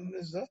guru and one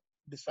is a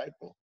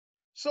disciple.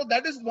 So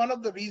that is one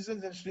of the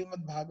reasons in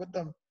Srimad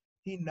Bhagavatam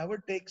he never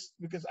takes,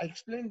 because I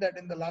explained that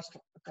in the last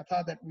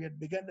katha that we had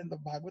begun in the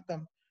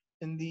Bhagavatam,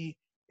 in the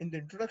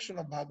introduction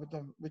of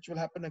Bhagavatam, which will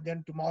happen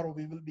again tomorrow.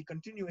 We will be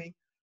continuing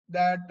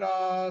that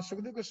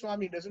Sukadeva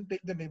Goswami doesn't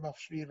take the name of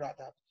Sri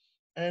Radha,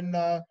 and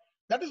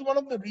that is one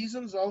of the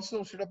reasons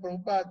also Srila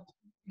Prabhupada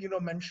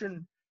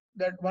mentioned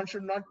that one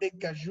should not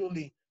take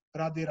casually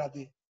Radhe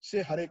Radhe,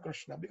 say Hare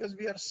Krishna, because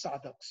we are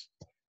sadhaks.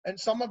 And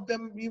some of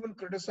them even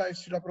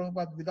criticize Srila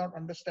Prabhupada without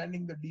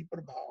understanding the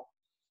deeper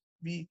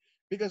bhav.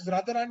 Because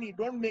Radharani,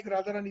 don't make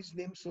Radharani's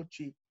name so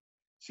cheap.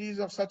 She is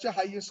of such a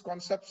highest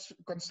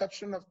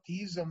conception of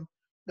theism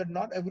that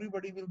not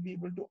everybody will be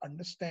able to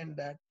understand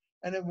that.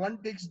 And if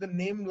one takes the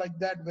name like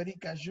that very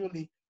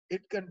casually,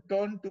 it can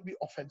turn to be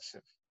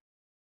offensive.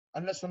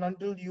 Unless and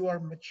until you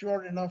are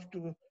mature enough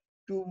to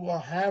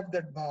have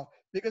that bhav.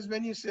 Because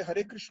when you say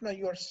Hare Krishna,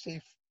 you are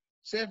safe.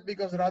 Safe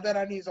because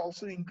Radharani is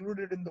also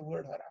included in the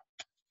word Hara.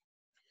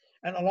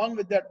 And along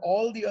with that,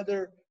 all the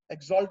other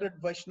exalted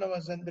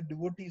Vaishnavas and the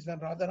devotees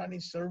and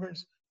Radharani's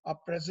servants are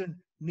present,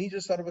 Nija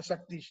Sarva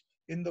Shaktish,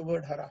 in the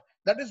word Hara.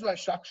 That is why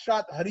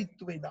Shakshat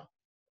Haritvena,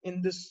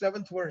 in this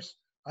 7th verse,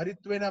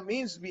 Haritvena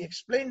means, we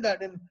explained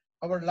that in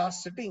our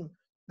last sitting,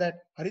 that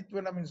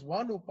Haritvena means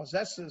one who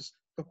possesses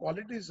the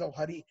qualities of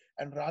Hari.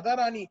 And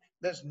Radharani,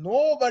 there's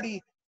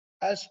nobody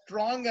as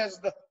strong as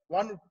the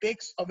one who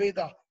takes away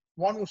the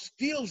one who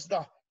steals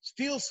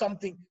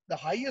something, the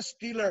highest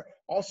stealer.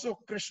 Also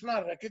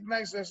Krishna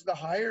recognized as the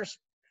highest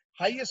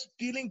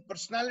stealing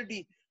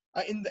personality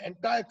in the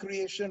entire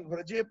creation.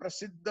 Vraje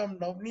Prasiddham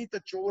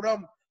Navnita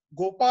Choram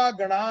Gopa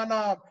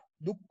Ganana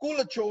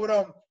Dukkula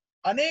Choram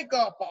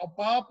Aneka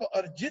Papa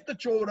Arjita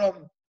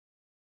Choram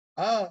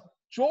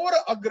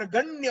Chora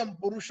Agraganyam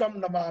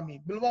Purusham Namami.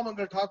 Bilva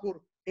Mangal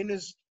Thakur, in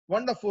his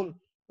wonderful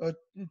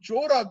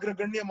Chora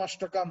Agraganyam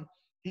Ashtakam,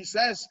 he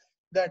says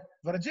that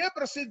Vraje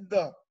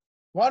Prasiddha,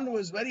 one who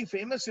is very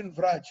famous in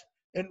Vraj,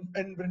 in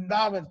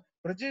Vrindavan,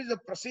 Vraje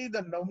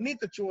Prasiddha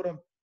Navnita Choram,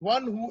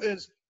 one who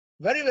is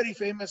very, very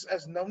famous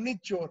as Navnit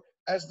Chor,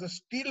 as the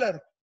stealer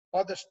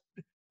or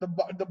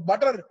the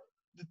butter,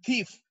 the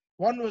thief.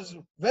 One who is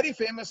very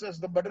famous as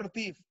the butter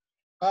thief.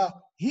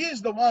 He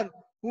is the one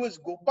who is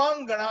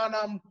Gopang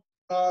Gananam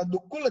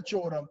Dukkula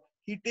Choram.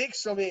 He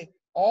takes away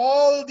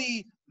all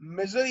the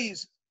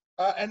miseries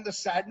and the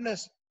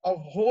sadness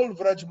of whole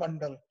Vraj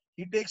Mandal.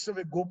 He takes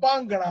away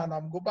Gopang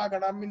Gananam.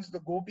 Gopaganam means the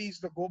gopis,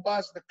 the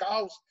gopas, the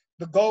cows,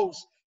 the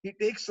gows. He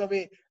takes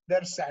away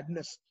their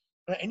sadness.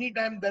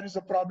 Anytime there is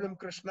a problem,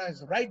 Krishna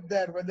is right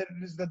there, whether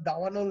it is the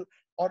Davanal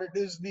or it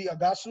is the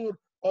Agasur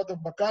or the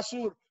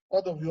Bakasur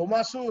or the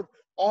Vyomasur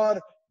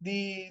or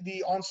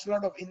the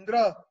onslaught of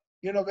Indra,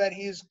 where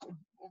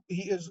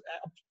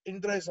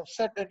Indra is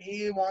upset and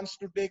he wants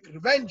to take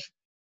revenge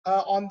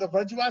on the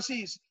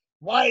Vrajvasis.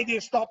 Why they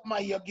stopped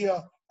my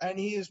yagya? And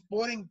he is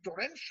pouring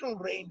torrential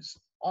rains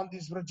on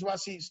these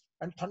Vrajvasis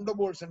and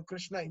thunderbolts, and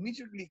Krishna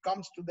immediately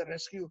comes to the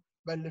rescue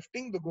by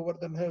lifting the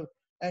Govardhan hill,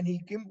 and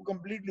he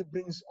completely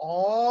brings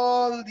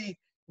all the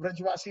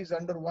Vrajvasis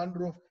under one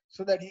roof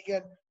so that he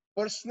can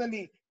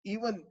personally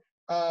even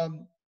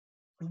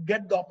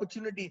get the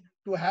opportunity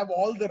to have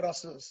all the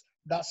rasas,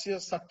 Dasya,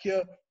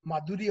 Sakhya,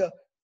 Madhurya,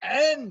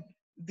 and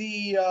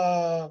the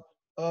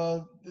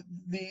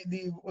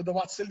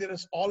Vatsalya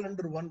is all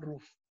under one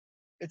roof.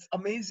 It's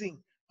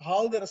amazing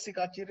how the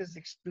Rasikacharyas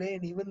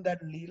explain even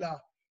that Leela.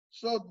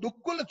 So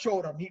Dukkula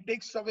Choram, he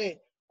takes away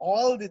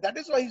all that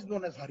is why he's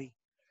known as Hari.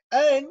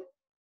 And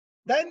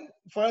then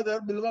further,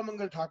 Bilva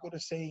Mangal Thakur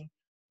is saying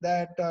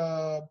that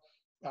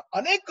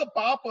Aneka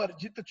Papa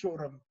Arjita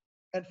Choram,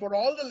 and for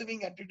all the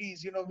living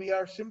entities, we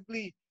are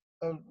simply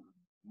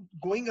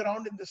going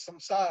around in this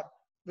samsara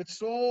with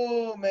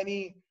so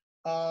many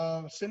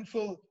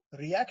sinful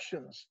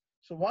reactions.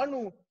 So one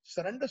who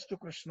surrenders to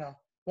Krishna,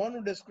 one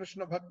who does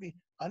Krishna Bhakti,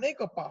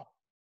 Aneka Pap,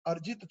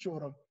 Arjita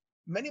Choram,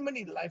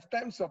 many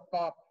lifetimes of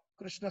pap,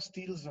 Krishna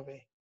steals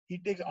away. He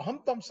takes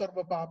Aham Tam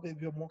Sarva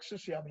Papebhyo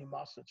Mokshashyami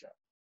Masacha.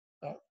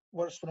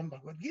 Verse from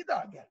Bhagavad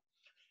Gita again.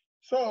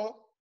 So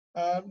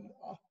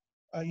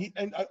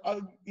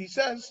he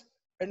says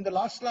in the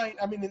last line,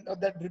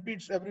 that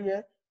repeats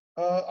everywhere,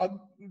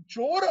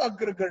 Chor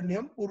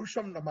Agragarnyam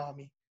Purusham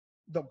Namami.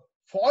 The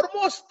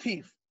foremost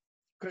thief.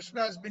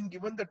 Krishna has been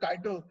given the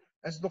title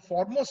as the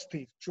foremost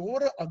thief.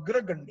 Chor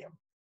Agragarnyam.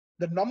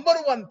 The number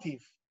one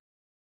thief.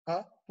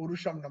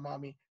 Purusham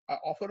Namami. I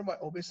offer my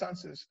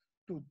obeisances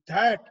to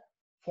that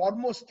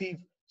foremost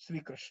thief, Sri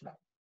Krishna.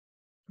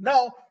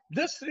 Now,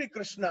 this Sri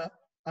Krishna,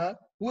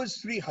 who is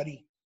Sri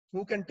Hari,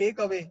 who can take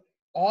away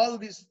all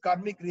these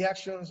karmic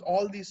reactions,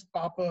 all these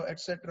papa,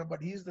 etc.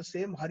 But he is the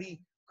same Hari,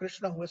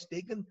 Krishna, who has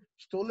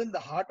stolen the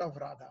heart of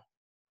Radha.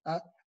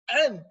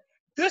 And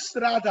this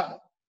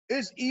Radha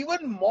is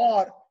even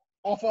more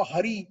of a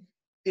Hari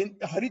in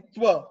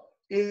Haritva,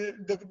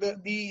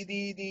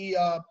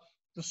 the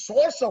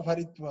source of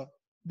Haritva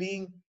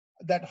being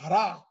that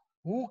Hara,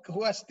 who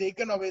has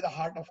taken away the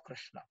heart of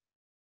Krishna,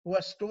 who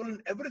has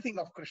stolen everything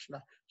of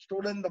Krishna,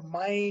 stolen the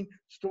mind,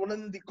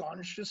 stolen the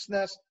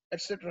consciousness,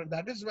 etc.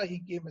 That is why he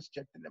came as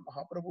Chaitanya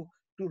Mahaprabhu,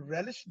 to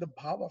relish the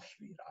bhav of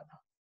Sri Radha,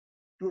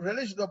 to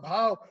relish the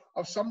bhav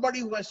of somebody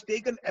who has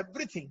taken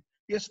everything.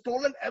 He has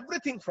stolen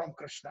everything from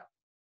Krishna.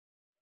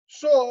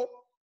 So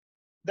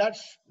that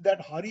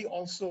Hari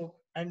also,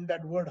 and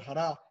that word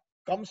Hara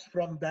comes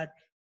from that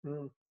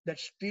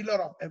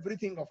stealer of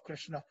everything of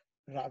Krishna,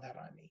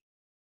 Radharani.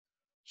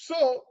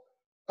 So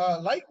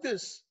like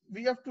this,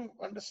 we have to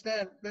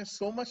understand there's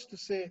so much to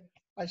say.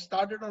 I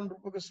started on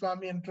Rupa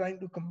Goswami and trying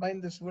to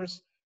combine this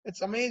verse.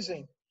 It's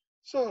amazing.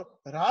 So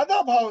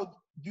Radha Bhav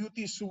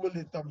Dyuti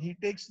Suvalitam, he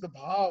takes the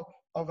bhav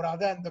of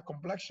Radha and the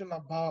complexion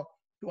of bhav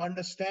to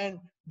understand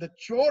the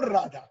Chor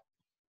Radha.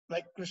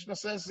 Like Krishna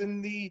says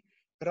in the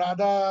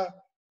Radha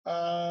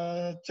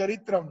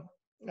Charitram,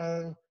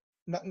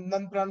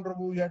 Nandpran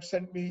Prabhu had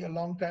sent me a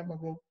long time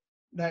ago,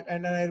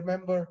 and I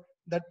remember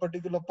that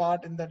particular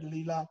part in that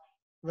Leela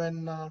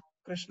when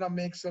Krishna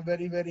makes a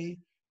very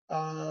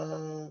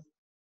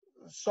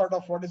sort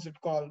of, what is it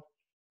called,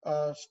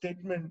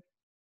 statement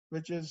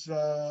which is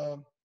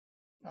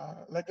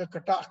like a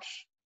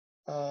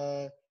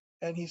kataksh,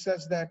 and he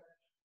says that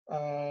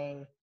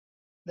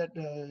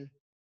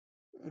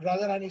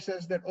Radharani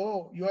says that,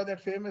 oh, you are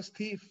that famous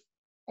thief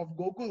of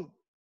Gokul,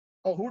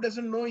 oh, who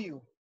doesn't know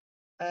you?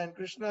 And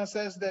Krishna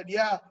says that,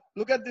 yeah,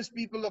 look at these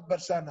people of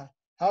Barsana,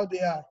 how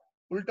they are.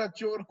 Ulta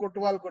chor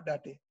kotwal ko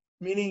date,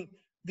 meaning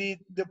the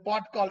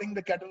pot calling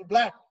the kettle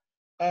black.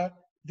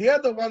 They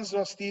are the ones who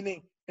are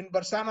stealing. In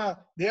Barsana,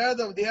 they are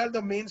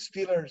the main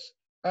stealers.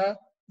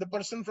 The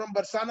person from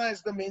Barsana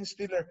is the main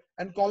stealer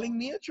and calling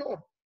me a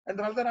chor. And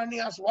Radharani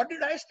asks, what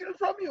did I steal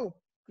from you?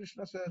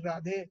 Krishna says,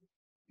 Radhe,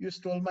 you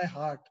stole my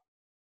heart.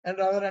 And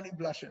Radharani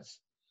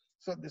blushes.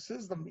 So this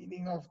is the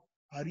meaning of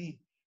Hari,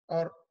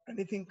 or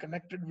anything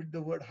connected with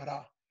the word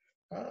Hara.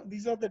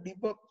 These are the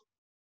deeper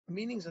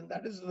meanings, and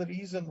that is the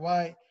reason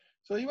why.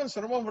 So even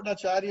Sarva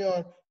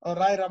Bhattacharya or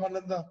Rai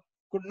Ramananda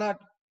could not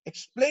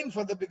explain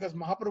further, because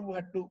Mahaprabhu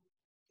had to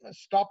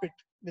stop it,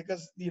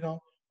 because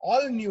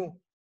all knew.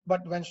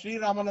 But when Sri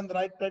Ramananda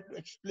Rai tried to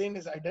explain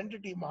his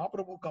identity,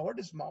 Mahaprabhu covered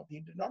his mouth. He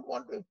did not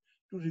want to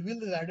reveal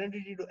his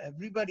identity to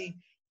everybody.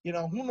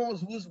 Who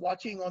knows who is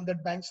watching on the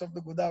banks of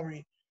the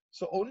Godavari.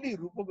 So only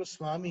Rupa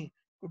Goswami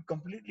could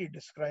completely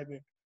describe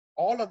it.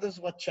 All others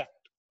were checked.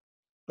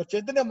 But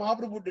Chaitanya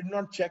Mahaprabhu did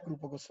not check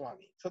Rupa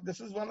Goswami. So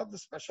this is one of the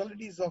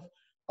specialities of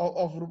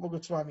Rupa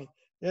Goswami.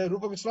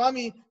 Rupa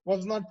Goswami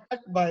was not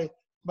checked by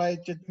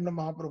Chaitanya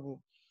Mahaprabhu.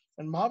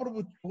 And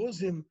Mahaprabhu chose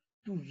him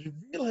to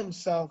reveal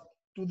himself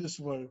to this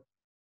world.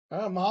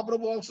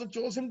 Mahaprabhu also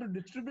chose him to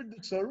distribute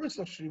the service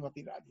of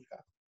Srimati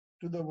Radhika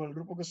to the world.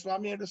 Rupa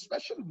Goswami had a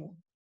special mood,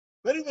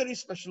 very, very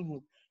special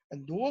mood.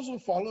 And those who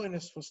follow in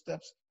his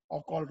footsteps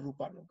are called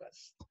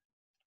Rupanugas.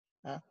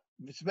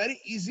 It's very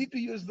easy to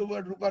use the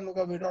word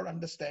Rupanuga without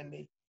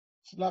understanding.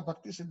 Srila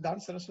Bhakti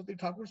Siddhanta Saraswati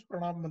Thakur's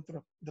Pranam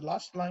Mantra, the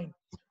last line,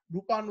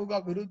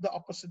 Rupanuga Viruddha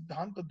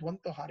Apasiddhanta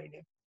Dvanta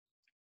Harine.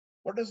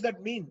 What does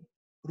that mean?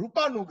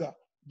 Rupanuga,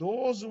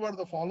 those who are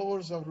the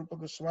followers of Rupa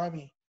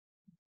Goswami,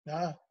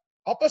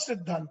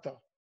 Apasiddhanta,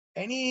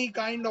 any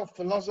kind of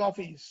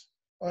philosophies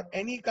or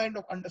any kind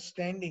of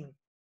understanding,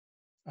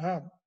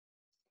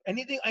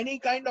 any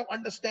kind of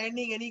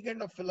understanding, any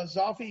kind of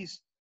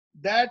philosophies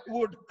that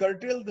would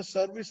curtail the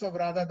service of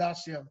Radha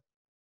Dasya.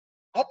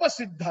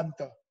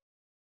 Apasiddhanta.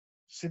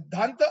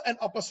 Siddhanta and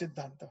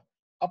apasiddhanta.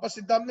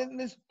 Apasiddhanta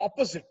means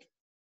opposite.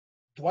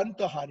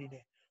 Dvanta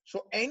harine.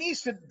 So any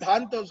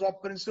siddhantas or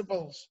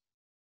principles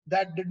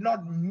that did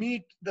not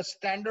meet the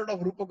standard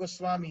of Rupa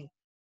Goswami,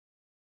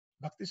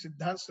 Bhakti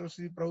Siddhanta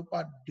Saraswati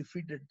Prabhupada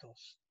defeated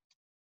those.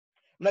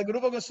 Like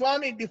Rupa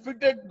Goswami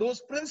defeated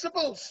those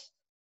principles,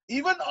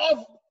 even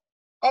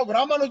of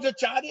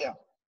Ramanujacharya,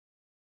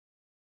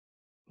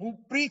 who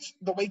preached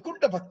the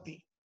Vaikuntha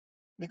Bhakti,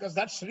 because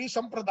that's Sri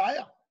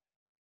Sampradaya.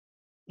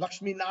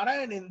 Lakshmi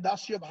Narayan in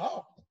Dasya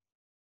Bhav.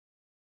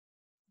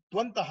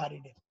 Dvanta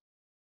Harine.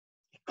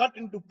 Cut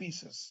into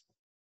pieces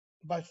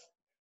by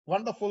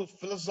wonderful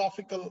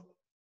philosophical,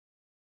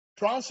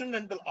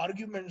 transcendental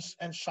arguments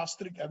and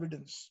shastric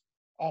evidence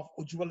of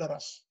Ujjvala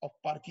Ras, of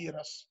Parkiya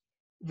Ras,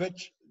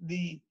 which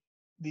the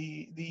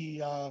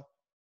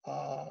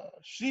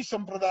Sri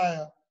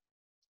Sampradaya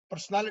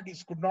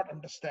personalities could not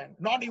understand,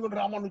 not even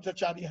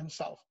Ramanujacharya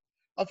himself.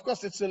 Of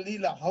course, it's a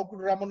Leela. How could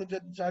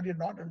Ramanujacharya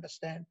not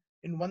understand?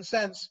 In one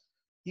sense,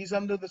 he's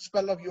under the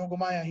spell of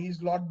Yogamaya.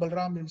 He's Lord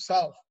Balram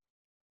himself.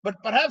 But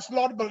perhaps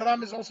Lord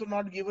Balram is also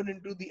not given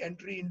into the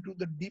entry into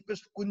the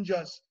deepest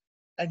kunjas.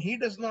 And he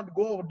does not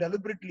go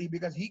deliberately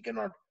because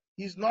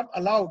he's not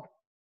allowed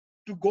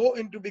to go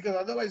into, because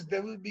otherwise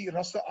there will be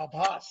rasa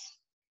abhas.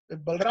 If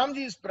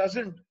Balramji is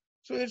present,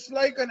 so it's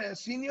like a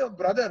senior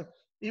brother.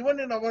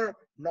 Even in our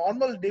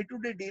normal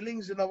day-to-day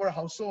dealings in our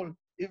household,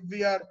 if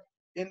we are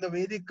in the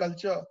Vedic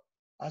culture,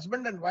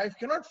 husband and wife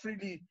cannot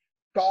freely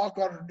talk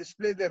or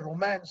display their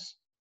romance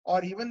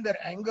or even their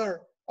anger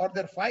or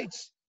their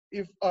fights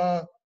if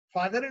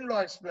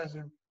father-in-law is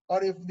present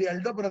or if the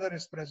elder brother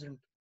is present,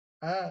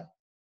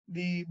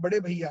 the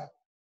Bade Bhaiya,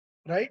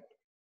 right?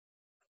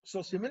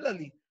 So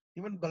similarly,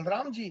 even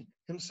Balramji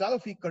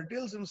himself, he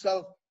curtails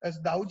himself as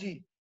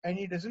Dauji, and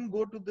he doesn't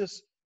go to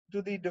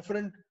the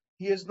different,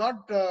 he is not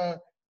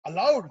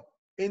allowed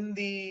in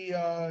the,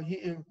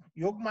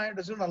 Yogamaya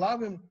doesn't allow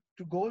him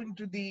to go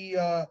into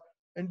the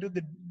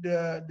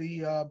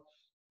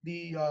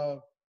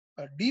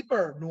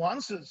deeper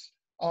nuances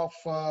of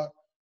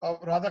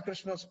Radha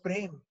Krishna's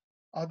prem,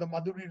 the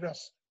Madhuri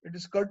Ras. It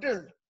is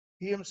curtailed.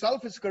 He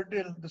himself is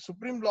curtailed. The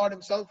Supreme Lord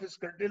himself is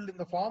curtailed in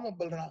the form of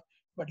Balram,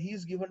 but he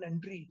is given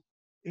entry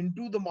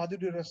into the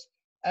Madhuri Ras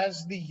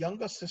as the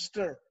younger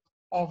sister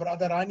of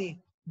Radharani,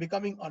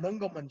 becoming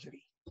Ananga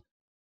Manjari.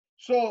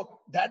 So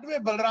that way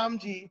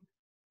Balramji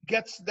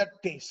gets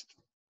that taste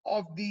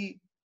of the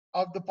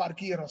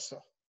Parkiya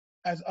Rasa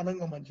as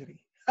Ananga Manjari.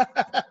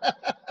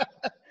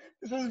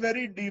 This was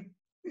very deep,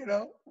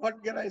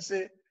 what can I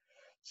say?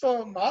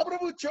 So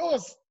Mahaprabhu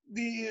chose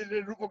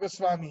the Rupa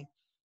Goswami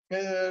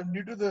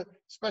due to the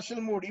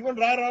special mood. Even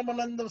Rai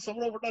Ramananda,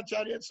 Samara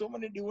Bhattacharya, and so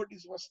many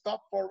devotees were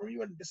stopped for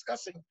even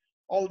discussing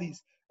all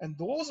these. And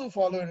those who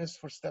follow in his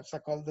footsteps are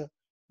called the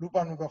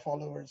Rupanuga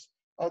followers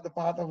of the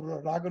path of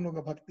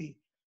Raganuga Bhakti.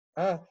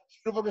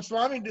 Rupa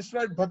Goswami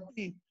described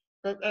Bhakti,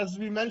 as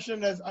we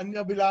mentioned, as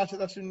Anya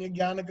Bilashata Shunya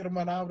Jnana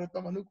Karma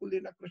Navratam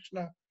Anukulina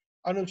Krishna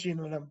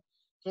Anuchinanam.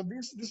 So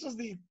this is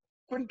the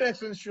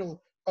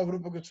quintessential of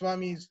Rupa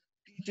Goswami's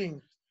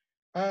teachings.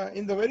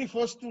 In the very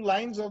first two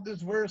lines of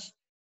this verse,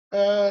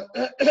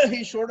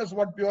 he showed us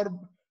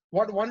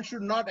what one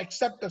should not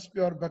accept as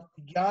pure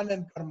bhakti, jnana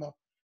and karma.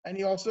 And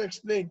he also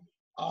explained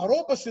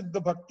Aropa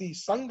Siddha Bhakti,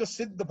 Sangha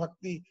Siddha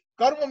Bhakti,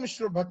 Karma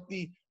Mishra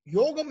Bhakti,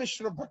 Yoga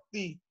Mishra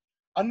Bhakti,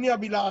 Anya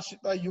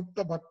Bilashita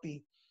Yukta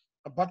Bhakti,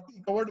 a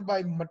bhakti covered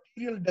by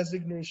material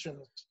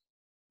designations.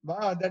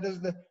 That is,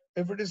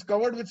 if it is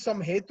covered with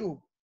some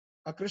hetu,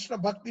 a Krishna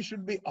Bhakti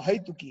should be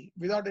ahetuki,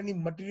 without any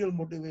material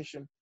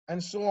motivation,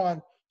 and so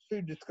on. So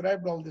he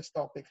described all these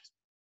topics.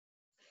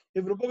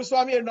 If Rupa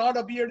Goswami had not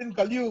appeared in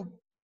Kali Yuga,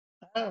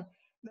 then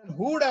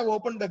who would have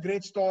opened the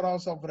great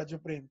storehouse of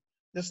Rajaprem?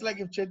 Just like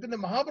if Chaitanya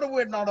Mahaprabhu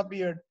had not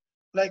appeared,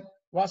 like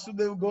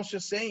Vasudeva Ghosh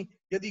is saying,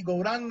 Yadi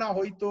Gaurang na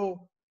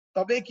hoito,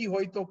 tabe ki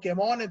hoito,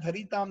 kemone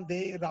dharitam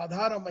de,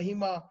 Radhara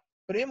Mahima,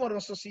 Prema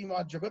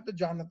Rasasima, Jagat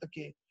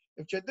Janatake.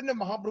 If Chaitanya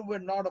Mahaprabhu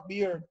had not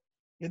appeared,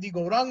 Yadi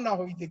Gaurang na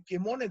hoite,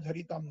 kemone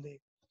dharitam de.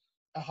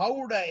 How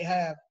would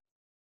I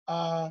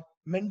have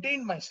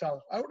maintained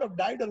myself? I would have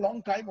died a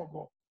long time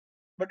ago.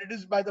 But it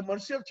is by the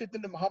mercy of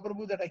Chaitanya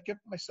Mahaprabhu that I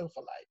kept myself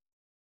alive.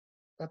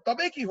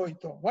 Tabe ki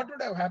hoito, what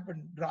would have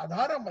happened?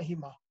 Radhara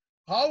Mahima.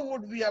 How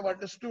would we have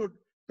understood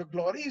the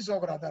glories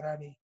of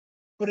Radharani.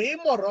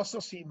 Prema Rasa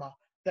Sima,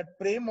 that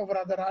Prema of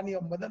Radharani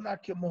of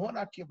Madanakya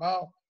Mohanakya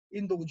Bhav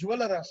in the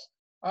Ujjvala Ras,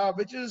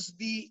 which is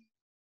the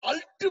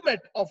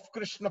ultimate of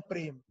Krishna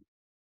Prem.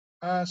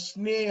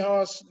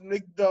 Sneha,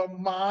 Snigdha,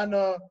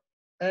 Mana,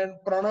 and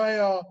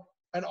Pranaya,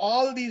 and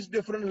all these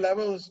different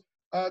levels,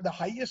 the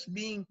highest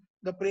being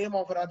the Prem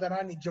of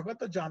Radharani,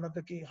 Jagata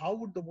Janatake, how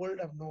would the world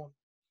have known?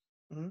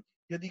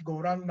 Yadi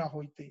Gaurang na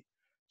hoite.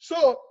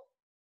 So,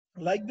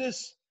 like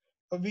this,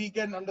 we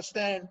can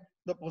understand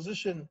the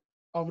position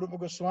of Rupa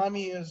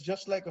Goswami is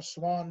just like a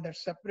swan that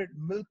separates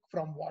milk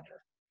from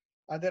water.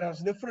 There are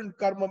different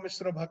karma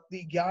misra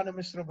bhakti, jnana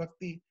misra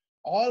bhakti,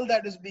 all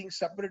that is being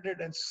separated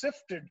and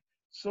sifted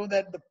so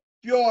that the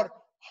pure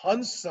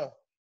hansa,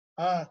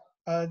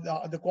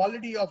 the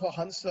quality of a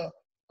hansa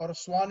or a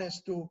swan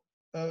is to,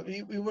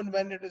 even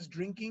when it is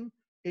drinking,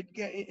 it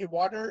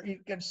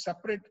can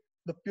separate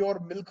the pure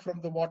milk from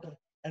the water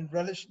and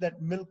relish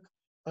that milk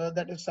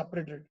that is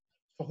separated.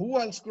 So who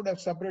else could have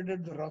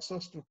separated the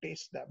rasas to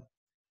taste them?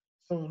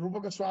 So Rupa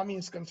Goswami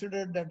is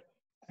considered that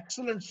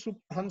excellent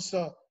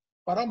Superhansa,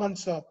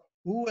 Paramhansa,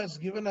 who has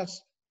given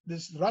us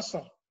this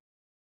rasa,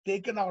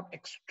 taken out,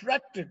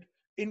 extracted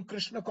in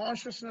Krishna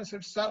consciousness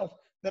itself.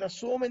 There are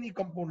so many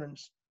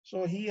components.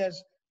 So he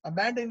has,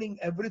 abandoning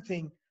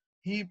everything,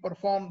 he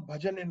performed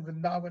bhajan in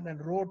Vrindavan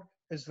and wrote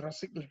his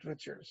rasic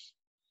literatures.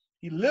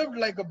 He lived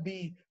like a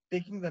bee,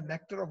 taking the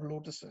nectar of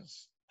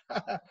lotuses.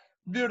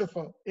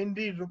 Beautiful.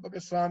 Indeed, Rupa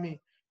Goswami.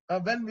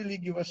 When will he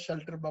give us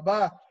shelter,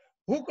 Baba?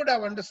 Who could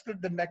have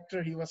understood the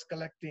nectar he was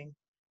collecting?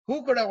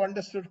 Who could have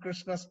understood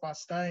Krishna's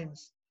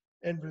pastimes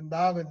in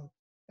Vrindavan,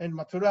 in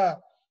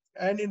Mathura,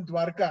 and in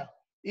Dwarka?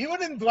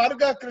 Even in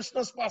Dwarka,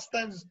 Krishna's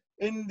pastimes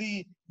in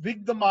the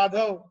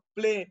Vidhnvantha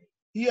play,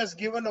 he has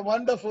given a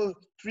wonderful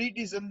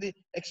treatise in the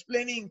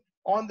explaining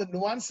on the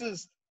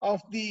nuances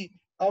of the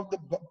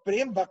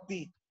Prem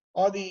Bhakti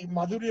or the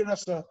Madhurya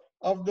Rasa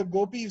of the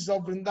gopis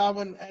of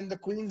Vrindavan and the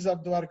queens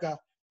of Dwarka.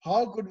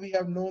 How could we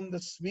have known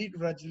the sweet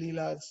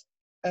Rajleelas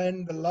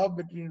and the love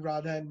between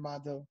Radha and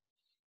Madhav?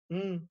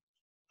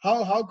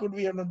 How could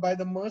we have known? By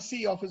the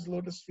mercy of his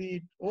lotus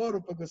feet, O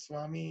Rupa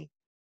Goswami,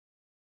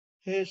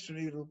 Hey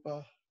Sri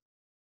Rupa,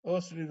 O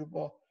Sri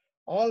Rupa,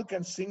 all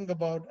can sing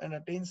about and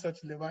attain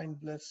such divine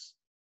bliss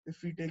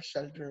if we take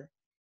shelter.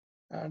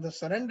 And the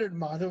surrendered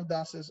Madhav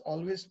Das is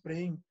always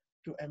praying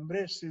to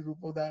embrace Sri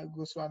Rupa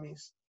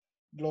Goswami's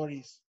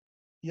glories.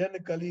 Yan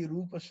Kali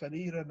Rupa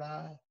Sharira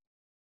Na.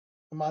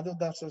 Madhav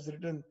Das has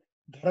written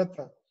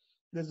Dharata.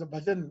 There's a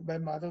bhajan by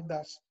Madhav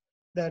Das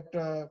that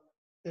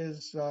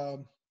is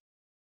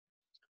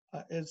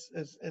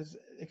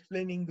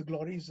explaining the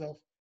glories of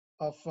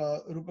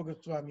Rupa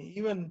Goswami.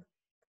 Even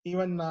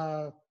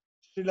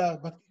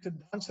Srila Bhakti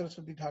Siddhanta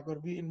Saraswati Thakur,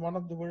 we in one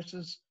of the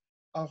verses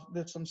of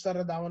the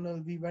Samsara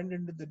Davanal, we went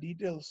into the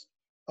details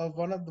of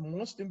one of the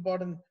most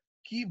important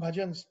key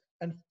bhajans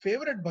and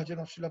favorite bhajan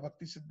of Srila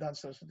Bhakti Siddhanta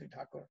Saraswati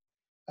Thakur.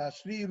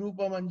 Sri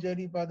Rupa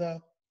Manjari Pada,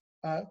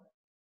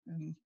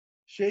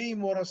 Shei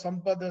Mora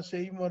Sampada,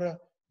 Shei Mora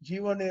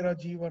Jivanera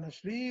Jivana,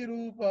 Sri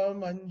Rupa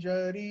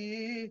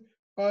Manjari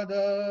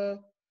Pada,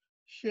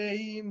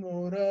 Shei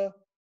Mora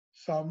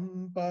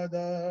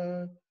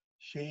Sampada,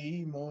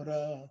 Shei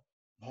Mora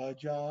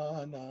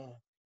Bhajana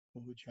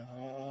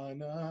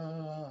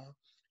Pujana,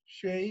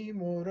 Shei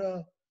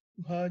Mora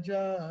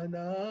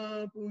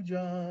Bhajana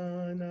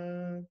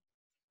Pujana.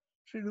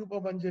 Sri Rupa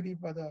Manjari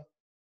Pada,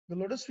 the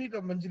lotus feet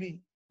of Manjari,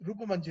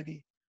 Rupa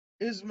Manjari,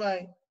 is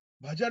my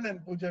bhajan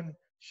and pujan.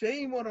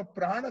 Shei Mora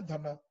Prana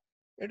Dhana,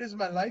 it is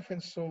my life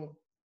and soul.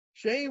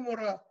 Shei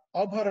Mora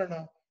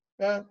Abharana,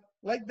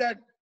 like that,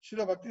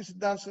 Srila Bhakti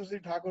Siddhanta Saraswati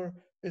Thakur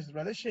is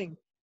relishing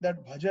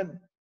that bhajan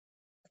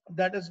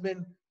that has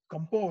been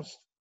composed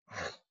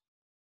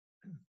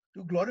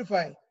to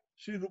glorify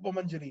Sri Rupa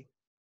Manjari.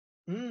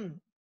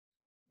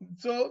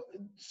 So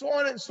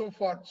on and so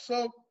forth.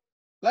 So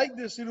like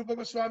this, Sri Rupa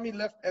Goswami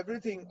left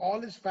everything,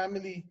 all his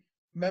family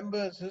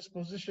members, his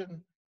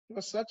position. He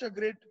was such a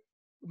great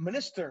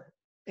minister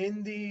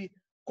in the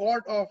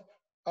court of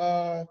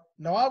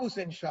Nawab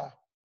Hussain Shah.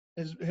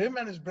 Him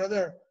and his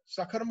brother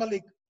Sakhar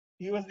Malik,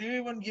 he was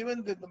even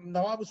given, the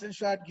Nawab Hussain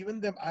Shah had given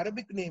them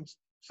Arabic names.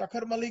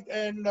 Sakhar Malik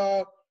and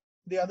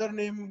the other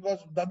name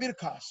was Dabir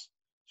Khas.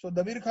 So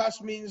Dabir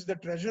Khas means the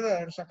treasurer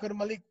and Sakhar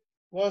Malik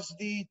was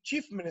the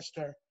chief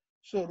minister.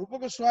 So Rupa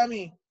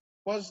Goswami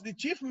was the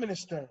chief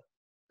minister.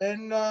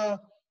 And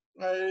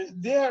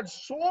they had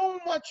so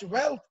much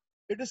wealth.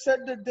 It is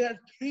said that they had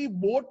 3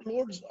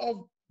 boatloads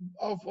of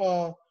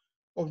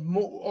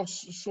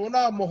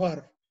Sona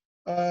Mohar.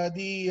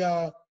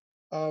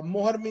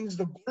 Mohar means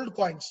the gold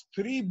coins.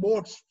 3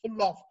 boats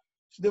full of.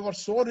 So they were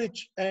so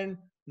rich. And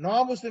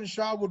Nawab Hussain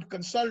Shah would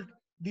consult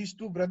these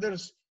 2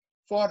 brothers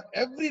for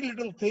every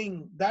little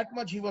thing. That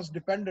much he was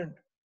dependent.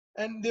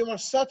 And they were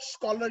such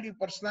scholarly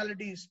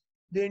personalities.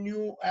 They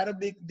knew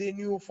Arabic, they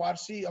knew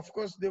Farsi. Of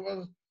course, they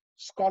were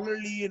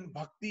scholarly in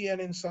Bhakti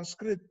and in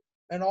Sanskrit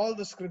and all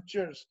the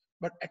scriptures.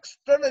 But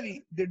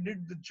externally, they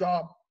did the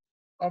job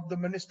of the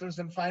ministers.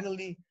 And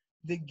finally,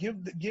 they gave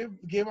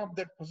up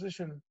that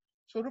position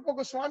So Rupa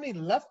Goswami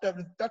left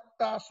everything.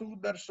 Tatta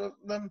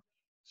Sudarshanam.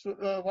 So,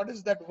 what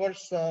is that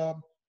verse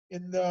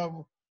in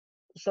the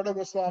Sada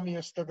Goswami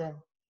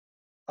Astakam?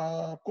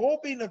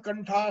 Kopin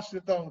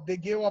Kanthasrita. They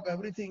gave up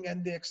everything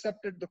and they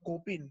accepted the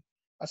kopin,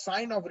 a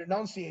sign of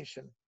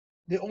renunciation.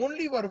 They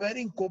only were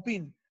wearing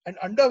kopin and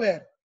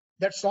underwear.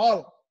 That's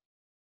all.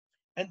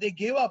 And they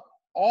gave up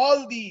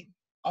all the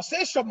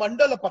Asesha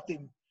Mandala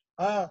Patim.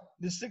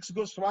 The 6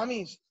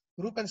 Goswamis,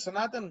 Rupa and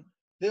Sanatan,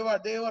 they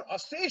were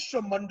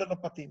Asesha Mandala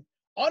Patim.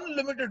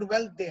 Unlimited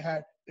wealth they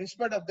had. In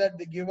spite of that,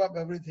 they gave up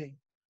everything.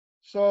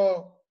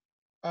 So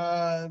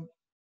at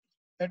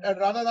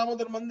Radha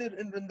Damodar Mandir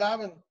in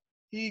Vrindavan,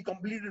 he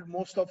completed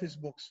most of his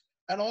books.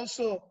 And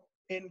also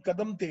in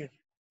Kadamter,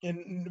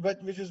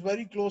 which is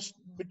very close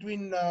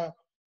between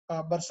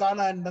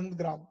Barsana and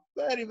Nandgram.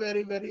 Very,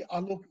 very, very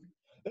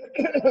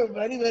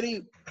very,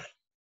 very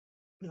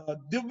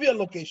Divya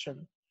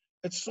location.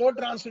 It's so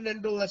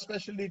transcendental,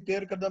 especially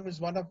Ter Kadam is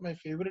one of my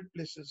favorite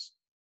places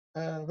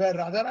where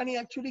Radharani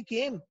actually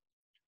came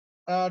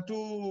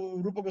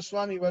to Rupa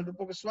Goswami, while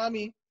Rupa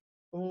Goswami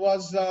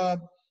was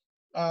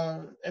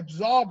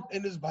absorbed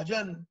in his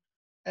bhajan,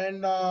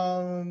 and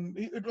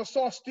it was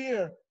so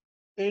austere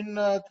in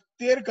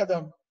Ter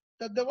Kadam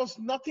that there was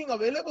nothing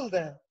available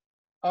there.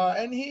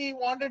 And he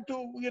wanted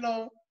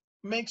to,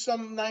 make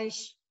some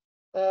nice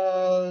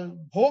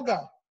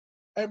bhoga,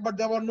 but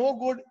there were no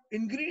good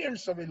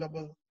ingredients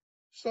available.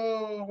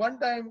 So one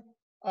time,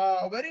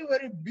 a very,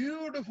 very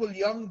beautiful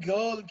young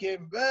girl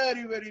came,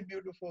 very, very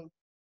beautiful.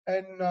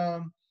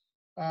 And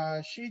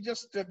she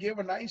just gave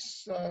a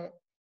nice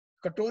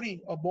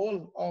katori, a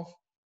bowl of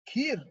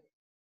kheer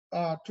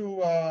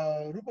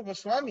to Rupa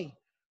Goswami.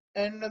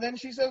 And then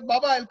she says,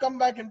 Baba, I'll come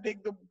back and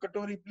take the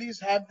katori.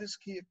 Please have this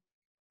kheer.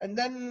 And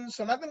then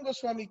Sanatan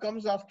Goswami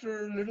comes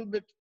after a little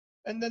bit.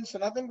 And then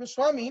Sanatan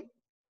Goswami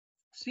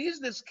sees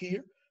this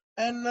kheer,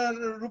 and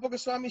Rupa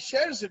Goswami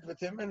shares it with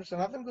him. And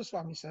Sanatan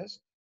Goswami says,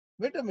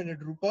 wait a minute,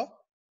 Rupa,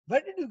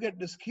 where did you get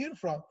this kheer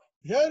from?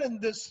 Here in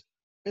this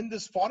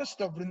forest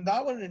of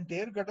Vrindavan in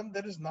Ter Kadam,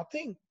 there is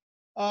nothing.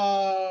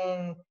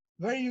 Where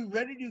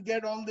did you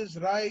get all this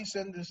rice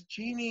and this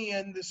chini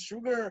and this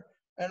sugar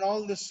and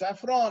all this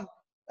saffron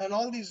and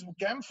all these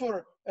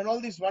camphor and all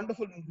these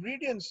wonderful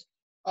ingredients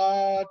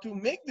to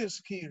make this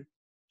kheer?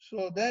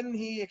 So then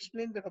he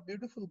explained that a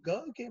beautiful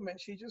girl came and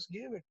she just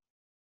gave it.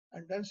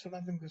 And then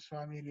Sanatan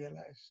Goswami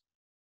realized,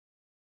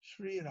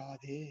 Sri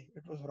Radhe,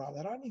 it was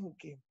Radharani who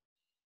came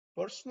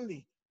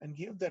personally and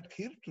gave that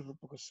kheer to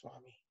Rupa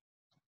Goswami.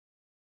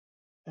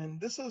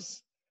 And this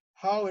is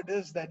how it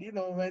is that,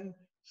 when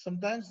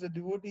sometimes the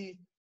devotee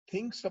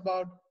thinks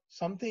about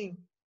something,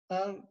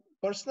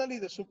 personally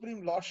the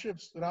Supreme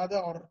Lordships, Radha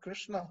or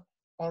Krishna,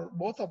 or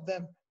both of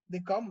them,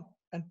 they come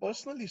and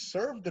personally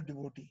serve the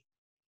devotee.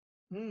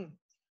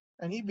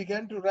 And he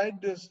began to write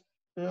this.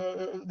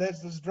 There's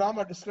this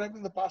drama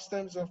describing the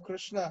pastimes of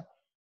Krishna.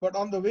 But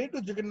on the way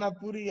to Jagannath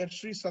Puri at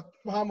Sri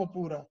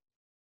Satyabhamapura,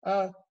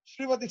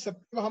 Srimati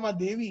Satyabhama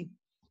Devi,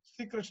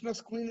 Sri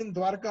Krishna's queen in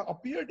Dwarka,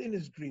 appeared in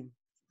his dream.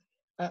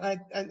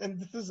 And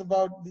this is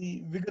about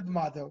the Vigad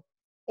Madhav.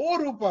 Oh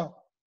Rupa,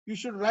 you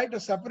should write a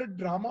separate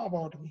drama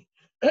about me.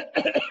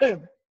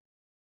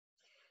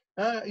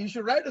 You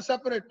should write a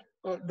separate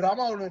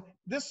drama on it.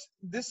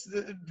 This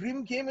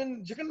dream came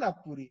in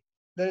Jagannath Puri.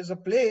 There is a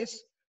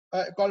place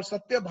called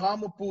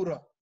Satyabhamapura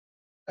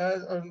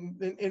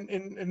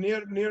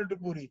near to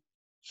Puri.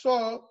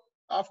 So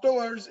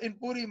afterwards in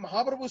Puri,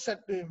 Mahaprabhu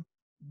said to him,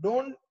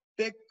 don't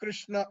take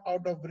Krishna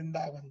out of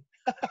Vrindavan.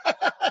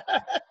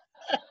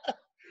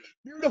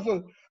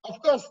 Beautiful.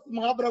 Of course,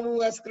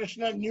 Mahaprabhu as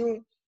Krishna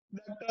knew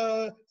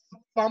that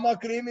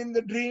Satyabhama came in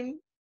the dream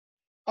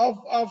of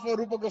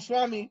Rupa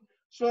Goswami.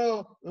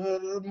 So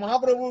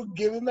Mahaprabhu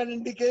gave him an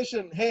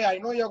indication, hey, I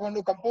know you're going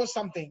to compose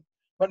something,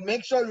 but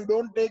make sure you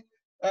don't take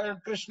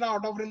Krishna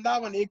out of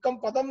Vrindavan. Ekam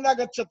padam na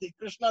gacchati.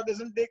 Krishna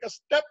doesn't take a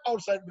step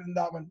outside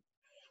Vrindavan.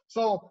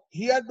 So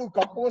he had to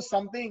compose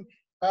something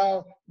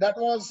that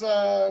was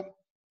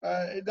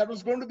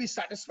going to be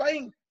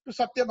satisfying to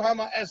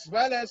Satyabhama, as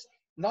well as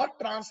not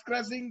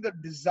transgressing the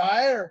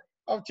desire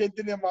of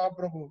Chaitanya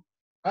Mahaprabhu.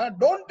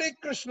 Don't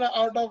take Krishna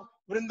out of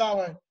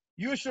Vrindavan.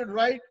 You should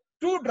write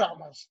 2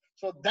 dramas.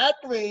 So that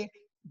way,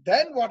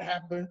 then what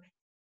happened?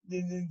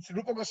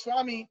 Rupa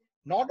Goswami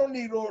not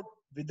only wrote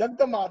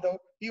Vidhnvantha Madhav,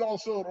 he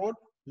also wrote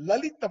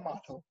Lalita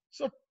Madhav.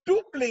 So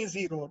 2 plays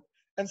he wrote.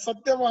 And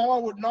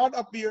Satyabhama would not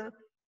appear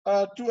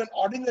to an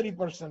ordinary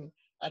person.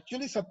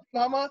 Actually,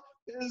 Satyabhama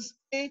is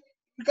an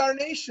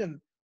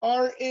incarnation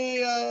or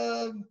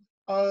a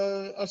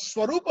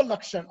Swarupa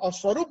Lakshan or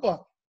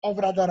Swarupa of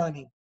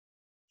Radharani.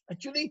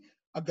 Actually,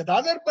 a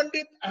Gadadhar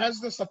Pandit has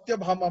the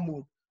Satyabhama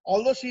mood,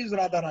 although she is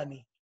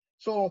Radharani.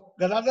 So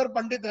Gadadhar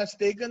Pandit has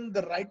taken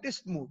the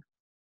rightist mood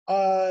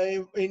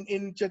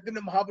in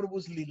Chaitanya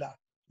Mahaprabhu's Leela.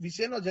 We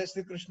say no, Jai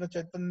Sri Krishna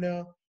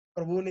Chaitanya,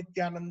 Prabhu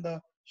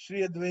Nityananda,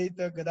 Sri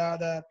Advaita,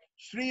 Gadadhar,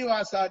 Sri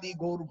Vasadi,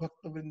 Gaur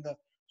Bhakta Vrinda.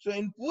 So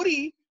in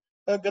Puri,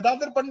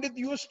 Gadadhar Pandit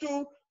used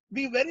to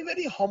be very,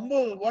 very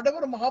humble.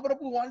 Whatever Mahaprabhu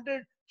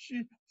wanted,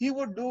 he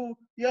would do.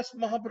 Yes,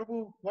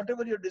 Mahaprabhu,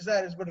 whatever your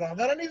desire is. But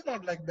Radharani is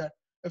not like that.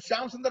 If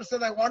Shyam Sundar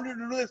says, I want you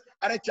to do this,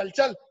 Are chal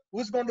chal,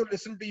 who's going to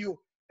listen to you?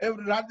 If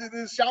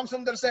Shyam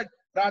Sundar said,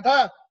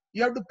 Radha,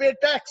 you have to pay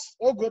tax.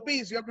 Oh,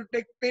 gopis, you have to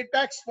pay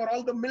tax for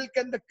all the milk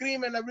and the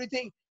cream and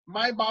everything.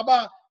 My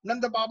Baba,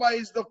 Nanda Baba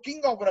is the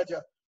king of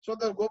Raja. So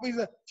the gopis,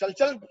 chal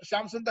chal,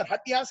 Shyam Sundar,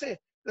 hat yahan se.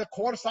 The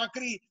khor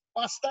sakri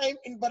pastime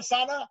in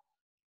Barsana.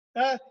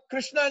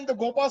 Krishna and the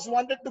Gopas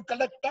wanted to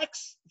collect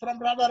tax from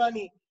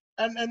Radharani.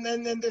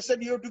 And they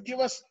said, you have to give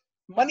us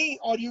money,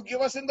 or you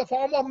give us in the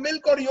form of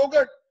milk or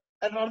yogurt.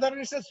 And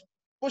Radharani says,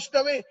 pushed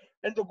away.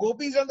 And the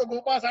Gopis and the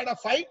Gopas had a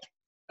fight.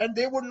 And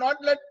they would not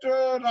let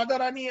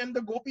Radharani and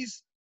the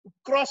Gopis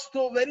cross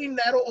through a very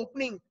narrow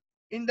opening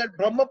in that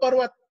Brahma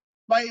Parvat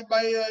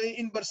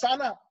in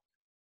Barsana.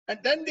 And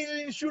then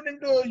they issued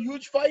into a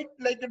huge fight,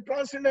 like a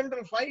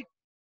transcendental fight.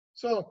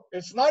 So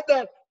it's not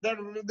that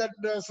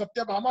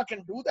Satyabhama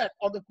can do that,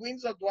 or the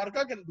queens of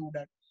Dwarka can do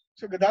that.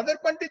 So Gadadhar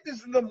Pandit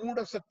is in the mood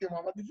of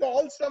Satyabhama. These are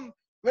all some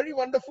very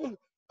wonderful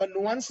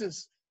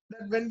nuances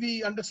that when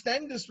we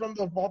understand this from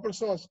the proper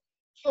source.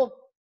 So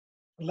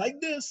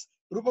like this,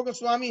 Rupa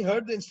Goswami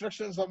heard the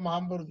instructions of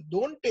Mahaprabhu.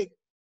 Don't take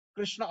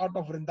Krishna out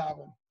of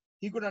Vrindavan.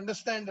 He could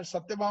understand that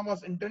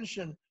Satyabhama's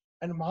intention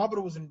and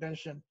Mahaprabhu's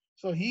intention.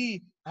 So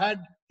he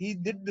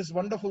did this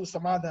wonderful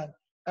samadhan.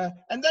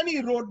 And then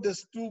he wrote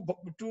this two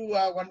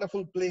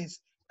wonderful plays.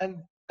 And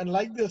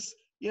like this,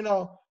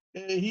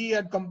 he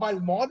had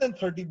compiled more than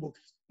 30 books,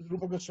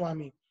 Rupa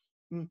Goswami.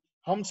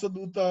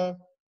 Hamsaduta,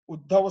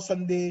 Uddhava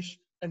Sandesh,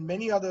 and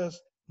many others.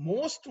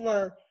 Most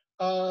were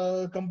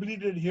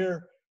completed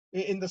here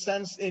in the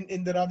sense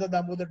in the Radha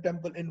Damodar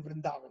temple in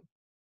Vrindavan.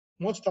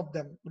 Most of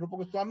them. Rupa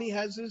Goswami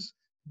has his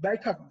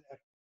Baitak there,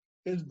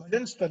 his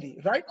Bhajan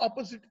Stali. Right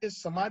opposite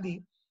is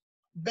Samadhi,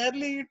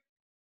 barely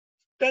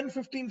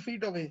 10-15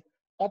 feet away,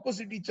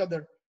 opposite each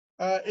other,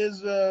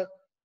 is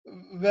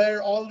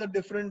where all the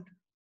different,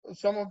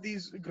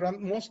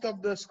 most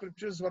of the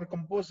scriptures were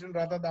composed in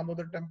Radha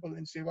Damodar temple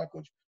in Seva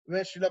Kuch,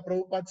 where Srila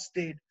Prabhupada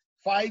stayed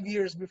 5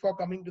 years before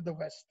coming to the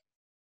West.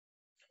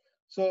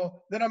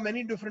 So there are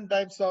many different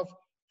types of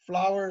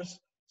flowers,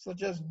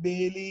 such as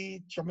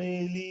Beli,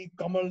 Chameli,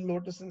 Kamal,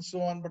 Lotus, and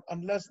so on. But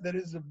unless there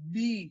is a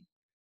bee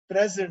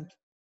present,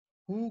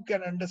 who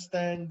can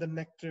understand the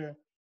nectar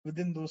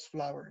within those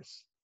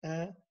flowers?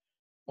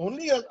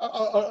 Only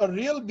a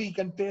real bee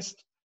can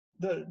taste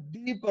the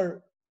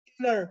deeper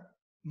inner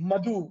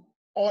madhu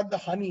or the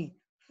honey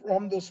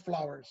from those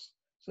flowers.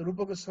 So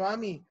Rupa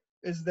Goswami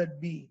is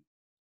that bee.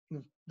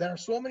 There are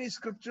so many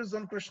scriptures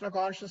on Krishna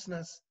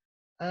consciousness,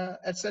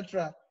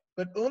 etc.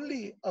 But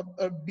only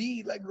a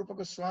bee like Rupa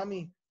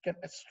Goswami can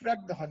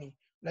extract the honey.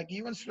 Like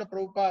even Srila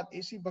Prabhupada,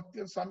 A.C.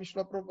 Bhakti Swami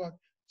Srila Prabhupada,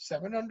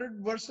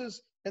 700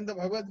 verses in the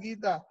Bhagavad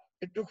Gita.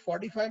 It took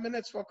 45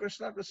 minutes for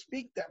Krishna to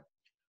speak them.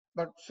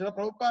 But Srila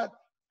Prabhupada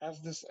has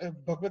this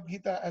Bhagavad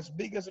Gita as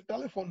big as a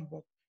telephone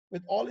book.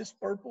 With all its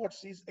purports,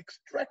 he's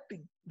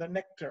extracting the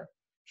nectar.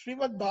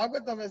 Srimad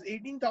Bhagavatam has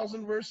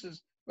 18,000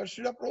 verses, but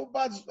Srila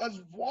Prabhupada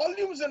has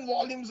volumes and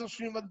volumes of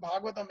Srimad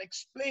Bhagavatam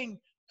explained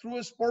through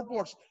his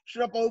purports.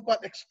 Srila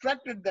Prabhupada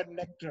extracted that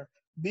nectar,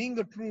 being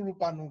the true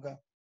Rupanuga,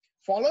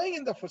 following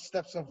in the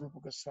footsteps of Rupa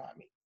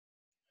Goswami.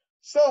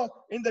 So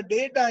in the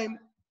daytime,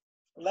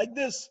 like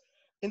this,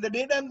 in the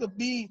daytime the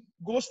bee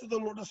goes to the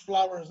lotus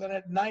flowers, and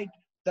at night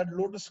that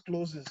lotus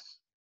closes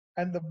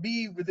and the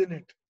bee within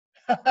it.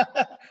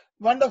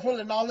 Wonderful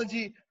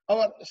analogy.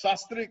 Our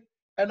Shastric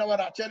and our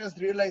Acharya's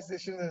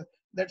realization is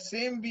that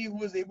same bee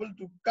who is able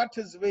to cut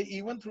his way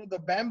even through the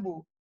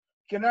bamboo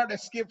cannot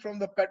escape from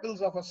the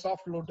petals of a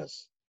soft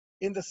lotus.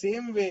 In the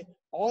same way,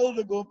 all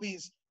the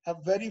gopis have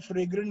very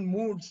fragrant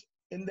moods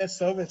in their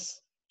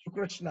service to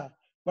Krishna.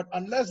 But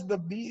unless the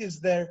bee is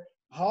there,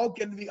 how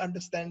can we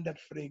understand that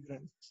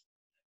fragrance?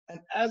 And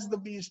as the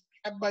bee is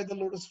trapped by the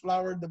lotus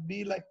flower, the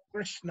bee, like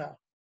Krishna,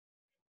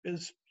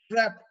 is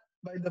trapped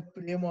by the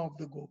prema of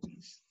the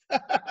gopis.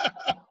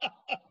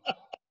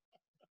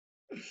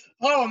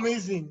 How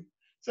amazing!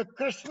 So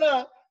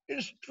Krishna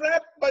is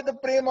trapped by the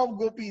prema of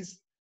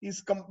gopis.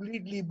 He's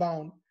completely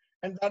bound.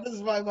 And that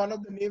is why one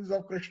of the names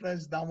of Krishna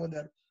is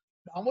Damodar.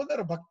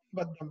 Damodar Bhakti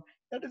Badham.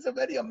 That is a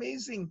very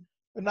amazing.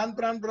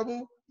 Nanpran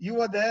Prabhu, you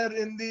were there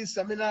in the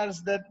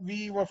seminars that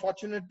we were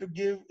fortunate to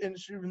give in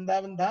Sri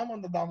Vrindavan Dham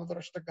on the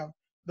Damodarashtakam.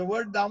 The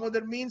word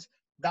Damodar means,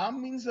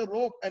 Dam means a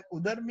rope and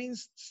Udar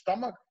means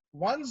stomach.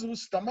 One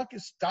whose stomach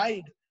is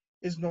tied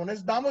is known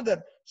as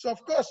Damodar. So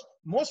of course,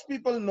 most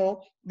people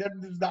know that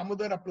this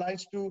Damodar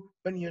applies to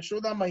when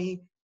Yashoda Mai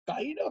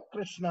tied up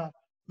Krishna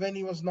when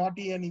he was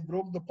naughty and he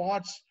broke the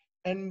pots,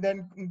 and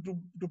then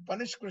to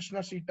punish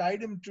Krishna, she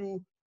tied him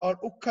to or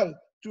ukkal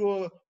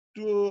to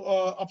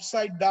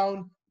upside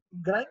down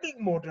grinding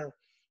mortar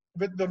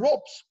with the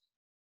ropes.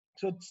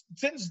 So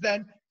since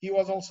then, he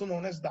was also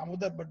known as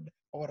Damodar. But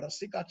our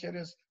Rasik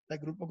Acharyas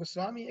like Rupa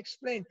Goswami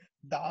explained,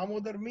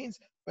 Damodar means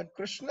when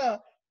Krishna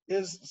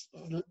is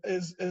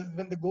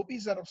when the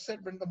gopis are upset,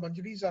 when the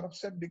manjaris are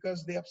upset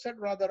because they upset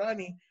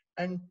Radharani,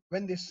 and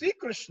when they see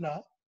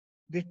Krishna,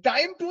 They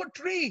tie him to a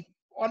tree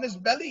on his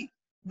belly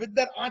with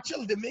their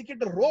achal. They make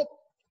it a rope.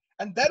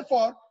 And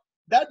therefore,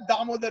 that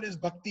Damodar is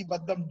Bhakti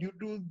Baddham due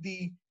to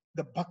the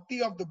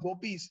bhakti of the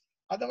gopis.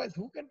 Otherwise,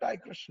 who can tie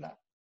Krishna?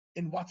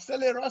 In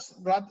Vatsalya Ras,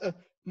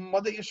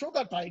 Mother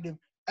Yashoda tied him.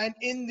 And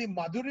in the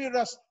Madhurya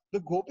Ras, the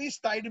gopis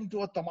tied him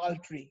to a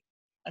tamal tree.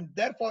 And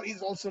therefore,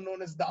 he's also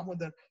known as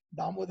Damodar.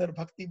 Damodar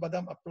Bhakti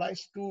Badam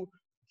applies to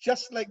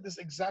just like this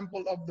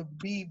example of the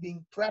bee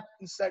being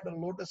trapped inside a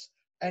lotus,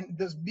 and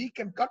this bee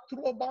can cut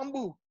through a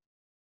bamboo,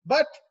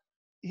 but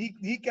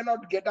he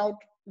cannot get out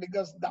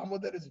because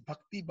Damodar is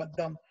Bhakti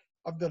Badam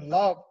of the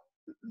love,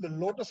 the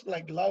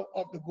lotus-like love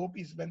of the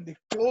gopis. When they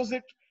close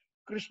it,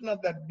 Krishna,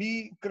 that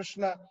bee,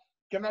 Krishna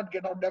cannot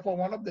get out. Therefore,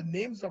 one of the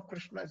names of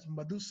Krishna is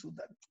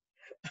Madhusudan.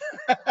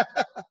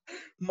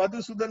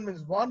 Madhusudan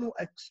means one who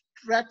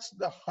extracts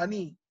the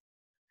honey.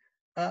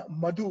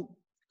 Madhu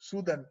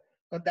Sudan,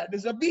 but that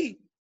is a bee.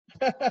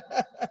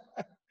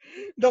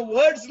 The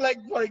words like,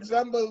 for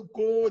example,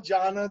 Ko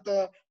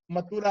Janata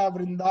Mathura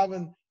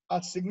Vrindavan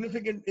are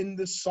significant in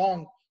this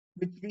song,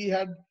 which we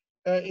had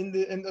in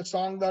the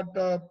song that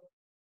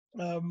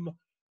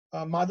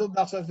Madhav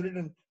Das has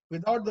written.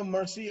 Without the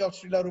mercy of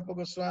Srila Rupa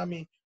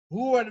Goswami,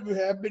 who would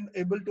have been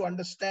able to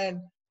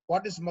understand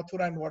what is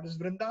Mathura and what is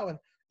Vrindavan?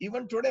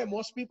 Even today,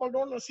 most people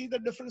don't see the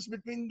difference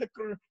between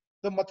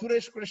the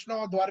Mathuresh Krishna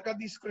or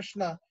Dwarkadis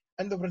Krishna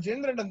and the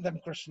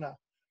Vrajendranandan Krishna.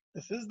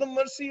 This is the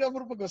mercy of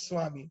Rupa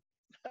Goswami.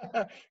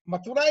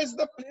 Mathura is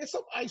the place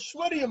of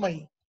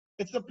Aishwaryamai.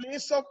 It's the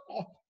place of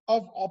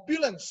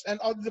opulence and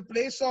of the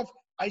place of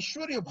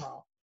Aishwarya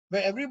Bhav,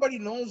 where everybody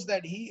knows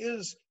that he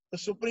is the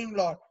Supreme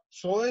Lord.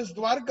 So is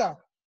Dwarka.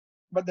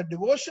 But the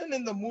devotion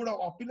in the mood of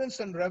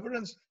opulence and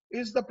reverence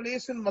is the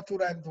place in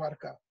Mathura and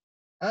Dwarka.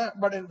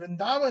 But in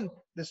Vrindavan,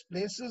 this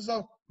places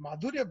of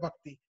Madhurya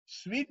Bhakti,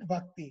 sweet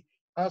Bhakti,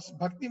 as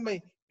Bhaktimay,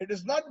 it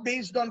is not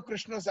based on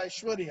Krishna's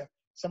Aishwarya.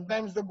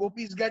 Sometimes the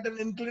gopis get an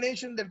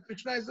inclination that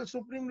Krishna is the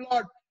Supreme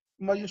Lord.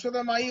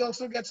 Yashoda Mai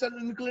also gets an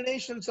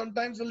inclination,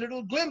 sometimes a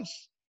little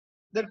glimpse,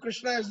 that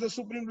Krishna is the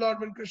Supreme Lord.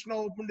 When Krishna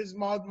opened his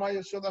mouth, Maya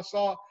Yashoda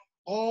saw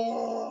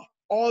all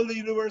the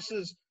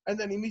universes, and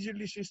then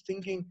immediately she's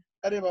thinking,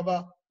 Arey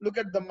Baba, look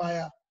at the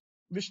Maya.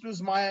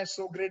 Vishnu's Maya is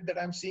so great that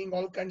I'm seeing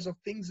all kinds of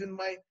things in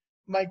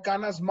my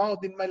Kana's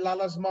mouth, in my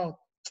Lala's mouth.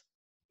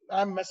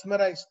 I'm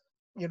mesmerized,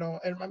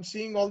 and I'm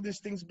seeing all these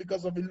things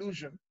because of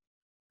illusion.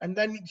 And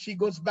then she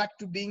goes back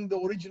to being the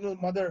original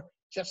mother,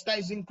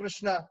 chastising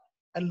Krishna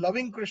and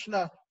loving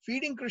Krishna,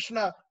 feeding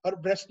Krishna her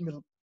breast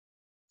milk.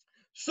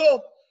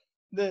 So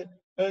that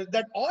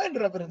awe and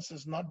reverence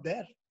is not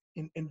there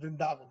in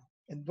Vrindavan.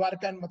 In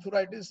Dwarka and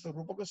Mathura, it is. So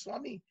Rupa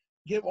Goswami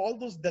gave all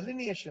those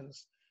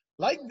delineations.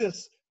 Like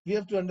this, we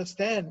have to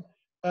understand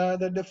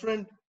the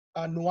different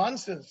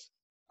nuances.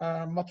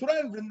 Mathura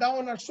and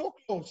Vrindavan are so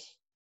close.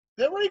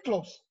 They're very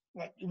close.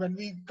 Like when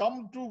we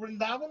come to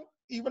Vrindavan,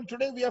 even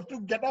today we have to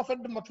get off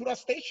at the Mathura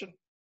station,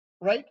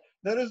 right?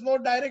 There is no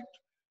direct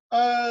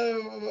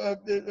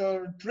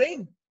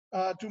train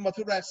to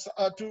Mathura,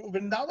 to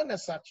Vrindavan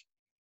as such.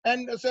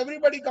 And so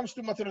everybody comes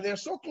to Mathura. They're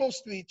so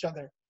close to each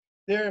other.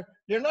 They're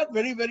not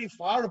very, very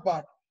far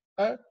apart.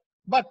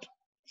 But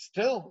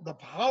still, the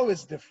bhav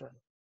is different.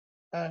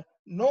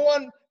 No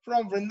one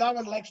from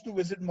Vrindavan likes to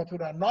visit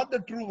Mathura, not the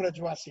true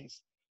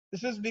Vrajvasis.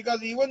 This is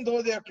because even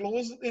though they are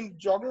close in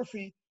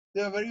geography,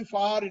 they are very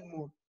far in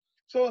mood.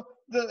 So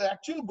the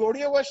actual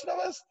Gaudiya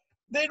Vaishnavas,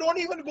 they don't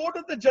even go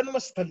to the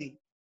Janmasthali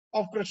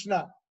of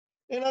Krishna.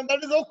 That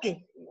is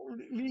okay.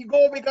 We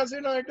go because,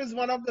 it is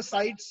one of the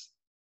sites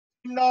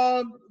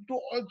to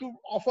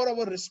offer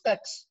our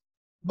respects.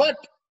 But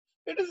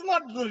it is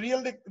not the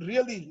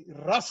really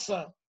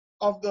rasa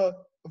of the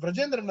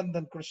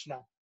Vrajendranandan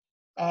Krishna.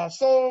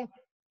 So,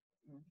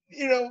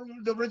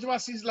 the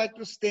Vrajvasis like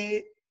to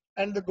stay,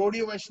 and the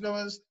Gaudiya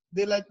Vaishnavas,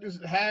 they like to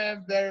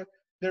have their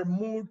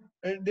mood,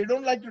 and they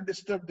don't like to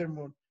disturb their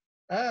mood.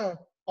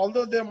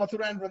 Although they're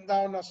Mathura and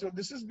Vrindavana, so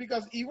this is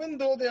because even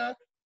though they are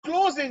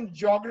close in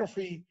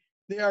geography,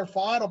 they are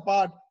far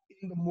apart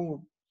in the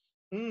mood.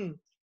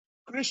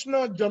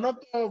 Krishna Janata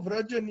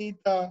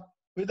Vrajanita,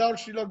 without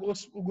Srila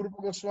Guru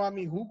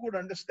Goswami, who could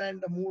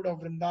understand the mood of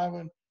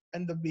Vrindavan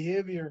and the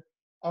behavior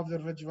of the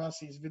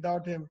Vrajvasis?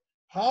 Without him,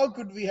 how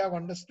could we have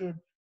understood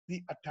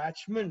the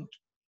attachment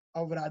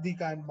of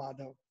Radhika and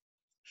Madhav?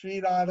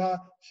 Shri Radha,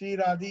 Shri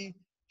Radhi,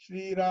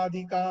 Shri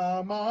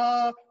Radhika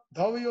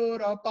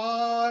Madhavyor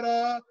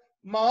Apara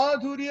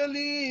Madhurya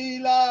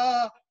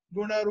Leela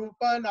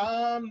Gunarupa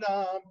Nam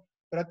Nam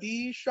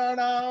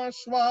Pratishana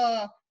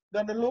Swa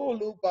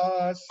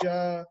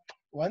Danalolupasya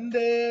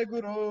Vande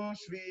Guru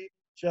Sri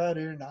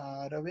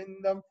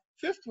Charanaravindam.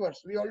 Fifth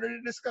verse, we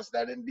already discussed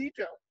that in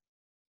detail.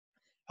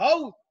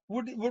 How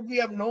would we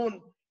have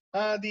known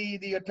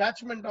the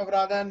attachment of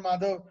Radha and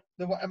Madhav,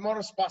 the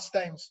amorous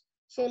pastimes?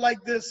 So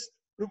like this,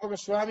 Rupa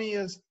Goswami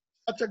is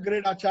such a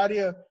great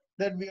acharya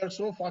that we are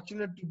so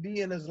fortunate to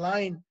be in his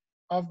line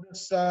of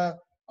this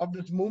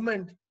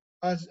movement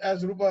as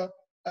Rupa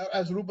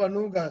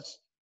Nugas.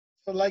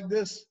 So like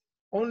this,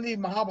 only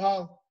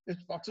Mahabhav is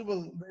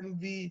possible when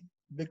we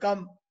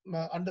become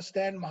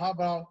understand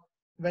Mahabhav,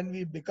 when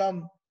we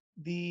become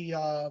the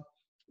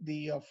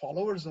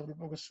followers of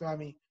Rupa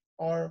Goswami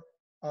or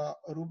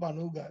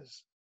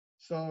Rupanugas.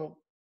 So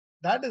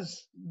that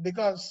is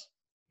because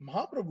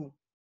Mahaprabhu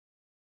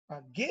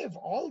gave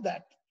all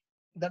that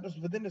was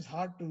within his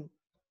heart to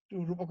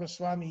Rupa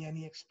Goswami, and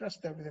he expressed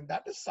everything.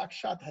 That is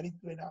Sakshat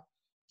Haritvena.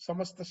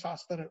 Samasta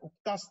Shastra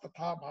Uktas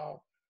Tatha Bhav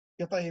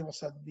Yata Eva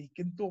Sadvi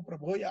Kinto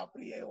Prabhoya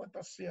Priya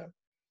Tasya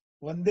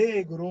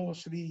Vande Guru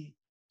Sri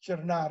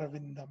Charna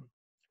Ravindam.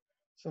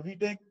 So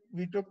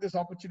we took this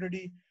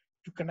opportunity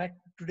to connect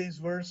today's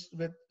verse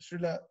with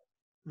Srila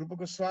Rupa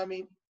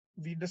Goswami.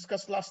 We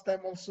discussed last time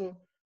also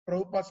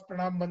Prabhupada's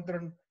Pranam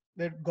Mantran,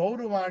 that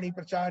Gauravani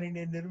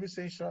Pracharine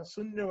Nirvisesha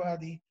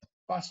Sunyavadi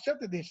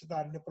Paschatya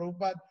Deshatarine.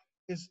 Prabhupada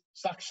is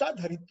Sakshat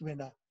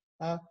Haritvena.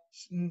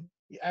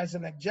 As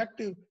an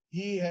adjective,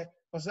 he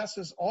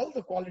possesses all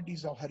the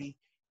qualities of Hari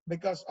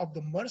because of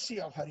the mercy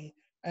of Hari.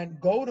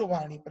 And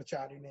Gauravani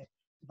Pracharine.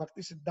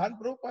 Bhakti Siddhanta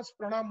Prabhupada's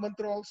Pranam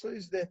Mantra also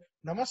is the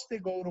Namaste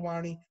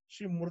Gauravani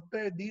Shri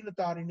Murte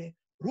Dinatarine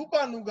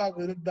Rupanuga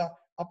Viruddha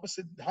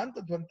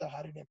Apasiddhanta Dvanta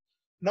Harine.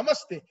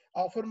 Namaste. I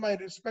offer my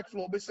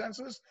respectful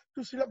obeisances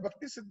to Srila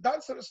Bhakti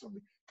Siddhanta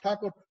Saraswati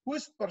Thakur, who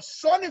is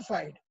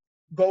personified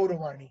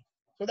Gauravani.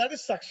 So that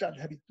is Sakshat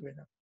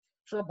Haritvena.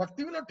 So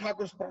Bhakti Vinod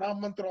Thakur's Pranam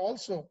Mantra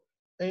also,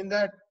 in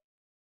that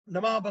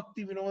Nama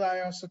Bhakti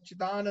Vinodaya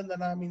Satchitananda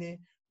Namine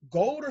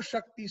Gaura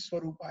Shakti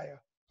Swarupaya.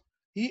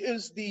 He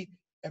is the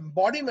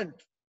embodiment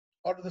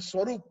or the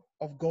Swarup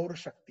of Gaura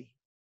Shakti.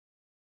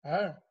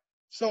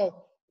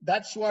 So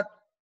that's what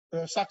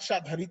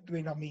Sakshat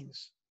Haritvena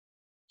means.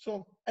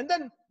 So, and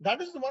then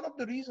that is one of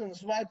the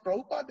reasons why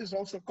Prabhupada is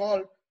also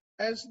called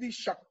as the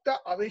Shakta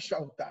Avesha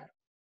Avatar.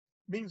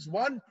 Means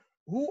one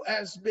who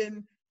has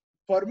been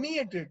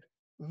permeated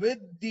with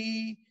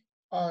the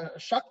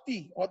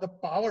Shakti or the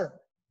power,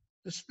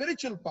 the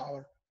spiritual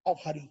power of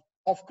Hari,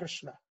 of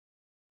Krishna.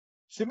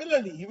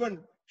 Similarly, even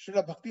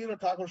Srila Bhaktivinoda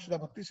Thakur, Srila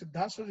Bhakti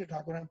Siddhanta Saraswati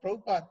Thakur and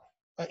Prabhupada,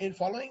 in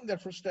following their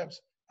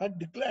footsteps, had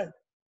declared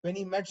when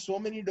he met so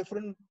many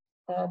different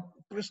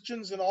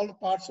Christians in all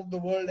parts of the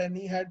world, and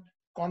he had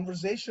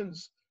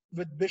conversations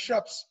with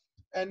bishops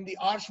and the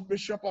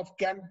Archbishop of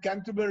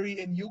Canterbury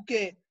in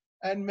UK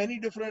and many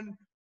different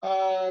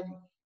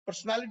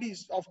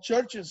personalities of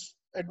churches,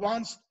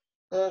 advanced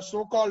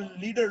so-called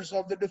leaders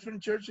of the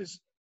different churches.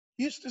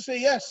 He used to say,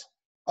 yes,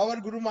 our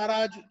Guru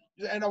Maharaj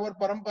and our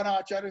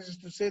Parampara Acharyas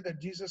used to say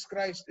that Jesus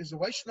Christ is a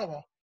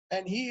Vaishnava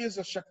and he is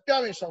a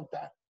Shaktavesh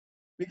avatar,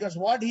 because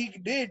what he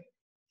did,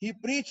 he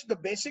preached the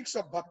basics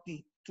of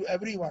bhakti to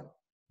everyone.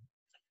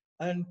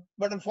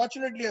 But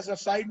unfortunately, as a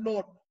side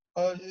note,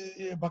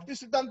 Bhakti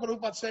Siddhanta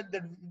Prabhupada said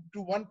that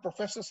to one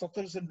Professor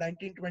Sathars in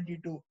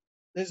 1922,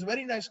 there's a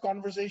very nice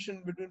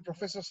conversation between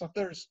Professor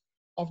Sathars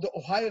of the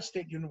Ohio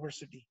State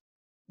University.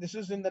 This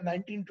is in the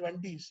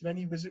 1920s when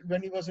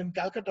he was in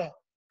Calcutta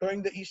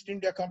during the East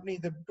India Company.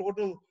 The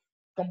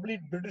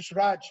complete British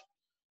Raj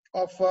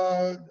of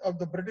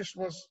the British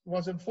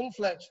was in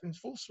full-fledged, in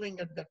full swing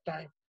at that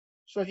time.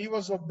 So he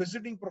was a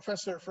visiting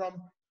professor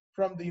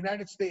from the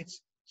United States.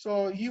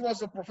 So he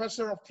was a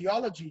professor of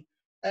theology,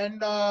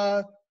 and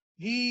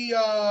he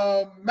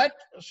met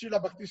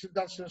Srila Bhakti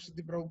Siddhanta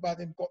Saraswati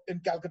Prabhupada in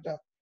Calcutta.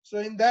 So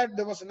in that,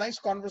 there was a nice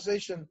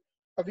conversation.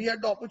 We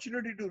had the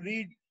opportunity to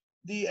read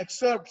the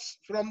excerpts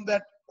from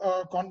that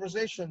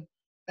conversation.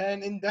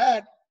 And in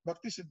that,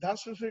 Bhakti Siddhanta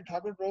Saraswati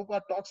Thakur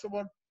Prabhupada talks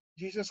about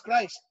Jesus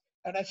Christ.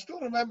 And I still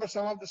remember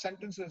some of the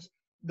sentences.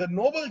 The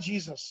noble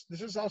Jesus,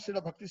 this is how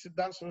Srila Bhakti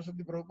Siddhanta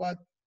Saraswati Prabhupada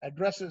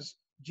addresses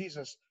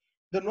Jesus.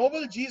 The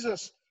noble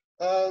Jesus,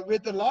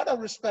 with a lot of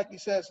respect, he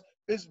says,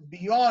 is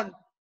beyond,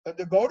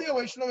 the Gaudiya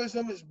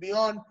Vaishnavism is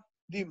beyond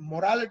the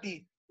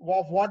morality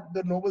of what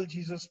the noble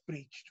Jesus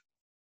preached.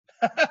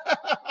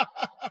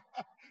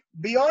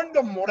 Beyond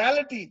the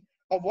morality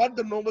of what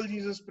the noble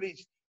Jesus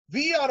preached.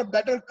 We are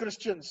better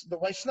Christians. The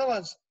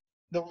Vaishnavas,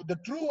 the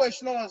true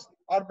Vaishnavas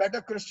are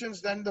better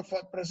Christians than the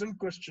present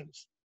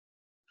Christians.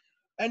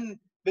 And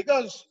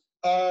because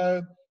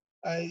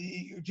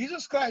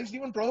Jesus Christ,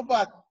 even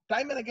Prabhupada,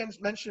 time and again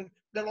mentioned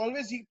that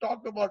always he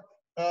talked about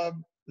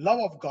love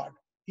of God.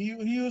 He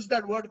used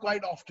that word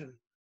quite often.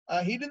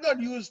 He did not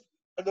use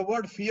the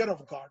word fear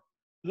of God,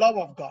 love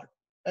of God.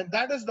 And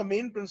that is the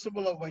main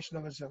principle of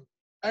Vaishnavism.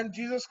 And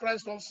Jesus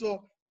Christ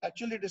also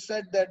actually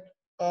said that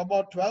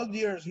about 12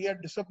 years he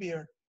had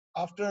disappeared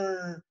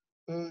after,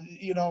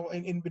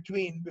 in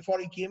between, before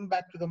he came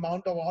back to the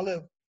Mount of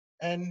Olive.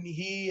 And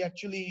he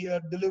actually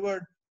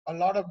delivered a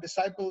lot of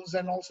disciples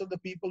and also the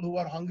people who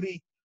were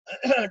hungry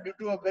due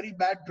to a very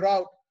bad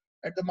drought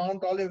at the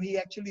Mount Olive. He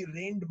actually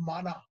rained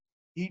manna.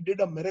 He did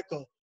a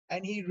miracle.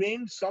 And he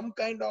rained some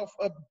kind of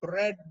a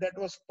bread that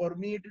was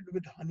permeated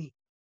with honey,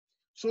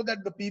 so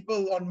that the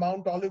people on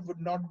Mount Olive would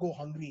not go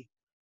hungry.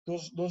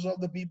 Those are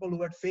the people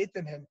who had faith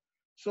in him.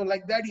 So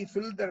like that, he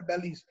filled their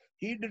bellies.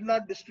 He did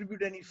not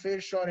distribute any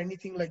fish or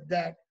anything like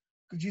that.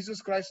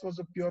 Jesus Christ was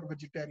a pure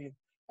vegetarian.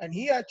 And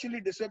he actually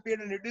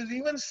disappeared. And it is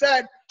even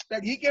said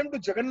that he came to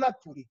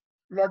Jagannath Puri,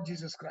 Lord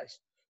Jesus Christ.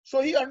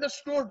 So he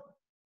understood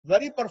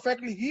very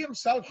perfectly. He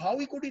himself, how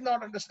could he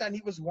not understand?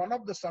 He was one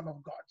of the Son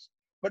of Gods.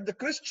 But the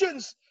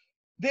Christians,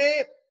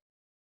 they,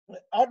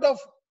 out of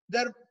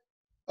their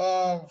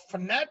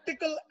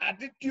fanatical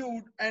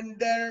attitude and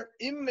their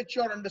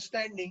immature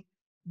understanding,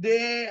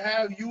 they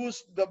have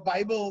used the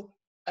Bible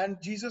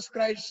and Jesus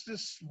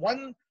Christ's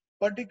one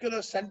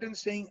particular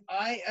sentence saying,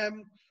 I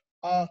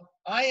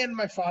and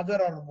my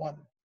Father are one.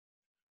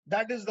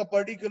 That is the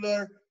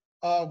particular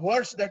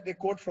verse that they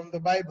quote from the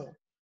Bible.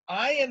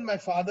 I and my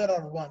Father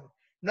are one.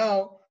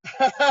 Now,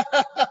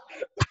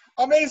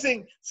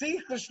 amazing. See,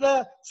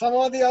 Krishna, some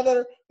or the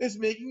other is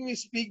making me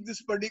speak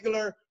this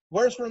particular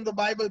verse from the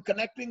Bible,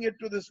 connecting it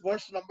to this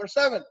verse number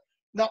 7.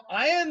 Now,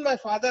 I and my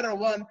Father are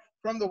one.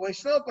 From the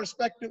Vaishnava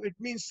perspective, it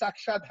means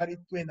Sakshat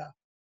Haritvena.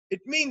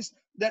 It means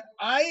that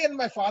I and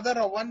my Father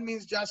are one,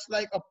 means just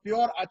like a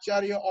pure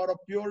Acharya or a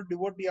pure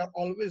devotee are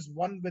always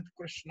one with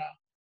Krishna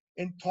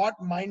in thought,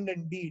 mind,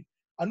 and deed.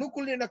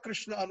 Anukulena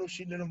Krishna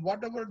Anushilanam,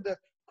 whatever the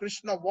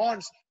Krishna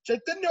wants.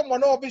 Chaitanya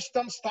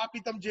Manoabhishtam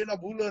Sthapitam Jena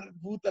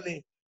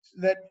Bhutale.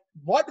 That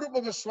what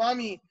Rupa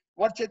Goswami,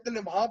 what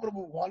Chaitanya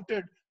Mahaprabhu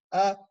wanted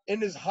in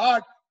his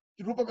heart,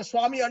 Rupa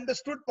Goswami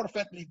understood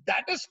perfectly.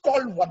 That is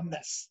called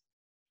oneness.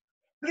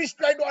 Please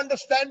try to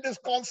understand this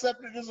concept.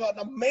 It is an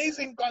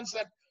amazing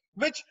concept,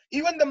 which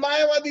even the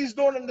Mayavadis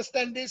don't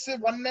understand. They say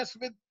oneness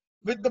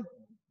with the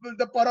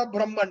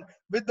Parabrahman,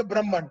 with the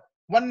Brahman.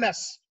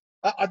 Oneness.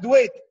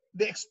 Advait.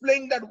 They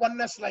explain that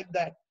oneness like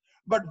that.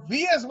 But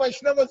we as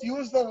Vaishnavas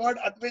use the word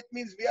Advait,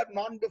 means we are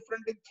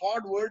non-different in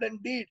thought, word,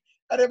 and deed.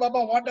 Are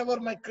Baba, whatever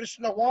my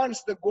Krishna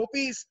wants, the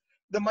gopis,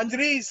 the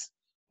manjaris,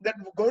 that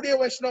Gaudiya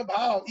Vaishnava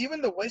bhav,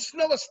 even the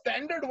Vaishnava,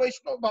 standard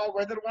Vaishnava bhav,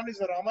 whether one is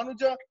a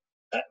Ramanuja,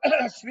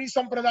 Sri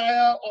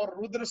Sampradaya or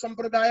Rudra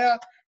Sampradaya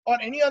or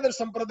any other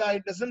Sampradaya,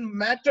 it doesn't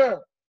matter.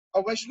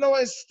 A Vaishnava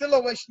is still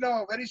a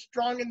Vaishnava, very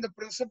strong in the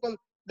principle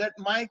that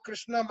my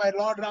Krishna, my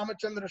Lord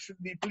Ramachandra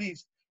should be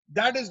pleased.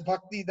 That is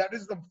bhakti. That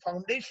is the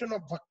foundation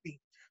of bhakti.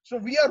 So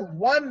we are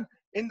one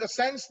in the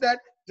sense that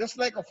just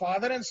like a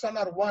father and son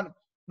are one,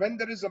 when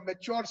there is a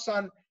mature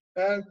son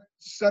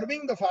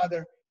serving the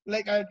father,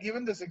 like I had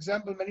given this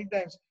example many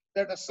times,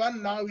 that a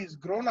son now is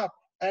grown up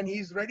and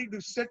he's ready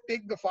to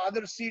take the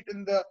father's seat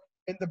in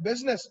the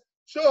business.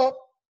 So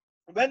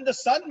when the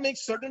son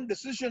makes certain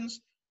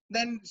decisions,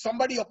 then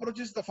somebody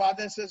approaches the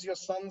father and says, your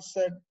son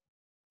said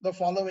the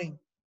following,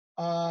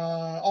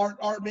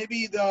 or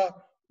maybe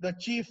the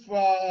chief,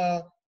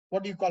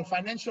 what do you call,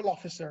 financial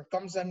officer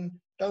comes and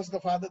tells the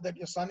father that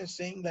your son is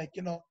saying, like,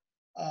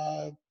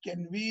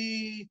 can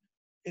we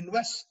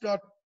invest $2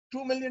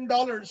 million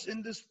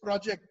in this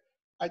project?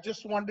 I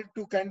just wanted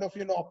to kind of,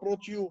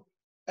 approach you,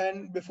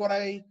 and before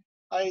I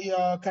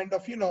kind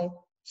of,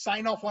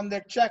 sign off on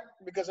that check,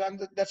 because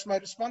that's my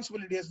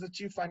responsibility as the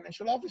chief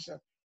financial officer.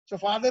 So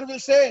father will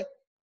say,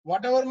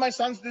 whatever my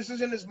son's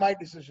decision is my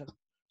decision.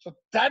 So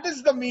that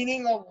is the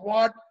meaning of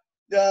what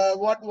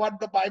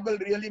the Bible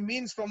really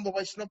means from the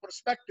Vaishnava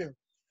perspective.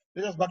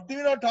 Because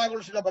Bhaktivinoda Thakur,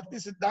 Srila Bhakti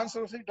Siddhanta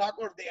Saraswati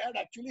Thakur, they had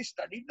actually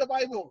studied the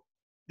Bible.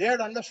 They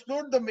had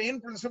understood the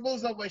main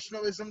principles of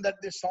Vaishnavism, that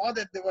they saw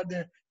that they were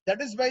there.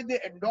 That is why they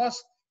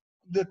endorsed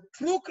the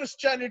true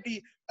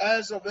Christianity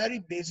as a very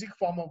basic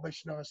form of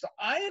Vaishnava. So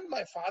I and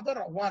my father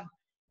are one,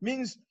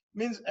 means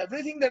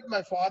everything that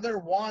my father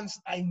wants,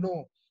 I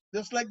know.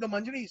 Just like the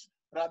Manjaris,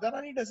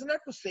 Radharani doesn't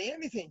have to say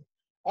anything.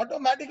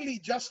 Automatically,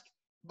 just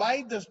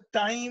by the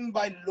time,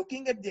 by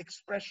looking at the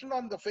expression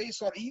on the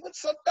face, or even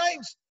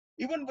sometimes,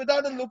 even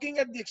without looking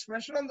at the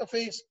expression on the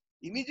face,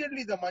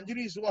 immediately the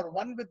Manjaris who are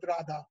one with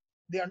Radha,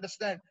 they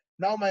understand,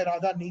 now my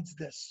Radha needs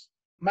this.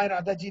 My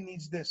Radhaji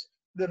needs this.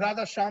 The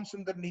Radha Shyam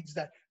Sundar needs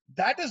that.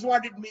 That is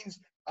what it means,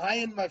 I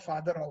and my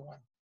father are one.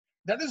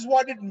 That is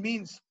what it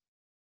means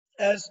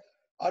as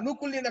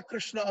Anukulina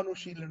Krishna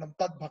Anushilanam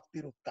Tad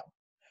Bhakti Uttam.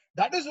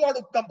 That is what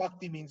Uttam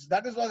Bhakti means.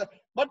 That is what,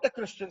 but the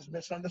Christians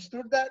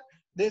misunderstood that.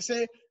 They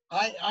say,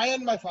 I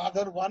and my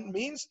father one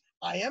means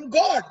I am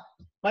God.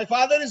 My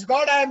father is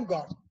God, I am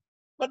God.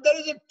 But there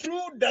is a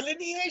true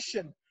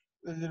delineation.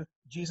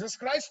 Jesus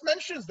Christ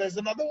mentions, there's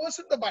another verse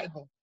in the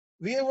Bible.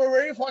 We were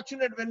very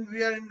fortunate when we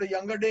were in the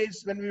younger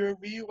days, when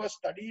we were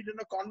studied in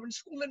a convent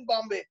school in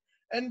Bombay,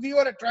 and we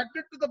were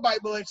attracted to the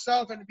Bible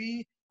itself, and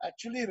we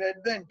actually read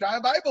the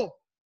entire Bible.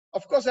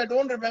 Of course, I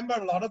don't remember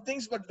a lot of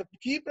things, but the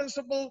key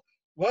principle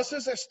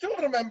verses I still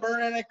remember,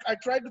 and I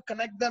try to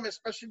connect them,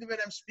 especially when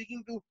I'm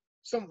speaking to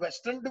some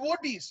Western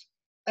devotees.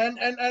 And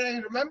I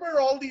remember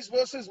all these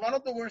verses, one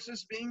of the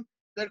verses being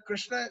that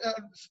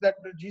that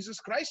Jesus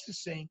Christ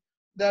is saying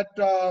that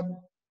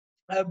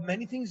I have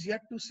many things yet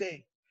to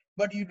say,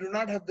 but you do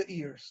not have the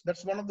ears.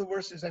 That's one of the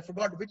verses. I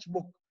forgot which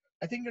book.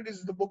 I think it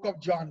is the book of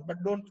John,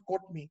 but don't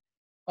quote me.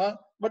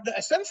 But the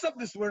essence of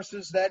this verse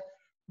is that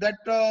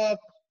I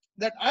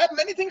have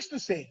many things to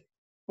say,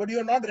 but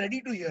you're not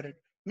ready to hear it.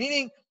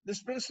 Meaning,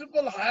 this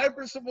principle, higher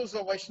principles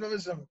of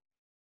Vaishnavism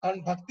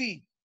and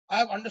Bhakti, I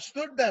have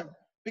understood them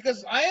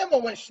because I am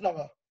a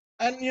Vaishnava.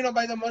 And,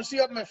 by the mercy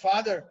of my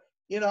father,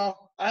 I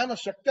am a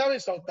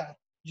Shaktaves avatar.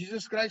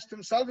 Jesus Christ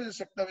himself is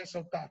a Shaktaves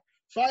avatar.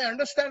 So I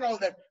understand all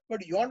that,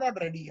 but you're not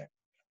ready yet.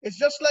 It's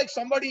just like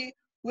somebody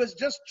who has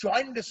just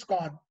joined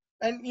ISKCON,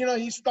 and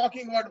he's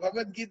talking about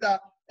Bhagavad Gita,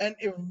 and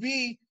if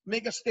we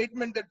make a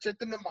statement that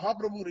Chaitanya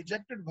Mahaprabhu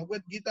rejected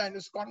Bhagavad Gita in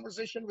his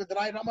conversation with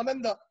Rai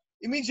Ramananda,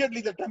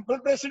 immediately the temple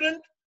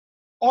president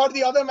or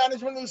the other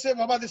management will say,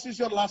 Baba, this is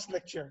your last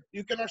lecture.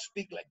 You cannot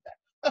speak like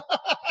that.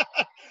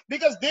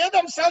 Because they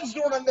themselves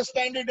don't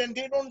understand it, and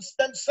they don't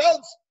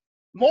themselves,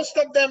 most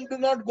of them do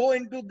not go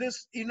into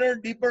this inner,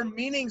 deeper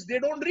meanings. They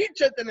don't read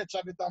Chaitanya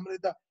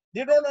Charitamrita.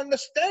 They don't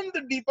understand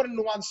the deeper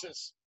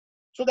nuances.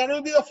 So that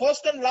will be the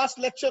first and last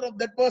lecture of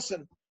that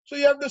person. So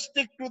you have to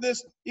stick to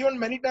this. Even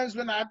many times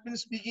when I have been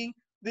speaking,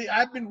 I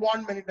have been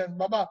warned many times,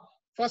 Baba,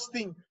 first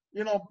thing,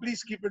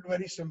 please keep it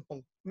very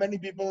simple. Many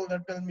people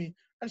that tell me,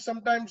 and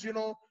sometimes,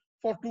 to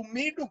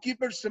me to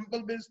keep it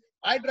simple, means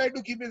I try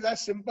to keep it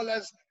as simple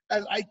as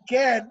I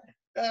can,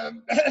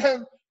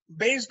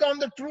 based on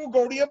the true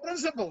Gaudiya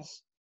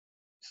principles.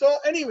 So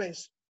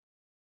anyways,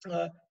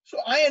 so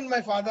I and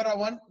my father are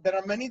one. There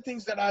are many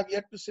things that I have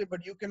yet to say,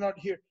 but you cannot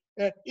hear.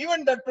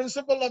 Even that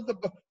principle of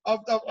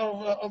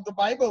the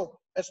Bible,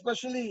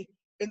 especially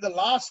in the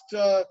last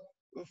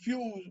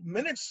few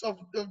minutes of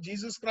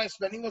Jesus Christ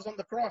when he was on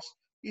the cross,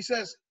 he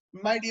says,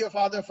 "My dear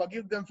Father,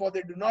 forgive them, for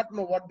they do not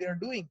know what they are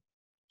doing."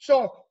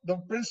 So the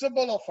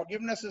principle of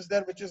forgiveness is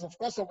there, which is of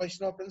course a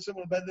Vaishnava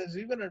principle, but there's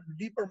even a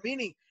deeper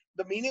meaning.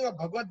 The meaning of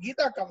Bhagavad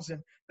Gita comes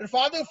in. And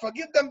Father,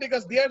 forgive them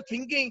because they are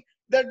thinking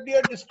that they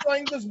are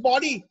destroying this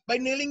body by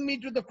nailing me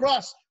to the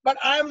cross. But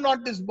I am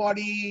not this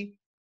body.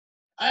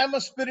 I am a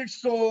spirit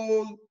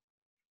soul.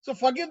 So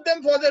forgive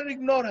them for their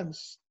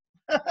ignorance.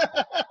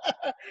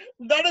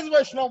 That is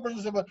Vaishnava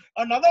principle.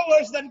 Another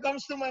verse that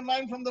comes to my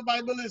mind from the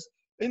Bible is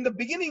in the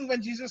beginning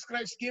when Jesus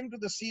Christ came to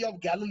the Sea of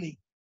Galilee.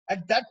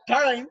 At that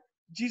time,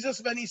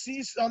 Jesus, when he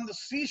sees on the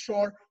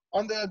seashore,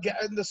 in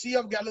the Sea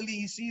of Galilee,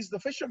 he sees the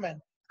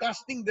fishermen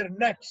casting their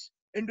nets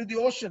into the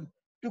ocean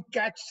to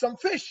catch some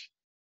fish.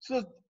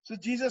 So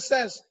Jesus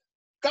says,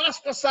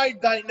 cast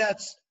aside thy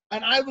nets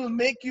and I will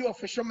make you a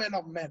fisherman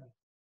of men.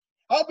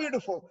 How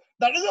beautiful.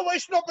 That is a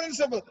Vaishnava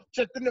principle.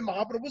 Chaitanya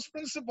Mahaprabhu's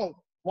principle.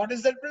 What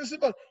is that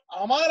principle?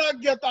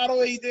 Amaragya taro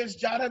eidesh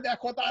jara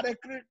dekho tare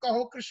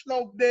kaho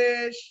Krishna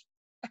updesh.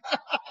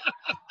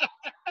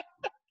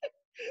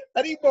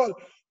 Haribol.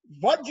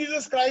 What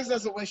Jesus Christ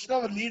as a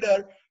Vaishnava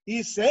leader, he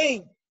is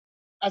saying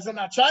as an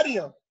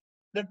Acharya,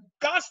 that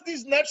cast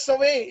these nets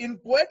away in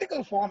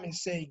poetical form,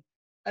 he's saying,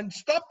 and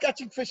stop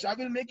catching fish. I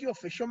will make you a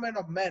fisherman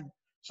of men.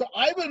 So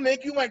I will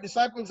make you my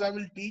disciples. I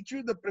will teach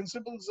you the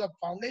principles of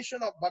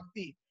foundation of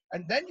bhakti.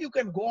 And then you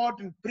can go out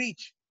and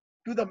preach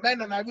to the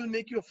men, and I will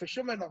make you a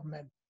fisherman of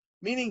men.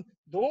 Meaning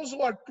those who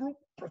are true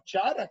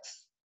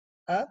pracharaks,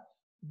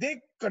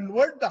 they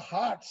convert the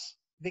hearts.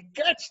 They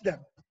catch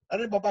them.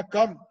 Arey Baba,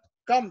 come.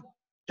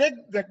 Take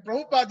that.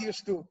 Prabhupada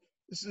used to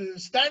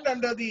stand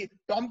under the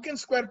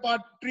Tompkins Square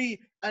Part 3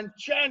 and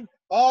chant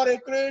Hare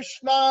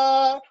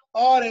Krishna,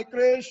 Hare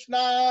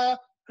Krishna,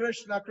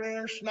 Krishna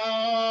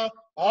Krishna,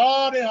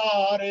 Hare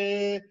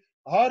Hare,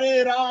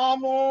 Hare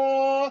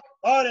Rama,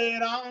 Hare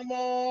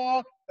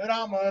Rama,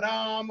 Rama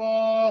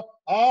Rama,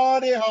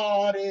 Hare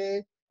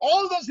Hare.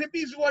 All those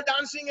hippies who are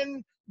dancing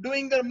and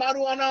doing their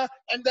marijuana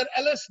and their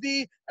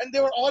LSD, and they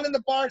were all in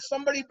the park.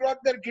 Somebody brought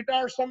their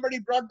guitar, somebody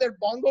brought their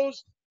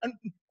bongos,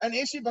 and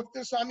A.C.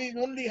 Bhakti Swami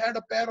only had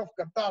a pair of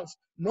kartals,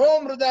 no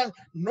mridang,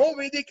 no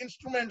Vedic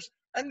instruments,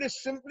 and they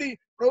simply,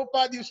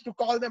 Prabhupada used to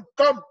call them,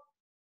 come,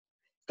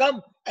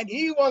 and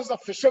he was the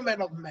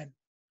fisherman of men.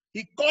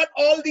 He caught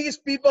all these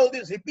people,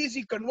 these hippies,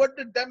 he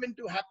converted them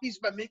into happies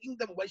by making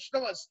them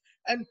Vaishnavas,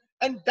 and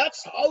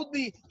that's how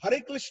the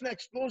Hare Krishna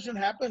explosion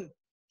happened.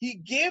 He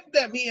gave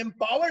them, he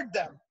empowered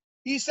them.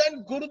 He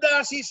sent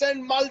Gurudas, he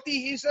sent Malti,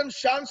 he sent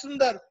Shyam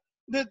Sundar.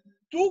 The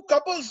two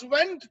couples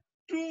went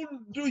to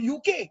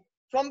UK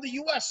from the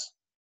US,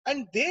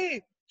 and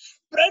they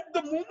spread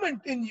the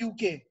movement in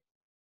UK.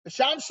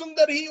 Shyam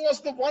Sundar, he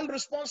was the one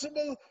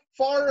responsible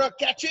for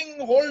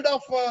catching hold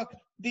of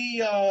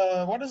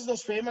what is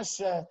those famous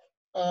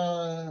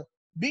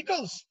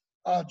Beatles,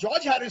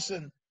 George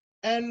Harrison,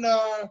 and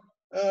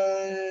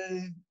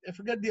I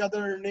forget the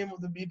other name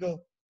of the Beatle.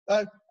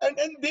 And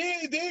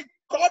they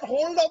got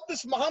hold of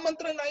this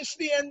Mahamantra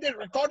nicely, and they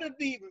recorded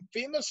the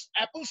famous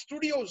Apple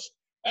Studios,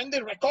 and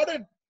they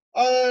recorded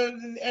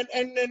and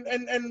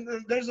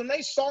there's a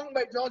nice song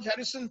by George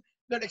Harrison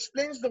that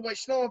explains the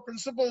Vaishnava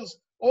principles.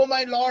 Oh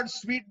my Lord,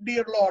 sweet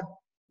dear Lord,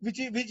 which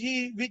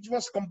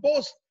was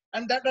composed,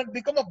 and that had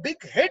become a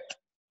big hit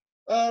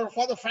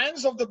for the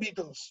fans of the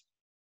Beatles.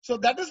 So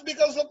that is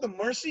because of the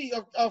mercy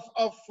of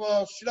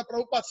Srila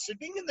Prabhupada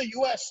sitting in the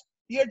US.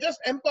 He had just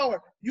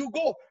empowered. You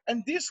go.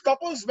 And these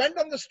couples went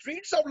on the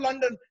streets of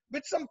London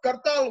with some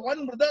kartal,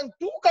 one mridang,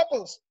 two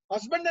couples,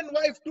 husband and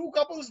wife, two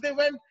couples, they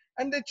went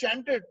and they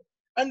chanted.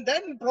 And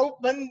then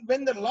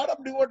when a lot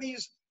of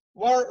devotees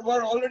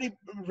were already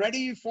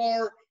ready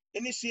for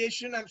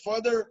initiation and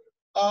further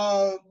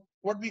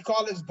what we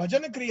call as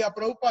bhajana kriya,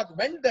 Prabhupada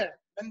went there.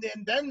 And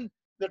then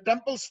the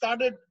temple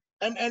started.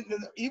 And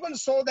even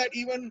so that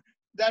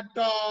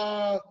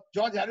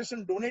George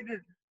Harrison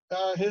donated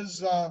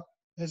his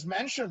his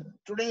mansion.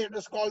 Today it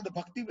is called the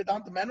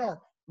Bhakti-Vedanta Manor,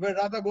 where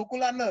Radha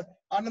Gokulana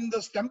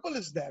Ananda's temple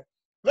is there.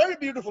 Very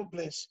beautiful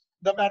place,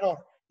 the Manor.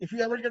 If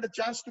you ever get a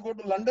chance to go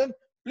to London,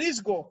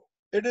 please go.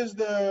 It is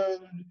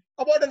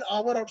about an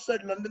hour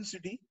outside London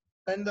city,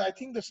 and I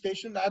think the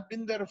station, I've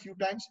been there a few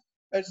times.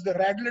 It's the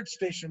Radlett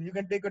station. You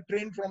can take a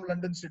train from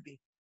London city.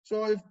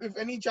 So if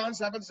any chance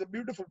happens, it's a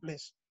beautiful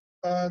place.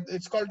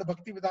 It's called the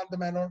Bhakti-Vedanta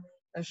Manor,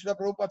 and Srila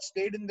Prabhupada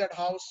stayed in that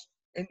house,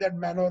 in that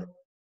manor,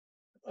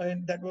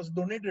 and that was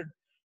donated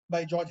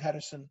by George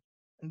Harrison.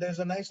 And there's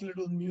a nice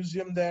little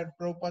museum there.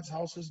 Prabhupada's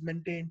house is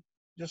maintained,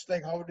 just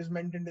like how it is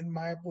maintained in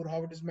Mayapur,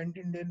 how it is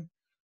maintained in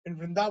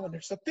Vrindavan.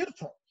 It's a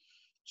tirtha.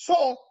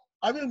 So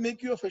I will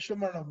make you a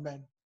fisherman of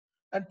men.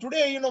 And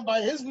today, by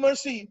his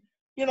mercy,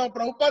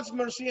 Prabhupada's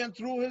mercy, and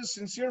through his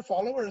sincere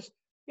followers,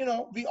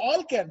 we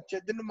all can.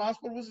 Chaitanya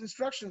Mahaprabhu's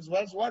instructions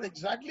was what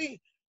exactly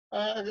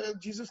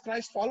Jesus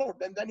Christ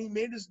followed. And then he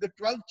made the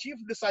 12 chief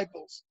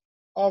disciples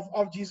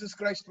of Jesus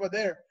Christ were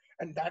there.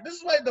 And that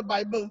is why the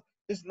Bible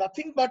is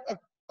nothing but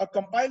a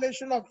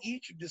compilation of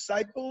each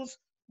disciples,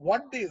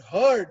 what they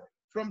heard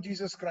from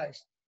Jesus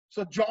Christ.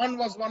 So John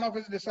was one of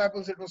his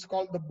disciples. It was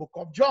called the book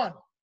of John.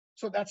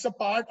 So that's a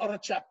part or a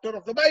chapter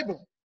of the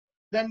Bible.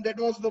 Then that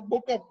was the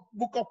book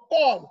of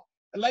Paul.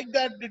 Like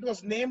that, it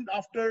was named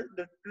after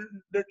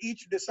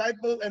each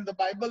disciple, and the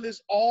Bible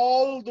is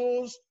all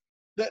those.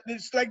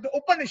 It's like the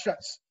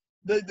Upanishads.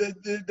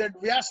 That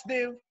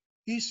Vyasdev,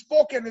 he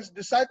spoke and his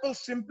disciples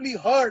simply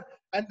heard,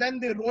 and then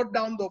they wrote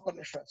down the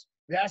Upanishads.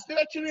 Vyasdev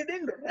actually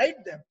didn't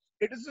write them.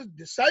 It is his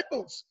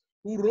disciples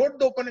who wrote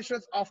the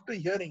Upanishads after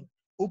hearing.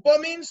 Upa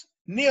means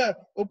near.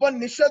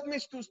 Upanishad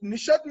means to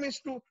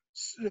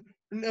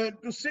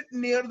sit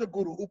near the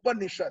Guru.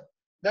 Upanishad.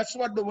 That's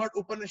what the word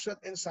Upanishad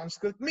in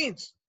Sanskrit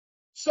means.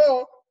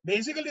 So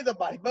basically the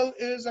Bible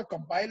is a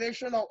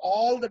compilation of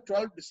all the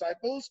 12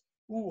 disciples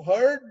who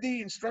heard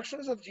the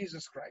instructions of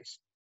Jesus Christ.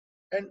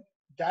 And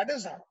that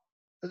is how.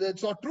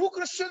 So true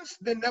Christians,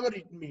 they never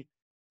eat meat.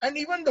 And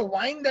even the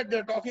wine that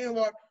they're talking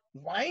about,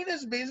 wine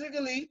is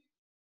basically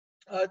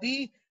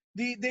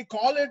they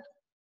call it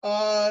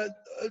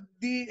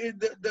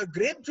the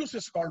grape juice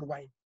is called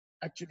wine.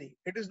 Actually,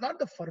 it is not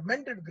the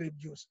fermented grape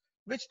juice,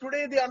 which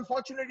today they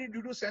unfortunately,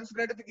 due to sense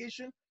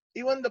gratification,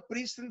 even the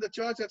priests in the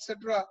church,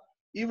 etc.,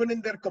 even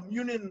in their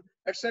communion,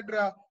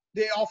 etc.,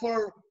 they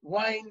offer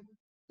wine,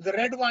 the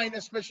red wine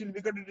especially,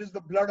 because it is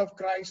the blood of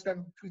Christ,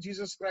 and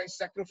Jesus Christ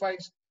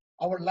sacrificed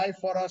our life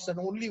for us, and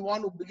only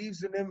one who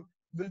believes in him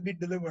will be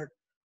delivered.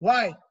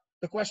 Why?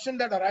 The question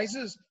that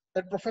arises,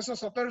 that Professor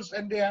Satars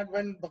and they had,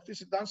 when Bhakti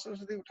Siddhanta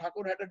Saraswati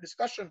Thakur had a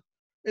discussion,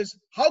 is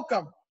how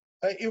come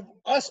if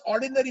us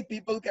ordinary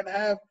people can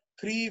have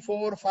 3,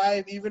 4,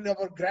 5, even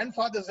our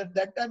grandfathers at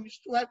that time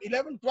used to have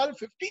 11, 12,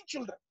 15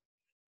 children.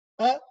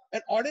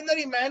 An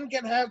ordinary man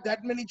can have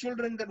that many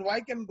children, then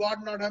why can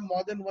God not have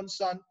more than one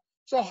son?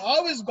 So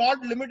how is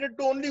God limited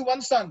to only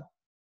one son?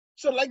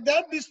 So like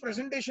that, these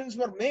presentations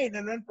were made.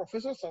 And when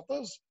Professor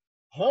Satars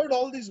heard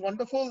all these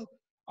wonderful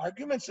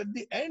arguments, at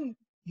the end,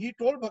 he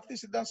told Bhakti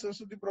Siddhanta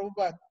Saraswati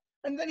Prabhupada,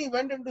 and then he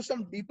went into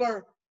some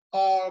deeper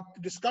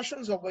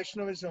discussions of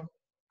Vaishnavism.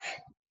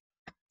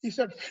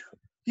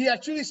 He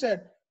actually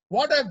said,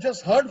 what I've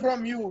just heard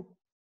from you,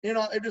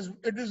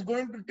 it is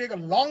going to take a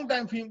long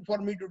time for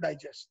me to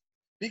digest,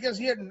 because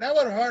he had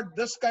never heard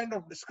this kind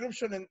of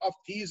description of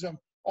theism,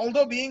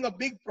 although being a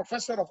big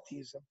professor of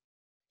theism.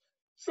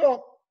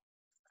 So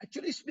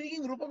actually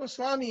speaking, Rupa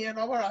Goswami and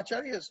our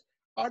acharyas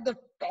are the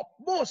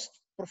topmost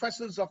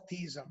professors of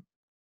theism,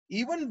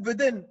 even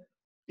within,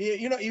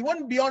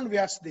 even beyond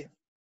Vyasdev,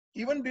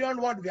 even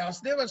beyond what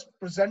Vyasdev has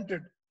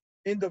presented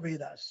in the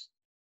Vedas.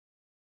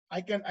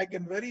 I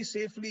can very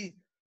safely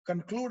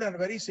conclude and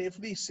very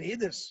safely say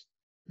this,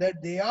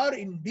 that they are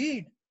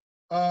indeed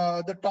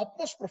the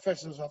topmost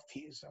professors of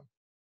theism.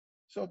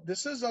 So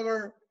this is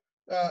our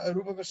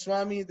Rupa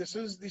Goswami, this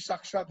is the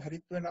Sakshat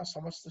Haritvena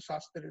Samasta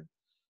Shastri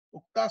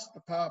Uktas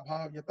Tatha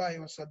Bhav Yata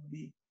Eva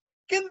Sadbi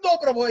Kinto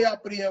Prabhoya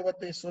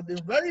Priyavate. So they're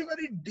very,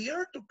 very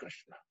dear to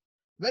Krishna.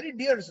 Very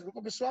dear.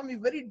 Rupa Goswami,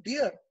 very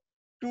dear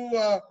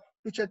to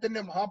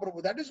Chaitanya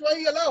Mahaprabhu. That is why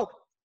he allowed.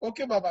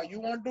 Okay, Baba, you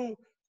want to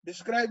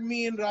describe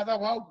me in Radha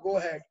Bhav? Go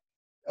ahead.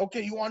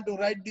 Okay, you want to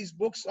write these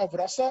books of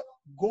Rasa?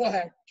 Go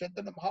ahead.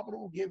 Chaitanya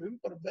Mahaprabhu gave him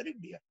for very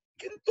dear.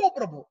 Kinto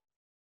Prabhu.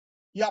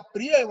 Ya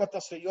Priya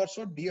Evatasya, you are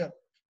so dear.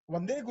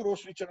 Vande Guru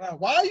Sri Charana.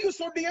 Why are you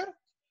so dear?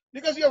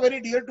 Because you are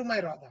very dear to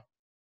my Radha.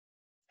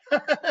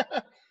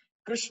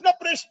 Krishna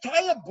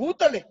Presthaya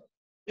Bhutale.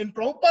 In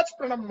Prabhupada's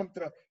Pranam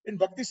Mantra, in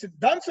Bhakti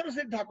Siddhanta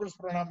Saraswati Thakur's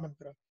Pranam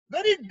Mantra,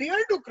 very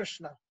dear to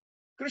Krishna.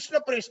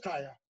 Krishna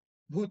Presthaya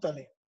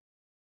Bhutale.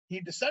 He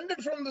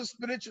descended from the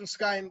spiritual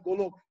sky in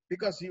Golok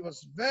because he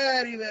was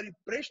very, very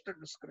precious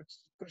to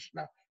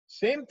Krishna.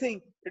 Same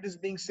thing, it is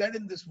being said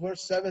in this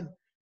verse 7,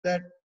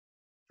 that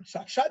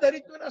Sakshat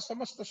Haritvena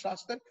Samasta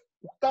Shastra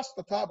Uktas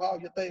Tatha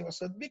Bhav Yata Eva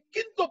Sadbi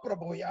Kinto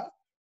Prabhoya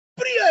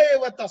Priya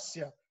Eva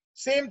Tasya.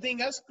 Same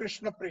thing as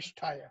Krishna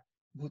Presthaya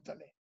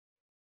Bhutale.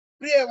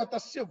 Priya Eva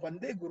Tasya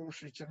Vande Guru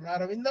Sri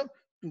Charanaravindam.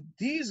 To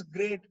these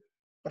great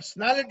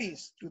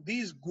personalities, to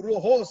these Guru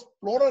hosts,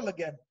 plural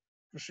again,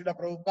 to Srila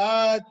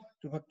Prabhupada,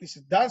 to Bhakti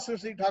Siddhanta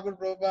Saraswati Thakur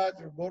Prabhupada,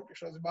 to Gaur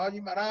Krishna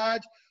Babaji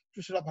Maharaj,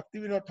 to Srila Bhakti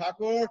Vinod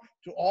Thakur,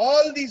 to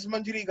all these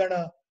Manjari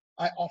Gana,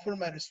 I offer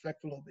my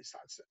respectful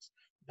obeisances.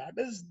 That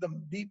is the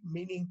deep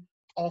meaning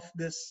of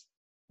this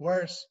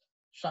verse.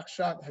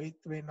 Sakshat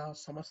Haritvena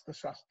Samasta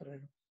Shastra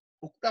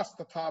Uktas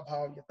Tatha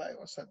Bhav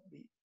Yataiva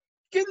Sadvi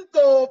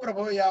Kinto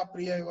Prabhoya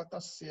Priyaiva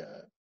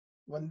Tasya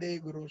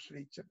Vande Guru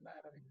Sri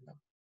Chaitanya.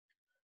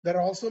 There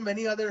are also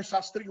many other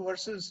Shastric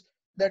verses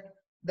that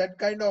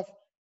kind of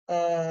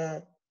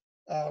are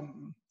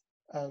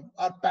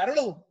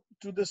parallel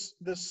to this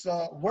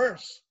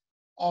verse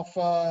of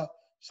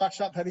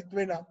Sakshat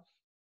Haritvena,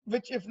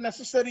 which if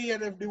necessary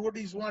and if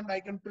devotees want,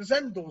 I can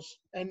present those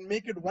and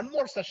make it one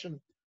more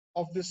session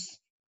of this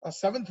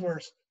 7th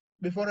verse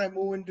before I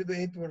move into the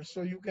 8th verse.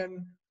 So you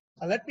can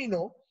let me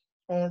know,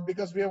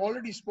 because we have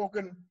already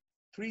spoken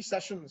 3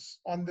 sessions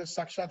on this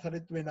Sakshat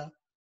Haritvena,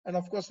 and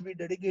of course we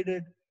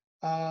dedicated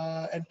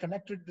and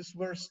connected this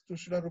verse to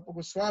Srila Rupa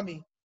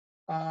Goswami,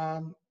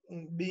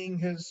 being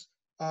his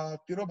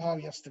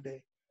Tirobhav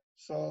yesterday.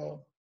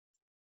 So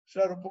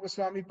Srila Rupa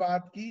Goswami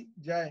Pad ki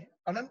jai,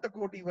 Ananta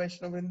Koti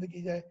Vaishnava Vrinda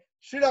ki jai,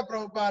 Srila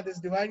Prabhupada is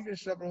Divine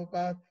Krishna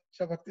Prabhupada,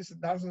 Srila Bhakti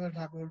Siddhanta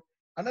Thakur,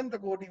 Ananta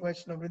Koti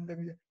Vaishnava Vrinda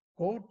ki jai,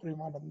 Gaur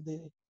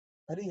Premanande,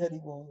 Hari Hari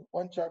Bol,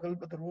 Panchagal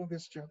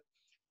Patarobhischa,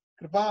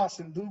 Kripa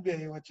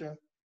Sindhuge Vacha,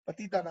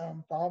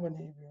 Patitanam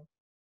Pavanebhyo,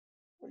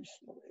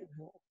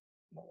 Vaishnavebhyo,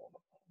 Namo.